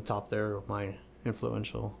they're on the top there of my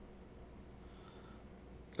influential.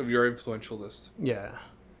 Of your influential list. Yeah.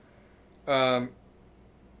 I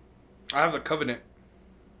have the Covenant.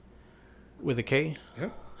 With a K? Yeah.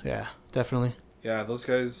 Yeah, definitely. Yeah, those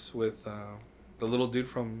guys with the little dude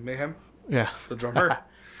from Mayhem. Yeah. The drummer.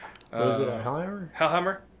 Was it Hellhammer?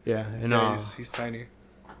 Hellhammer? Yeah, and Yeah, he's tiny.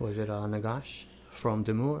 Was it Nagash from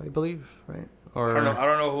Demu, I believe, right? Or I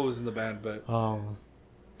don't know who was in the band, but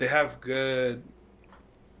they have good.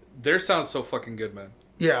 Their sound's so fucking good, man.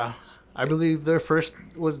 Yeah, I believe their first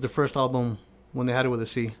was the first album when they had it with a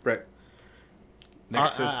C. Right.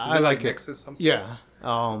 Nexus. I like it. Nexus something? Yeah.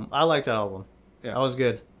 I like that album. Yeah. That was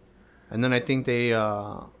good. And then I think they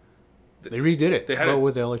redid it,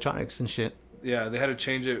 with the electronics and shit. Yeah, they had to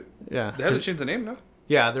change it. Yeah. They had to change the name, no?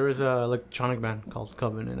 Yeah, there was a electronic band called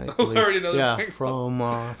Covenant. I was already another yeah, thing. from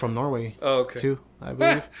Norway. Oh, okay. Too, I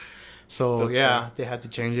believe. So That's yeah, funny. they had to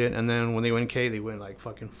change it, and then when they went K, they went like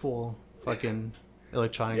fucking full fucking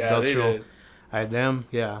electronic Yeah, industrial. they did. I had them.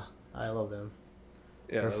 Yeah, I love them.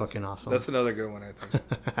 Yeah, They're fucking awesome. That's another good one, I think.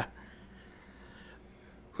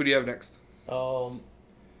 Who do you have next? Well,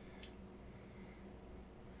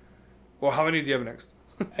 how many do you have next?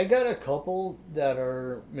 I got a couple that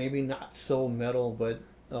are maybe not so metal, but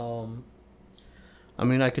I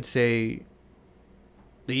mean, I could say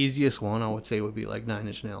the easiest one I would say would be like Nine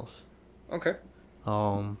Inch Nails. Okay.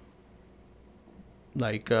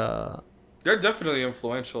 Like they're definitely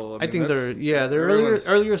influential. I think their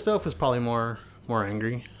earlier stuff was probably more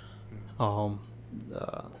angry. I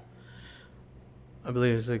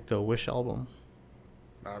believe it's like the Wish album.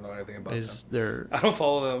 I don't know anything about them. I don't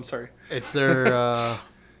follow them. I'm sorry. It's their. I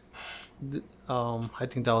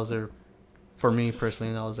think that was their. For me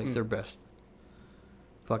personally, that was like their best.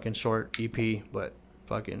 Fucking short EP, but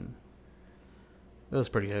fucking. It was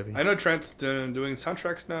pretty heavy. I know Trent's doing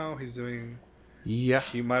soundtracks now. He's doing. Yeah.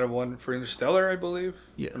 He might have won for Interstellar, I believe.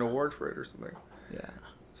 Yeah. An award for it or something. Yeah.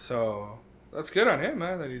 So that's good on him,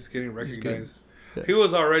 man. That he's getting recognized. Yeah. He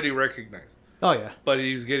was already recognized. Oh yeah. But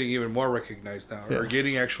he's getting even more recognized now, or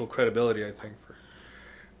getting actual credibility, I think.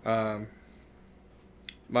 For,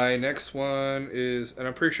 my next one is, and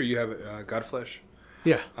I'm pretty sure you have it, Godflesh.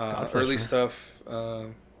 Yeah. Early stuff.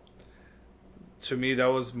 To me, that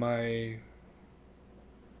was my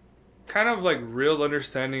kind of like real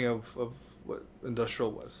understanding of what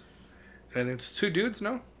industrial was. And I think it's two dudes,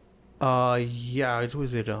 no? Yeah.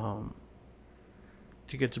 Was it to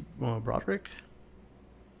get to Broderick?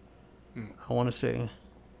 I want to say,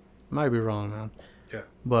 might be wrong, man. Yeah.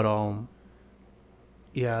 But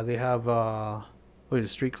yeah, they have what is it,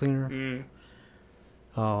 Street Cleaner?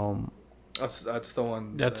 That's the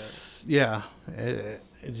one. Yeah.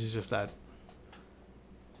 It's just that.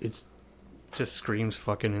 It just screams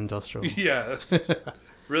fucking industrial. Yeah, that's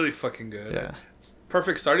really fucking good. Yeah.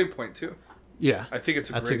 Perfect starting point too. Yeah. I think it's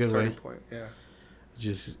a great starting point. Yeah.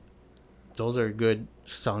 Just those are good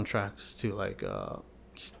soundtracks to like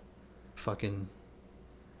just fucking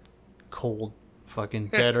cold fucking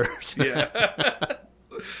Deaders. Yeah.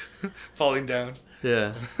 Falling down.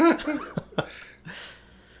 Yeah.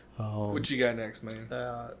 What you got next, man?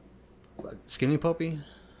 Skinny Puppy.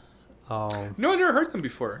 No, I never heard them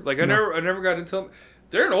before. Like I never got into them.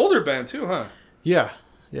 They're an older band too, huh? Yeah.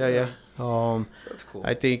 That's cool.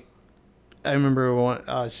 I think I remember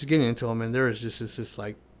just getting into them, and there was just this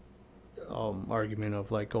like argument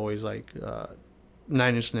of like always like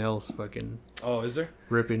Nine Inch Nails fucking. Oh, is there?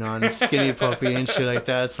 Ripping on Skinny Puppy and shit like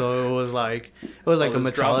that. So it was like a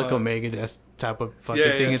Metallica Megadeth type of fucking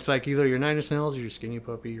thing. Yeah. It's like either you're Nine Inch Nails or you're Skinny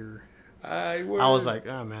Puppy or. I was like,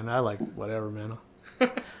 oh man, I like whatever, man.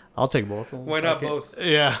 I'll take both of them. Why not both?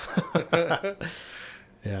 Yeah.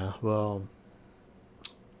 Yeah. Well,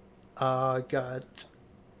 Got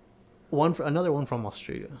another one from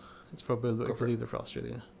Australia. It's probably I believe they're from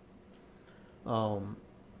Australia. So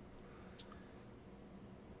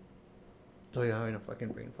yeah, I'm having a fucking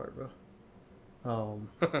brain fart, bro.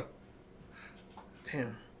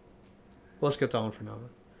 Damn. We'll skip that one for now.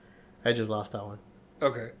 I just lost that one.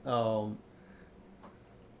 Okay.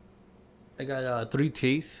 I got Three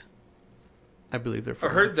Teeth. I believe they're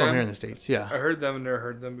from them here in the States. Yeah. I heard them and never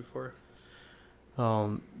heard them before.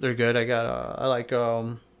 They're good. I like they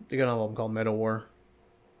got an album called Metal War.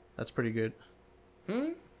 That's pretty good.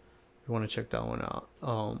 You want to check that one out.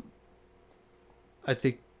 I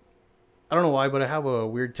think I don't know why, but I have a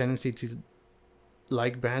weird tendency to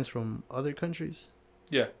like bands from other countries.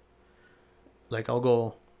 Yeah. Like I'll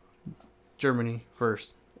go Germany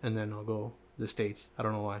first, and then I'll go the States. I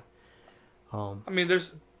don't know why. I mean,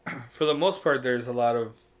 there's, for the most part, there's a lot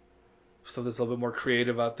of stuff that's a little bit more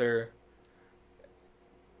creative out there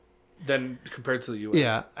than compared to the U.S.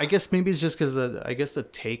 Yeah, I guess maybe it's just because the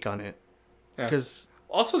take on it. Yeah. Because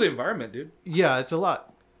also the environment, dude. Yeah, it's a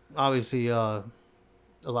lot. Obviously, a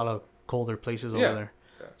lot of colder places over there,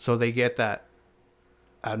 so they get that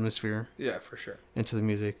atmosphere. Yeah, for sure. Into the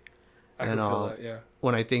music. I can feel that. Yeah.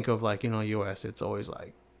 When I think of like U.S., it's always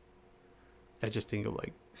like I just think of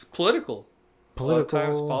like it's political. A lot of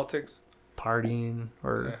times, politics, partying,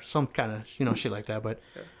 or some kind of shit like that. But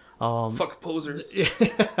fuck posers.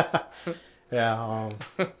 Yeah,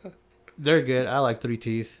 they're good. I like Three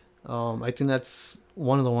Teeth. I think that's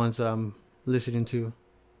one of the ones that I'm listening to,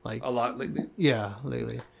 like a lot lately. Yeah,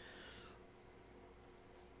 lately.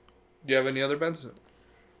 Do you have any other bands?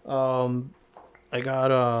 I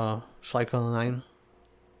got Cyclone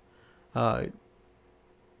 9.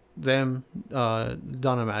 Them,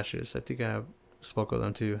 Donna Matches. I think I have spoke with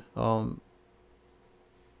them too.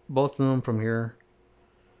 Both of them from here.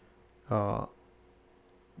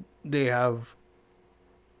 They have.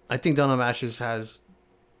 I think Donna Matches has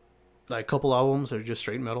like a couple albums that are just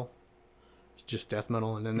straight metal, just death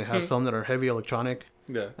metal, and then they have some that are heavy electronic.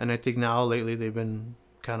 Yeah. And I think now lately they've been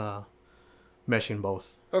kind of meshing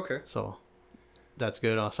both. Okay. So that's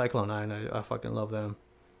good. Cyclone 9, I fucking love them.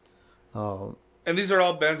 And these are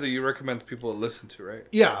all bands that you recommend people to listen to, right?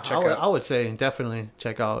 Yeah, I would say definitely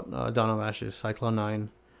check out Donna Matches, Cyclone 9.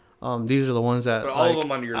 These are the ones that... But all of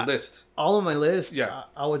them on your list. All on my list. Yeah.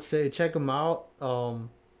 I would say check them out. A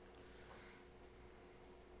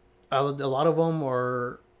lot of them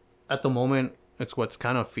are, at the moment, it's what's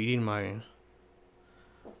kind of feeding my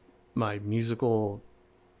musical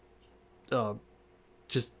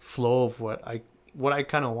just flow of what I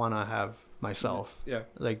kind of want to have myself. Yeah.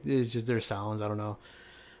 Like, it's just their sounds. I don't know.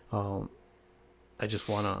 I just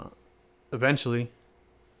want to eventually,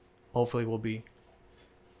 hopefully we'll be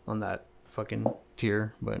on that fucking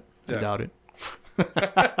tier, but I doubt it.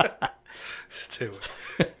 Stay away.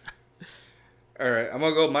 All right, I'm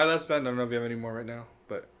gonna go with my last band. I don't know if you have any more right now,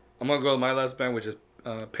 but I'm gonna go with my last band, which is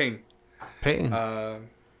Pain. Pain.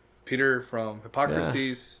 Peter from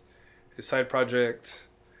Hypocrisies, his side project.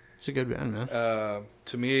 It's a good band, man.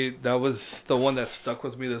 To me, that was the one that stuck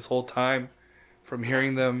with me this whole time, from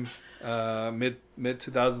hearing them mid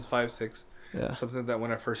 2000s, 5-6. Yeah. Something that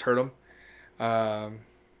when I first heard them,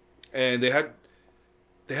 and they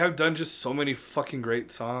have done just so many fucking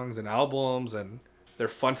great songs and albums, and they're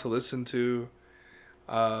fun to listen to.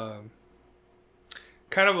 Kind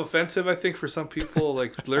of offensive, I think, for some people,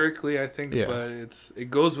 like lyrically, I think, but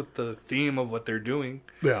it goes with the theme of what they're doing.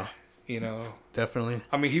 Yeah. Definitely.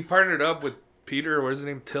 I mean, he partnered up with Peter, what is his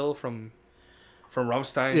name? Till from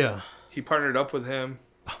Rammstein. Yeah. He partnered up with him.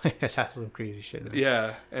 That's some crazy shit. Man.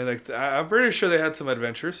 Yeah. And like, I'm pretty sure they had some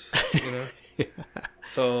adventures, Yeah.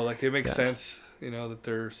 So like, it makes sense, that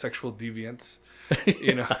they're sexual deviants,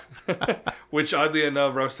 which oddly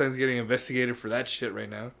enough, Rammstein's getting investigated for that shit right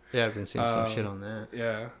now. Yeah, I've been seeing some shit on that.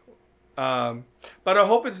 Yeah. But I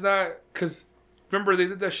hope it's not, because remember they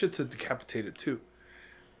did that shit to Decapitated too.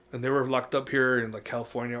 And they were locked up here in like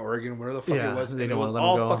California, Oregon, where the fuck it was. And it was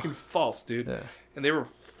all fucking false, dude. Yeah. And they were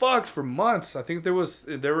fucked for months. I think they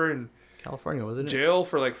were in California, wasn't it? Jail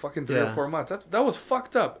for like fucking 3 or 4 months. That was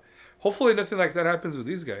fucked up. Hopefully nothing like that happens with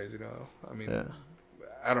these guys, I mean,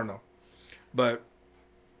 I don't know. But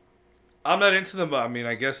I'm not into them, but I mean,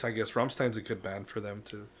 I guess Rammstein's a good band for them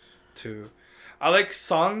to I like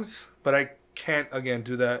songs, but I can't again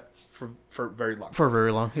do that for very long. For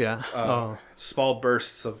very long, yeah. Small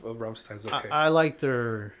bursts of Rammstein's okay. I like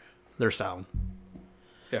their sound.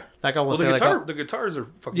 Yeah. Like I will say, the guitars are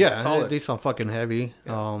fucking solid. They sound fucking heavy.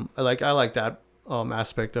 Yeah. I like that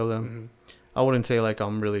aspect of them. Mm-hmm. I wouldn't say like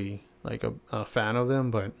I'm really like a fan of them,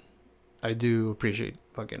 but I do appreciate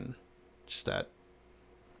fucking just that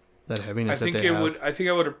that heaviness. I think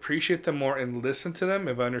I would appreciate them more and listen to them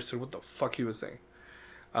if I understood what the fuck he was saying.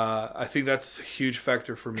 I think that's a huge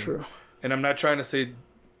factor for me. True. And I'm not trying to say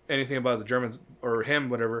anything about the Germans or him,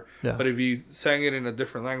 whatever. Yeah. But if he sang it in a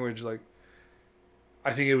different language, like,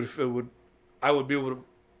 I think I would be able to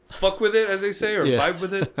fuck with it, as they say, or vibe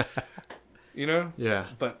with it. You know? Yeah.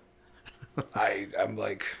 But I'm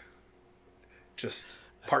like just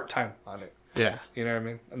part time on it. Yeah. You know what I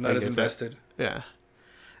mean? I'm not as invested. Yeah.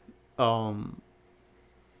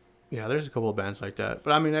 Yeah, there's a couple of bands like that.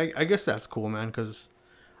 But I mean, I guess that's cool, man, because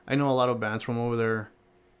I know a lot of bands from over there.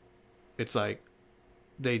 It's like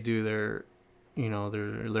they do their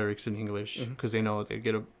lyrics in English because they know they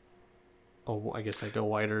get I guess like a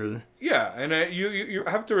wider. Yeah, and you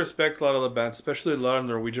have to respect a lot of the bands, especially a lot of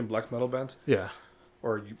Norwegian black metal bands. Yeah.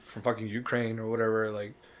 Or from fucking Ukraine or whatever.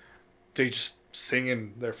 Like, they just sing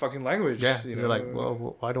in their fucking language. Yeah. You You're know? like,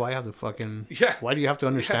 well, why do I have to fucking? Yeah. Why do you have to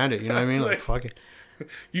understand it? You know what I mean? Like, fuck it.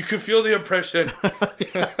 You can feel the oppression.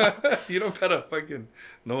 You don't gotta fucking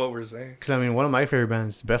know what we're saying. Because I mean, one of my favorite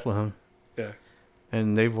bands is Bethlehem. Yeah.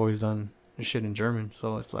 And they've always done shit in German,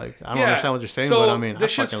 so it's like I don't understand what they're saying, so but I mean,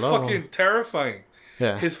 this I shit's fucking love fucking them. terrifying.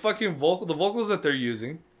 Yeah. His fucking the vocals that they're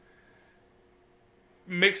using,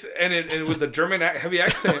 mix and with the German heavy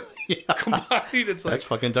accent combined, it's like that's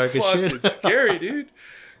fucking dark as shit. It's scary, dude.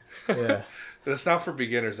 Yeah. That's not for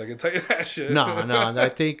beginners. I can tell you that shit. No. I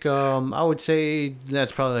think I would say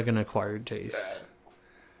that's probably like an acquired taste,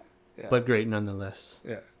 Yeah. but great nonetheless.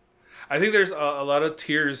 Yeah, I think there's a lot of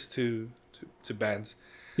tiers to bands.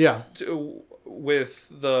 Yeah. With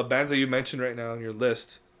the bands that you mentioned right now on your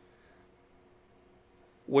list,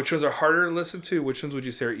 which ones are harder to listen to? Which ones would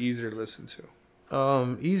you say are easier to listen to?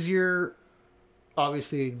 Easier.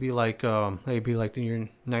 Obviously, it'd be like your 9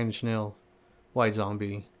 Inch Nails, White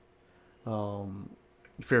Zombie,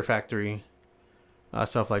 Fear Factory,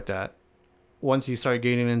 stuff like that. Once you start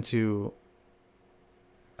getting into,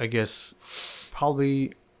 I guess,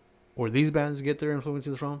 probably where these bands get their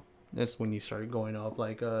influences from, that's when you start going up.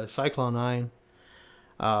 Like Cyclone 9,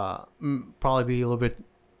 probably be a little bit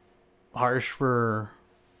harsh for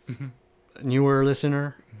a newer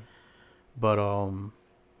listener, but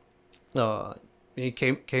it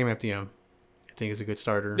came FDM. I think it's a good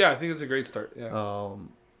starter. Yeah, I think it's a great start. Yeah.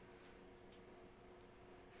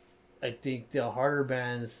 I think the harder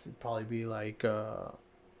bands would probably be like the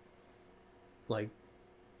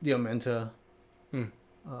Amenta,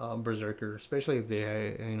 Berserker, especially if they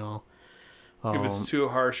if it's too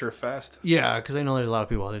harsh or fast. Yeah, because I know there's a lot of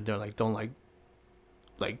people that don't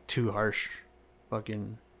like too harsh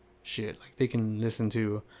fucking shit. Like they can listen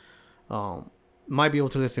to might be able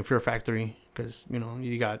to listen to Fear Factory because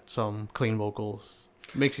you got some clean vocals,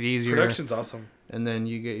 makes it easier. Production's awesome. And then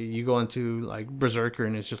you go into like Berserker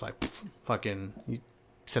and it's just like fucking you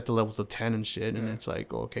set the levels to 10 and shit, and it's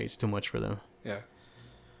like okay, it's too much for them. Yeah,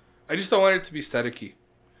 I just don't want it to be staticky.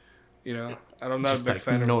 I'm not just a big like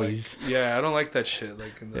fan noise. of I don't like that shit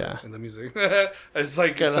like in the music. It's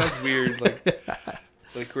like it sounds weird like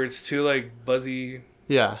where it's too like buzzy.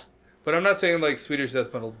 Yeah. But I'm not saying like Swedish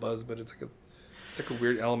death metal buzz, but it's like a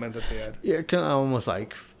weird element that they add. Yeah, kind of almost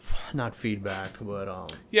like not feedback,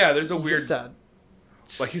 but yeah, there's a weird that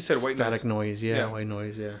like you said white static noise. Yeah, Yeah. white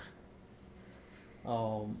noise. Yeah.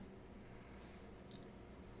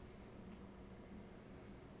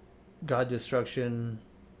 God Destruction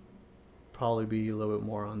probably be a little bit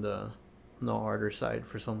more on the harder side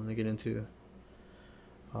for someone to get into.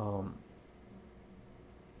 But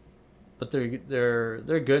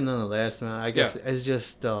they're good nonetheless, man. I guess it's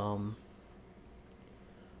just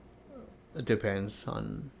it depends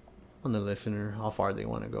on the listener how far they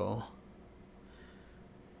want to go.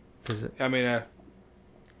 I mean,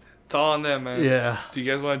 it's all on them, man. Yeah. Do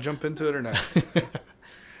you guys want to jump into it or not?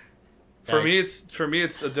 For me,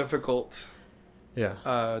 it's a difficult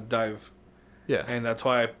dive. Yeah. And that's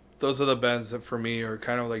why those are the bands that for me are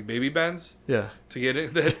kind of like baby bands. Yeah. To get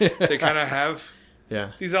it, that they kind of have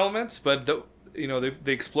these elements, but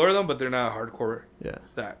they explore them, but they're not hardcore. Yeah.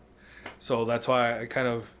 That. So that's why I kind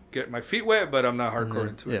of get my feet wet, but I'm not hardcore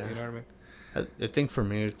into it. You know what I mean? I think for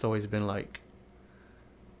me, it's always been like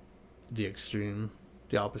the extreme,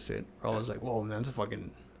 the opposite. Where I was like, whoa, man,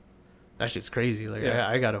 that shit's crazy. Like,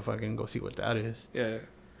 I gotta fucking go see what that is. Yeah.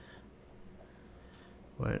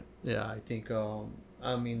 But yeah, I think I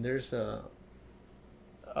mean there's I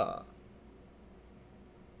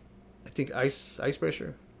think Ice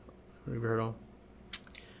Pressure. Have you heard of them?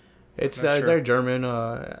 It's sure. They're German.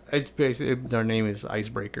 It's basically their name is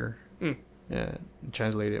Icebreaker. Yeah,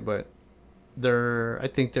 translate it, but I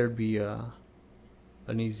think there'd be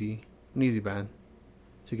an easy band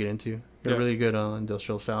to get into. They're really good on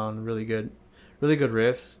industrial sound. Really good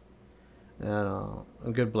riffs, and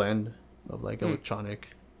a good blend of like electronic.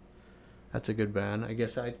 That's a good band. I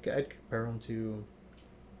guess I'd compare them to.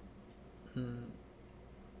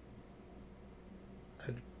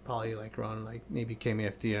 I'd probably like run like maybe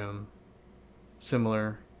KMFDM,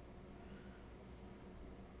 similar.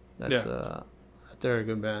 That's they're a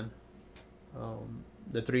good band.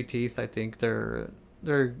 The Three Teeth, I think they're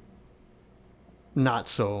not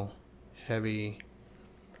so heavy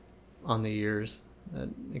on the ears.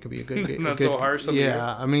 It could be a good not so harsh on the ears.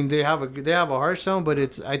 I mean they have a harsh sound, but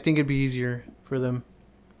I think it'd be easier for them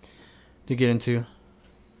to get into,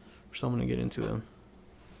 for someone to get into them.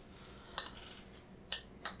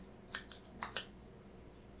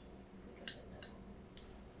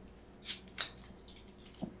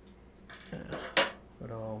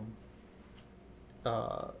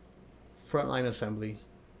 But Frontline Assembly,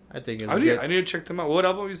 I think I need to check them out. What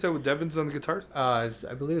album you said with Devins on the guitars?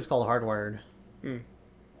 I believe it's called Hardwired.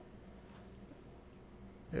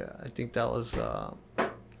 Yeah, I think that was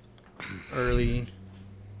early,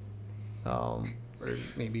 or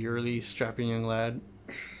maybe early Strapping Young Lad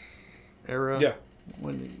era. Yeah,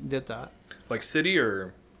 when he did that. Like City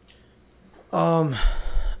or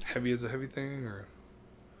Heavy is a Heavy Thing, or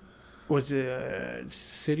was it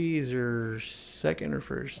Cities or second or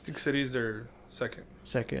first? I think Cities are second.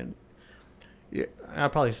 Second. Yeah,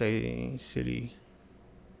 I'd probably say City.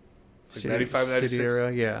 Like 95, 96? City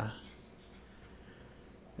era, yeah.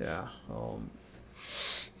 Yeah.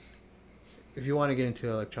 If you want to get into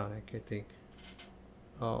electronic, I think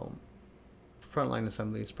Frontline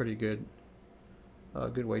Assembly is pretty good. A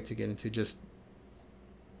good way to get into, just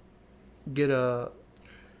get a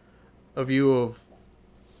view of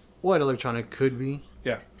what electronic could be.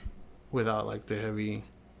 Yeah. Without like the heavy,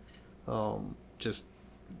 just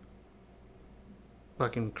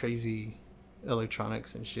fucking crazy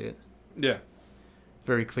electronics and shit. Yeah.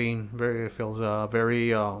 Very clean. It feels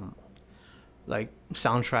very like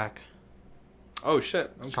soundtrack. Oh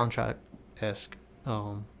shit. Okay. Soundtrack-esque.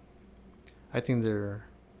 I think they're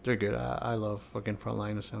good. I love fucking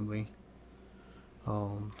Frontline Assembly.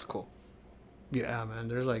 It's cool. Yeah, man.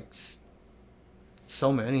 There's like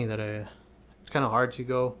so many that it's kind of hard to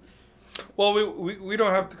go. Well, we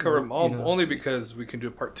don't have to cover them all, only because we can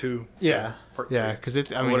do part 2. Yeah. Part 2. Yeah, because it's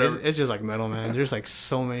just like metal, man. There's like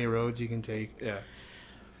so many roads you can take. Yeah.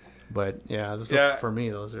 But yeah, for me,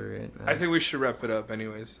 those are it, man. I think we should wrap it up,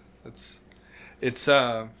 anyways. It's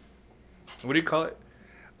what do you call it?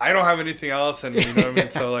 I don't have anything else, and you know what I mean.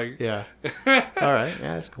 So like, yeah. All right,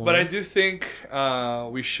 yeah, that's cool. But I do think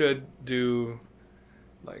we should do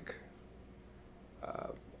like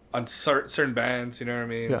on certain bands, you know what I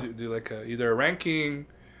mean. Yeah. Do like either a ranking,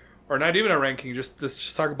 or not even a ranking.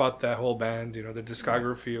 Just talk about that whole band, you know, the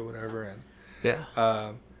discography or whatever, and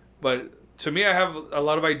yeah. But to me, I have a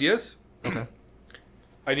lot of ideas. Okay.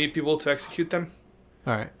 I need people to execute them.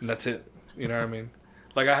 All right. And that's it. You know what I mean?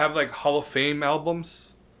 Like I have like Hall of Fame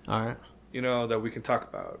albums. All right. You know, that we can talk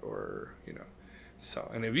about, or you know, so.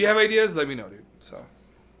 And if you have ideas, let me know, dude. So,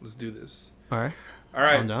 let's do this. All right. All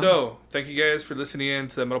right. So, thank you guys for listening in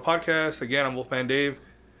to the Metal Podcast. Again, I'm Wolfman Dave.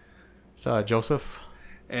 So, Joseph.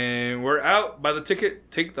 And we're out. Buy the ticket.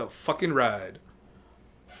 Take the fucking ride.